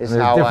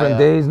how different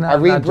days now. I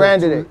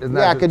rebranded it. It's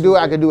Yeah, I not could do it.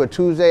 I could do a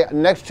Tuesday.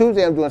 Next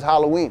Tuesday I'm doing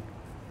Halloween,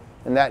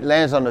 and that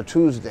lands on a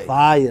Tuesday.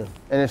 Fire.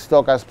 And it's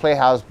Tocas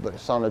Playhouse, but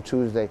it's on a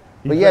Tuesday.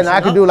 But You yeah, now I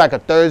dressing could up? do like a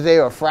Thursday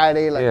or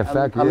Friday. Like Yeah,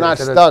 fact, I'm yeah, not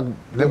instead stuck of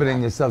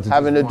limiting yourself to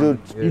having to just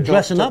do. one. You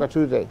dressing up?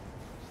 Tuesday.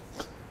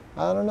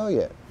 I don't know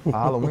yet.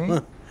 Halloween?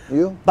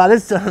 You? By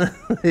this time,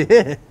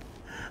 yeah.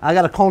 I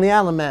got a Coney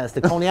Island mask.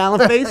 The Coney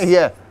Island face?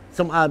 Yeah.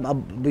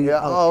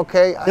 Oh,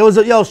 okay. There was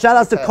shout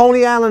outs to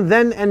Coney Island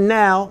then and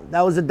now.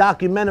 That was a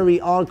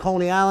documentary on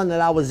Coney Island that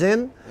I was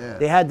in. Yeah.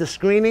 They had the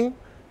screening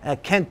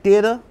at Kent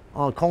Theater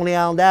on Coney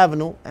Island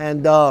Avenue.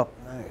 And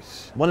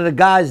one of the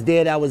guys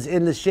there that was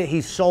in the shit,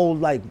 he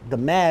sold like the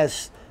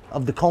mask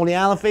of the Coney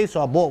Island face,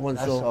 so I bought one.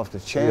 That's so off the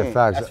chain. Yeah,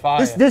 facts. That's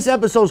fire. this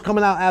episode's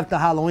coming out after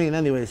Halloween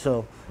anyway,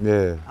 so.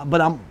 Yeah.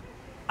 But I'm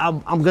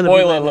gonna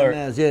Spoiler be wearing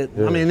alert. that mask.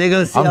 Yeah. I mean, they're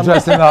gonna see. I'm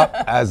dressing up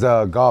as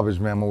a garbage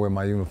man. I'm gonna wear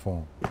my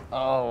uniform.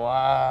 Oh,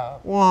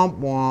 wow. Womp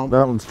womp.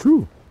 That was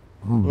true.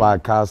 I'm gonna buy a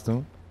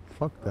costume.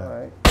 Fuck that.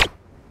 All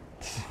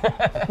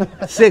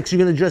right. 6, you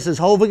gonna dress as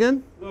Hove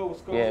again?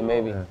 Yeah,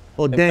 maybe.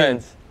 Or Dame?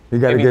 Depends. You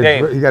gotta Maybe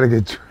Dame. get. You gotta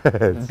get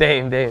dreads.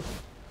 Dame.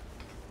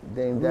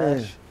 Dame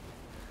Dash.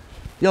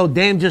 Yo,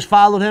 Dame just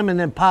followed him, and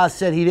then Pa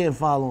said he didn't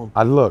follow him.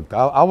 I looked.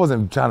 I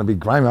wasn't trying to be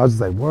grimy. I was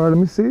just like, word, let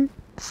me see.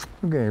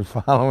 You ain't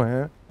following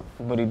him.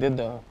 But he did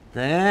though.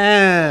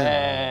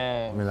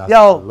 Damn. I mean, I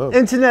Yo, look.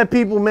 internet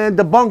people, man,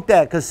 debunk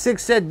that, because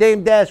 6 said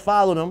Dame Dash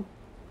followed him.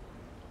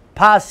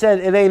 Pa said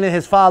it ain't in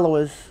his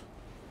followers.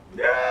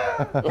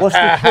 What's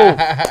the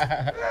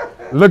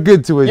truth? Look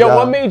into it, Yo, y'all.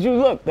 what made you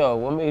look though?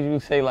 What made you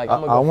say like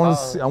I'm gonna I go want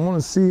follow? to see. I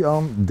want to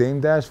see Dame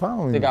Dash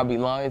following. Think you. I'll be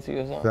lying to you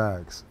or something?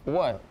 Facts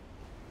What?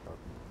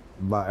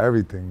 about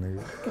everything,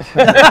 nigga.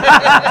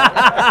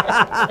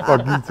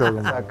 Fuck you talking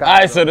about? All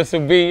right, so this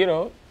will be,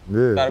 gotta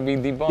Yeah, be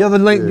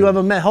debunked. You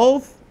ever met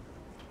Hove?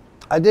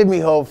 I did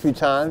meet Hov a few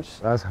times.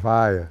 that's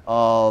fire.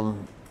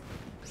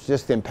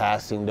 Just in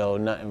passing though,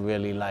 nothing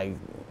really like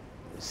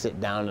sit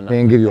down and. He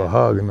ain't give you a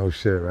hug and no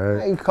shit,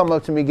 right? He come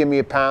up to me, give me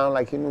a pound,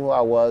 like he knew who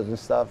I was and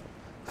stuff.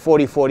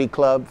 40-40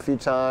 Club a few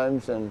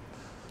times, and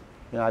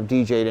I've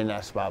DJ'd in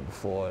that spot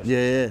before.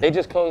 Yeah. They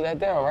just closed that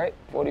down, right?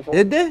 44.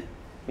 Did they?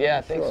 Yeah,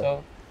 I think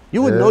so.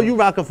 You would know you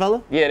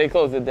Rockefeller. Yeah, they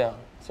closed it down.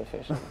 It's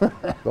official.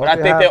 But I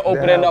think they're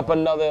opening up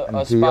another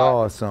DR spot.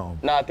 or something.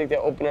 Nah, I think they're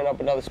opening up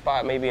another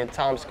spot, maybe in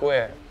Times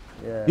Square.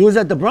 You was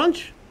at the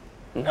brunch?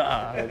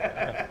 Nah. They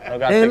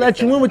didn't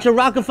let you in with your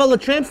Rockefeller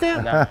tramp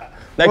stamp?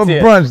 Next What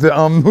year. brunch?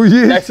 The New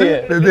Year's? Next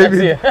year. They Next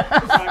be- year.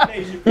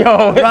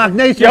 Yo, Rock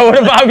Nation. Yo,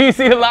 what about if you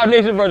see the Live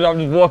Nation version? I'm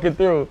just walking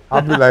through.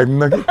 I'll be like,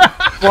 nigga,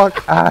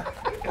 fuck out.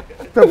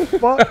 The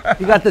fuck?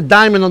 He got the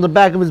diamond on the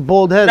back of his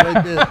bald head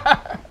right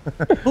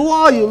there. Who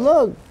are you?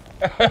 Look.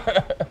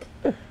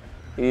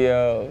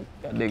 Yo,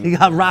 that nigga. He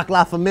got Rock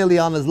La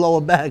Familia on his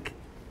lower back.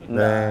 Nah,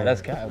 Damn.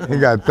 that's cap. He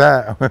got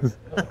that.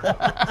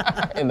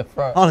 In the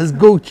front. On his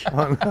gooch.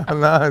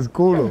 Nah, it's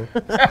cool though.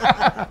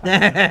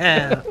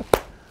 Damn.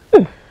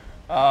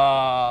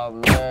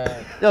 Oh,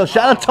 man. Yo,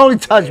 shout out Tony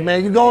Touch,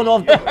 man. You going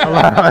off the...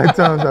 I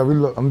tell him that we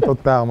look. I'm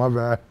total, my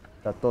bad.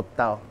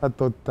 Total.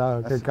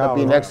 Total. That'll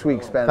be next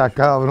week's Spanish.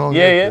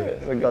 Yeah.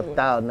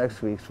 Total,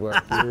 next week's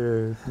work.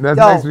 Yeah. That's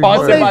Yo, next week's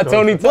Sponsored work, by though.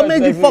 Tony Touch. What made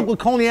you next fuck week. with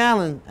Coney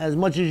Island as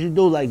much as you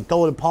do? Like,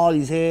 throw the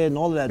parties here and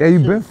all of that Yeah, you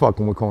shit? been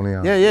fucking with Coney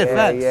Island. Yeah,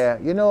 facts. Yeah.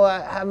 I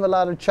have a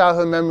lot of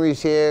childhood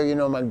memories here.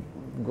 My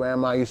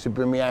grandma used to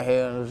bring me out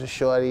here when I was a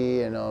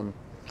shorty, and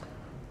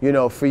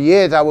for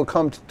years I would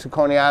come to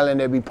Coney Island.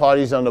 There'd be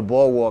parties on the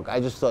boardwalk. I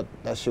just thought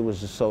that shit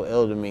was just so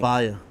ill to me.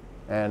 Fire.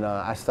 And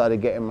I started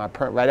getting my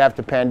right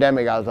after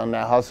pandemic. I was on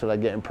that hustle, like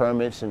getting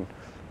permits and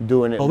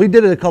doing it. But we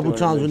did it a couple doing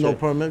times it with no legit.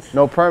 permits.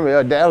 No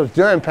permit. That was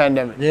during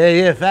pandemic.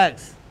 Yeah,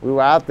 facts. We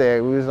were out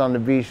there. We was on the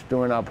beach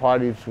doing our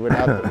parties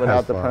without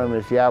the fine.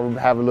 permits. Yeah, we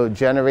have a little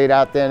generator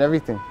out there and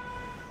everything.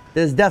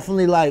 There's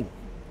definitely like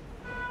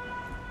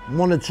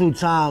 1 or 2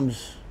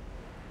 times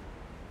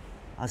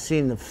I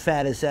seen the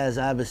fattest ass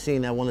I ever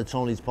seen at one of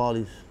Tony's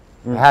parties.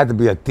 It had to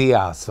be a tia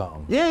or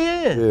something. Yeah.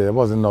 Yeah, it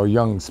wasn't no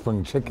young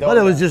spring chicken. But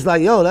it was just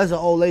like, yo, that's an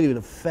old lady with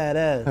a fat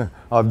ass.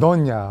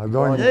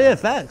 Doña. Yeah,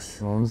 facts.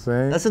 You know what I'm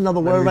saying? That's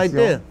another word right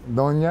there.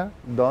 Doña.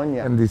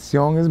 Doña.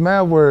 Bendición is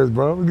mad words,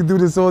 bro. We can do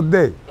this all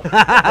day.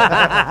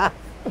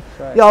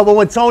 Yo, but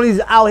when Tony's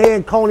out here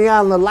in Coney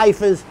Island, the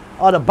lifers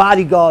are the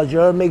bodyguards, you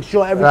heard? Make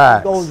sure everything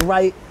Facts. goes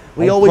right.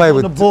 We Don't always play on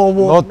with the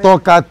boardwalk. No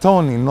toca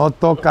Tony, no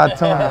toca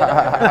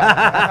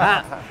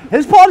Tony.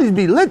 His parties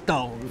be lit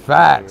though.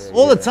 Facts.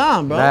 All the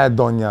time, bro. Mad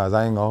doñas,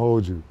 I ain't gonna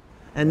hold you.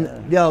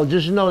 And yo,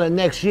 just know that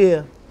next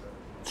year,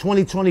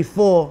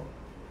 2024,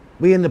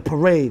 we in the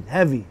parade,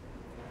 heavy.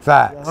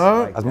 Facts.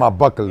 Heard? That's my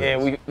bucket list.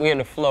 Yeah, we in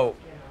the flow.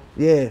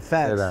 Yeah, Say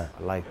facts. that.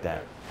 I like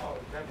that.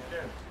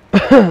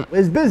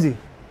 It's busy.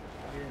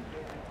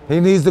 He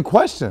needs the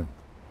question.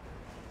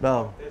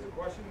 Bro.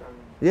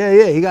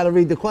 Yeah, he gotta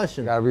read the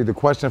question. Gotta read the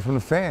question from the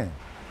fan.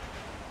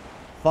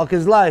 Fuck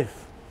his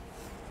life.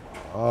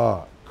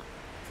 Oh.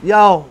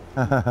 Yo,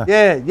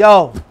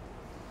 yo.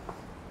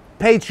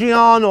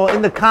 Patreon or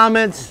in the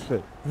comments,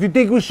 if you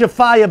think we should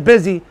fire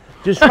Busy,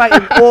 just write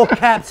in all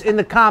caps in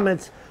the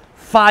comments,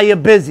 fire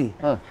Busy.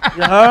 You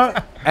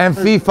heard? And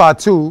FIFA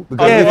too.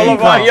 Because Yeah, he didn't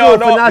FIFA come.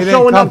 too, for not He didn't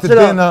showing come up to to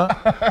the dinner.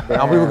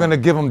 And we were gonna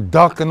give him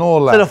duck and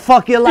all to the that.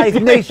 Fuck Your Life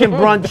Nation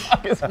brunch.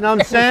 You know what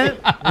I'm saying?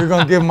 We're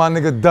gonna give my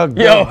nigga duck,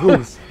 Yo. duck,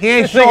 goose. He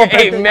ain't show up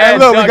at the mad Hey,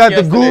 look, we duck got the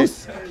yesterday.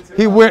 goose.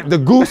 The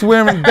goose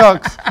wearing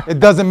ducks. It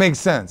doesn't make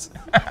sense.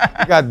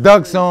 He got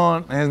ducks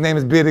on, and his name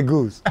is Bearded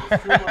Goose.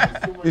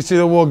 He should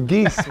have wore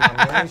geese,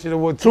 man. He should have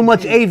wore Too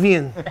much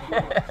avian.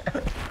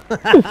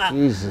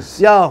 Jesus.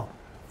 Yo,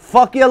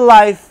 fuck your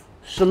life.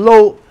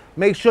 Salute.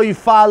 Make sure you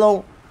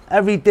follow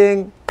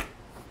everything.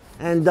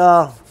 And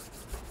stop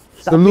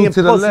Salute being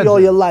to the pussy all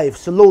legend. your life.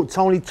 Salute,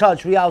 Tony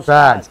Touch. We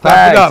outside. Facts.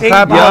 Clap it up. Take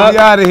Clap it up. We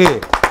out of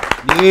here.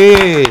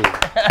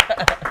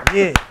 Yeah.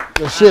 Yeah.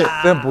 Good shit.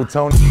 Simple,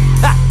 Tony.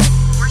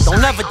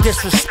 Don't ever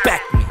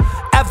disrespect me.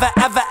 Ever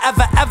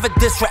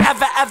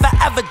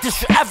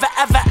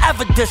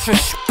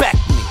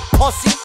disrespect me. Pussy.